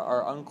you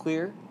are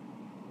unclear,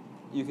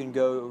 you can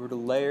go over to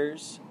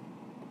layers,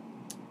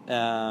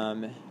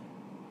 and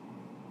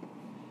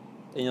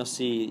you'll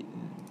see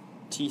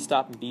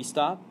T-stop and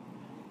B-stop.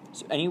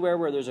 So anywhere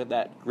where there's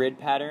that grid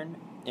pattern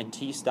and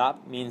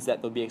T-stop means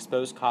that there'll be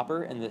exposed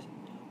copper and the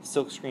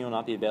silk screen will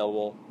not be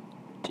available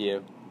to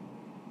you.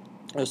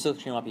 Or the silk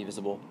screen will not be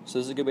visible. So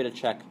this is a good way to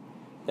check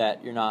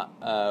that you're not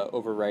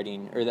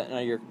overwriting, or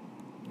that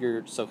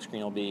your silk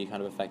screen will be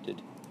kind of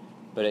affected.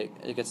 But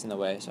it gets in the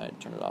way, so I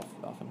turn it off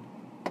often.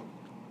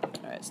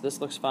 Alright, so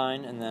this looks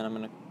fine, and then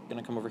I'm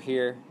gonna come over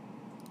here.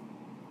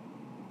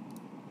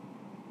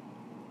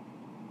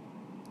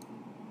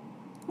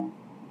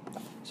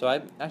 So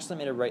I actually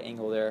made a right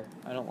angle there.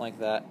 I don't like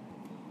that.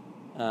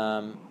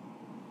 Want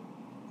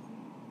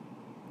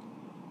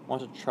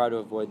to try to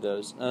avoid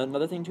those.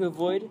 Another thing to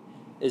avoid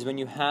is when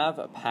you have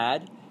a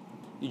pad,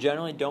 you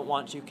generally don't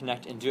want to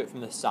connect into it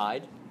from the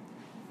side.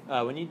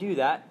 When you do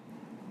that,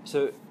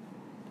 so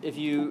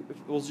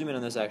we'll zoom in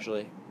on this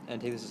actually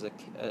and take this as an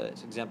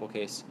example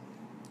case.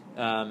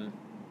 I'm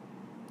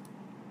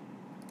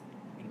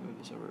going to move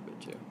this over a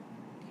bit too.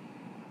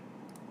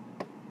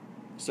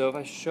 So if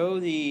I show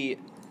the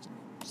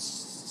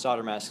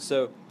solder mask,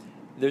 so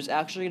there's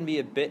actually going to be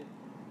a bit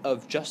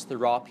of just the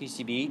raw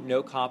PCB,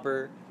 no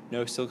copper,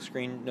 no silk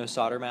screen, no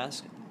solder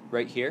mask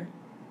right here.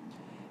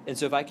 And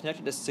so if I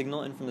connected a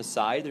signal in from the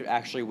side, there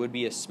actually would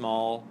be a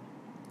small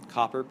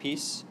copper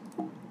piece.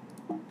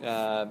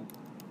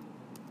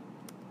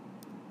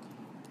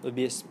 Would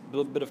be a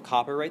little bit of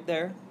copper right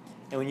there.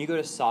 And when you go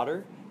to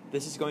solder,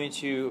 this is going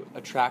to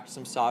attract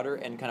some solder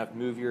and kind of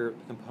move your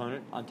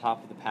component on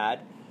top of the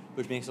pad,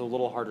 which makes it a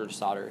little harder to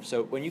solder.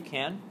 So when you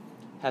can,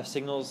 have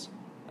signals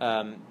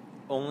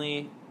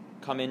only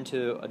come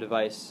into a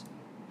device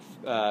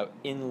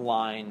in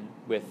line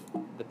with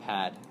the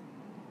pad.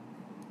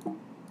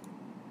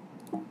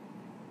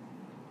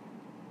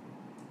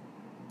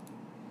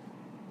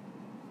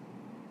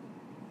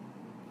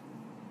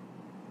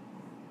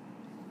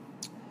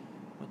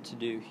 What to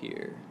do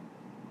here?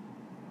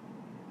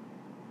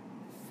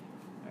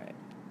 Alright,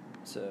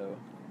 so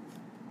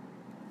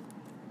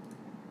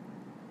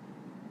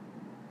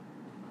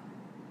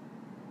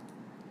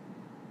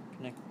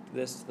connect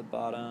this to the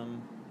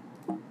bottom.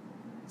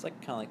 It's like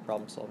kind of like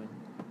problem solving,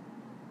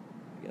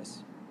 I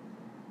guess.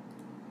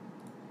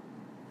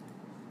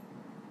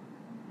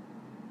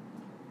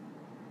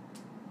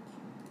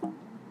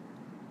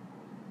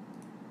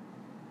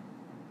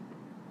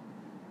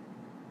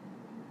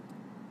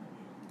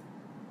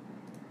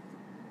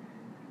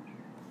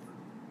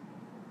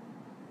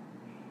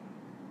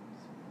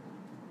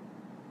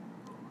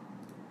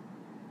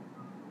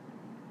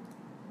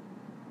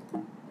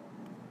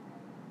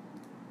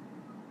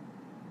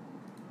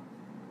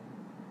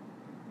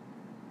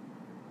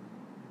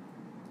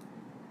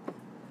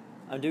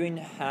 I'm doing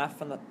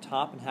half on the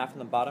top and half on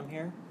the bottom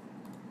here,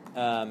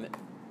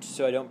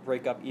 so I don't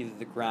break up either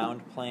the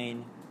ground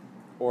plane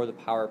or the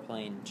power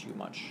plane too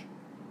much.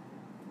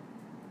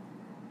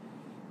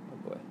 Oh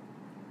boy.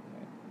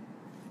 Right.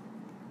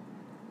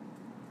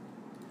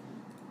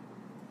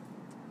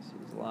 This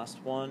is the last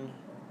one.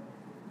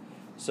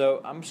 So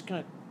I'm just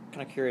kind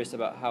of curious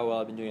about how well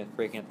I've been doing with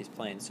breaking up these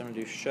planes. So I'm going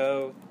to do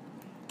show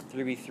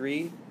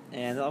 3v3,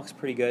 and that looks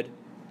pretty good.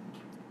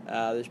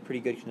 There's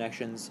pretty good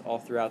connections all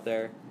throughout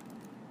there.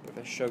 If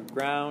I show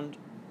ground,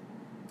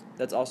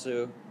 that's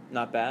also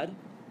not bad,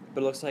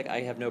 but it looks like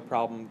I have no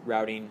problem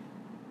routing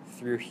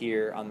through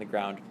here on the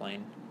ground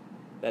plane.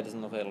 That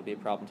doesn't look like it'll be a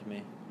problem to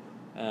me.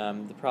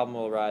 The problem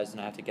will arise when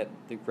I have to get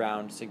the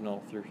ground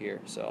signal through here,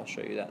 so I'll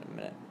show you that in a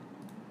minute.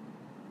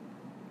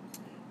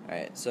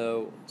 Alright,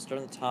 so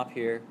start on the top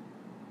here.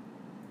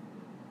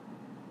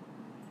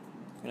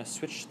 I'm going to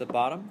switch to the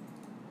bottom.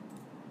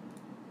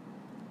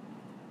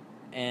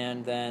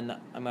 And then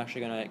I'm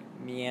actually going to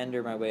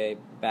meander my way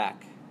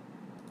back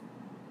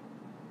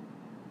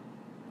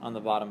on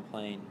the bottom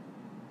plane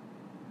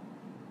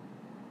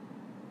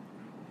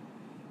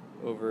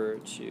over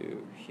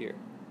to here.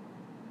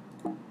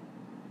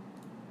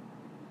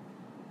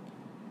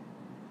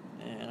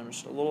 And I'm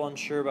just a little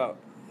unsure about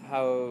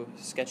how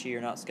sketchy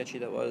or not sketchy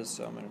that was,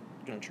 so I'm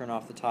going to turn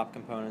off the top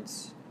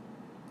components.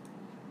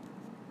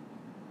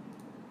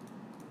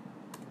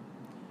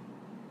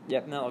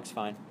 Yep, and that looks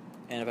fine.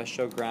 And if I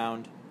show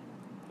ground,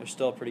 there's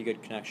still a pretty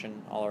good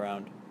connection all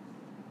around.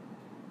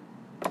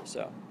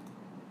 So.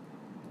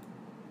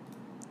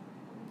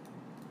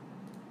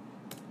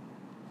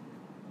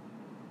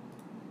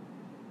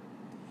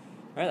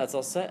 Alright, that's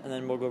all set, and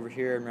then we'll go over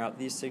here and route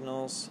these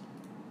signals,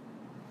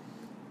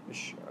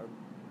 which are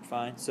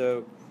fine.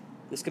 So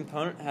this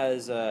component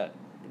has a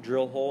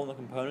drill hole in the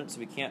component, so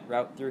we can't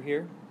route through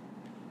here.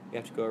 We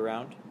have to go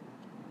around.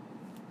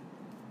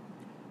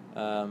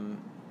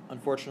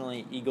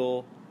 Unfortunately,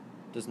 Eagle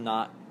does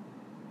not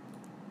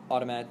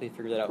automatically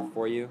figure that out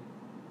for you.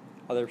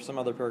 Some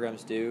other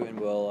programs do, and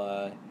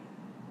will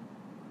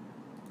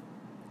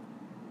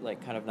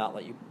like kind of not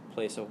let you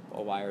place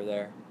a wire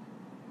there.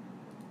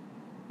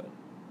 But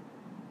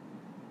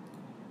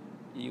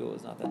Eagle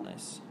is not that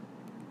nice.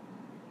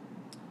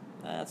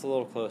 That's a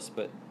little close,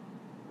 but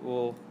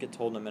we'll get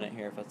told in a minute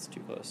here if that's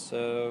too close.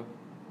 So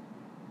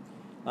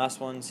last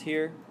one's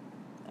here.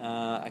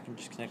 I can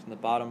just connect in the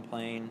bottom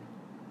plane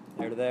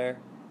there to there,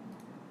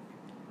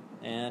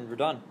 and we're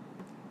done.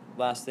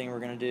 Last thing we're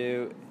going to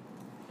do,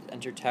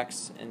 enter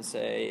text and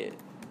say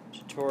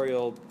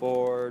tutorial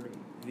board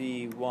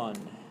V1,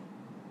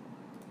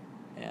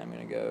 and I'm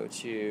going to go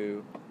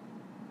to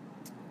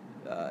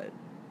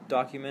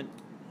document.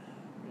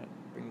 I'm going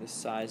to bring the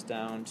size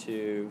down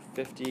to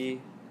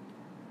 50.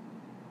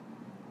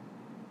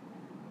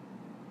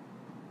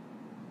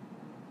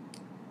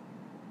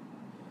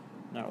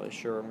 Not really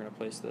sure where I'm going to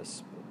place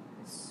this, but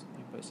let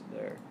me place it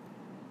there.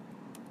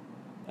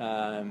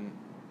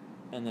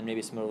 And then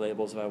maybe some other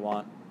labels if I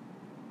want.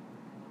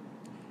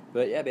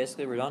 But yeah,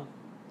 basically we're done.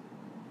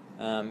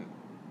 You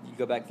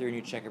go back through and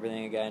you check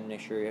everything again,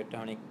 make sure you don't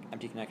have any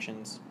empty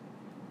connections.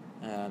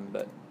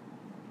 But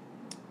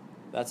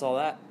that's all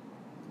that.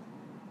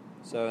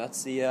 So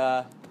that's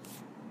the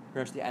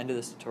pretty much the end of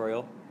this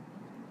tutorial.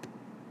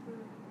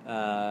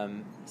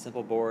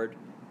 Simple board.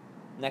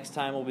 Next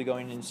time we'll be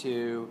going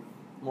into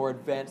more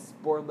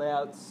advanced board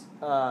layouts.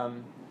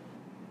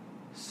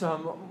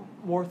 Some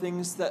more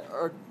things that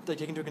are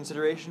taken into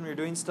consideration when you're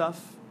doing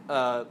stuff.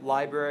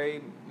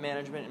 Library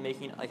management and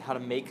making how to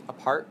make a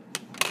part.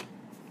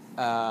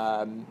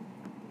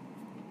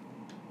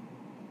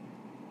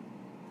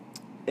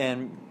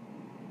 And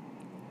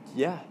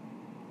yeah,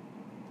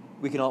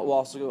 we'll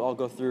also all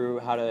go through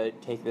how to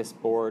take this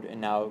board and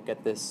now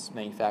get this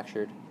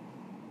manufactured.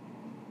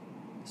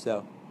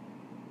 So,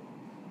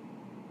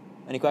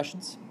 any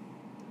questions?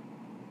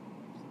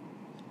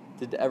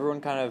 Did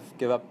everyone kind of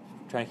give up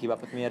trying to keep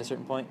up with me at a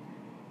certain point?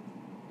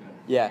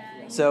 Yeah.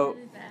 So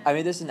I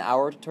made this an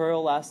hour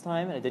tutorial last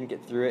time, and I didn't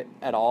get through it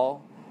at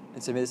all.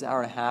 And so I made this an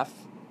hour and a half,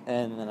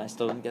 and then I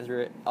still didn't get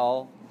through it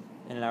all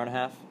in an hour and a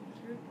half.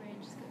 Your brain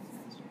just goes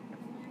faster than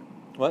mine.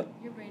 What?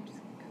 Your brain just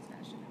goes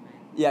faster than mine.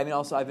 Yeah, I mean,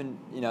 also I've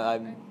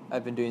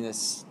been doing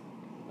this.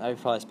 I've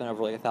probably spent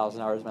over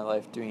 1,000 hours of my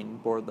life doing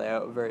board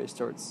layout of various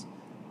sorts.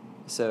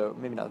 So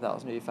maybe not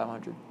 1,000, maybe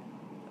 500.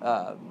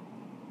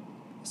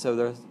 So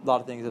there's a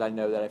lot of things that I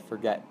know that I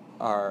forget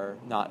are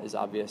not as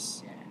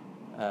obvious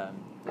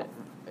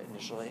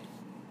initially.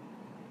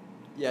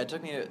 Yeah, it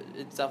took me.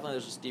 It's definitely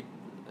there's just a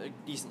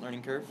decent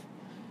learning curve.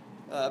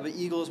 But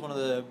Eagle is one of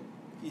the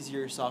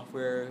easier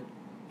software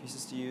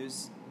pieces to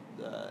use.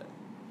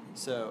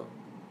 So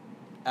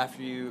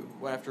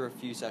after a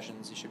few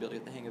sessions, you should be able to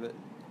get the hang of it.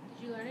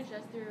 Did you learn it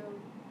just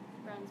through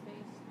Brown Space?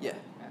 Yeah.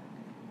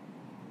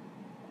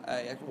 Oh,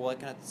 okay. I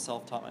kind of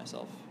self-taught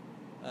myself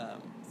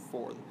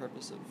for the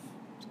purpose of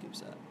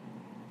CubeSat.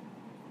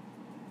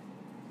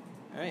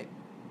 All right.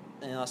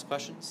 Any last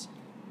questions?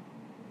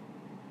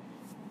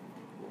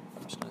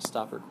 I'm just going to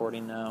stop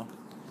recording now.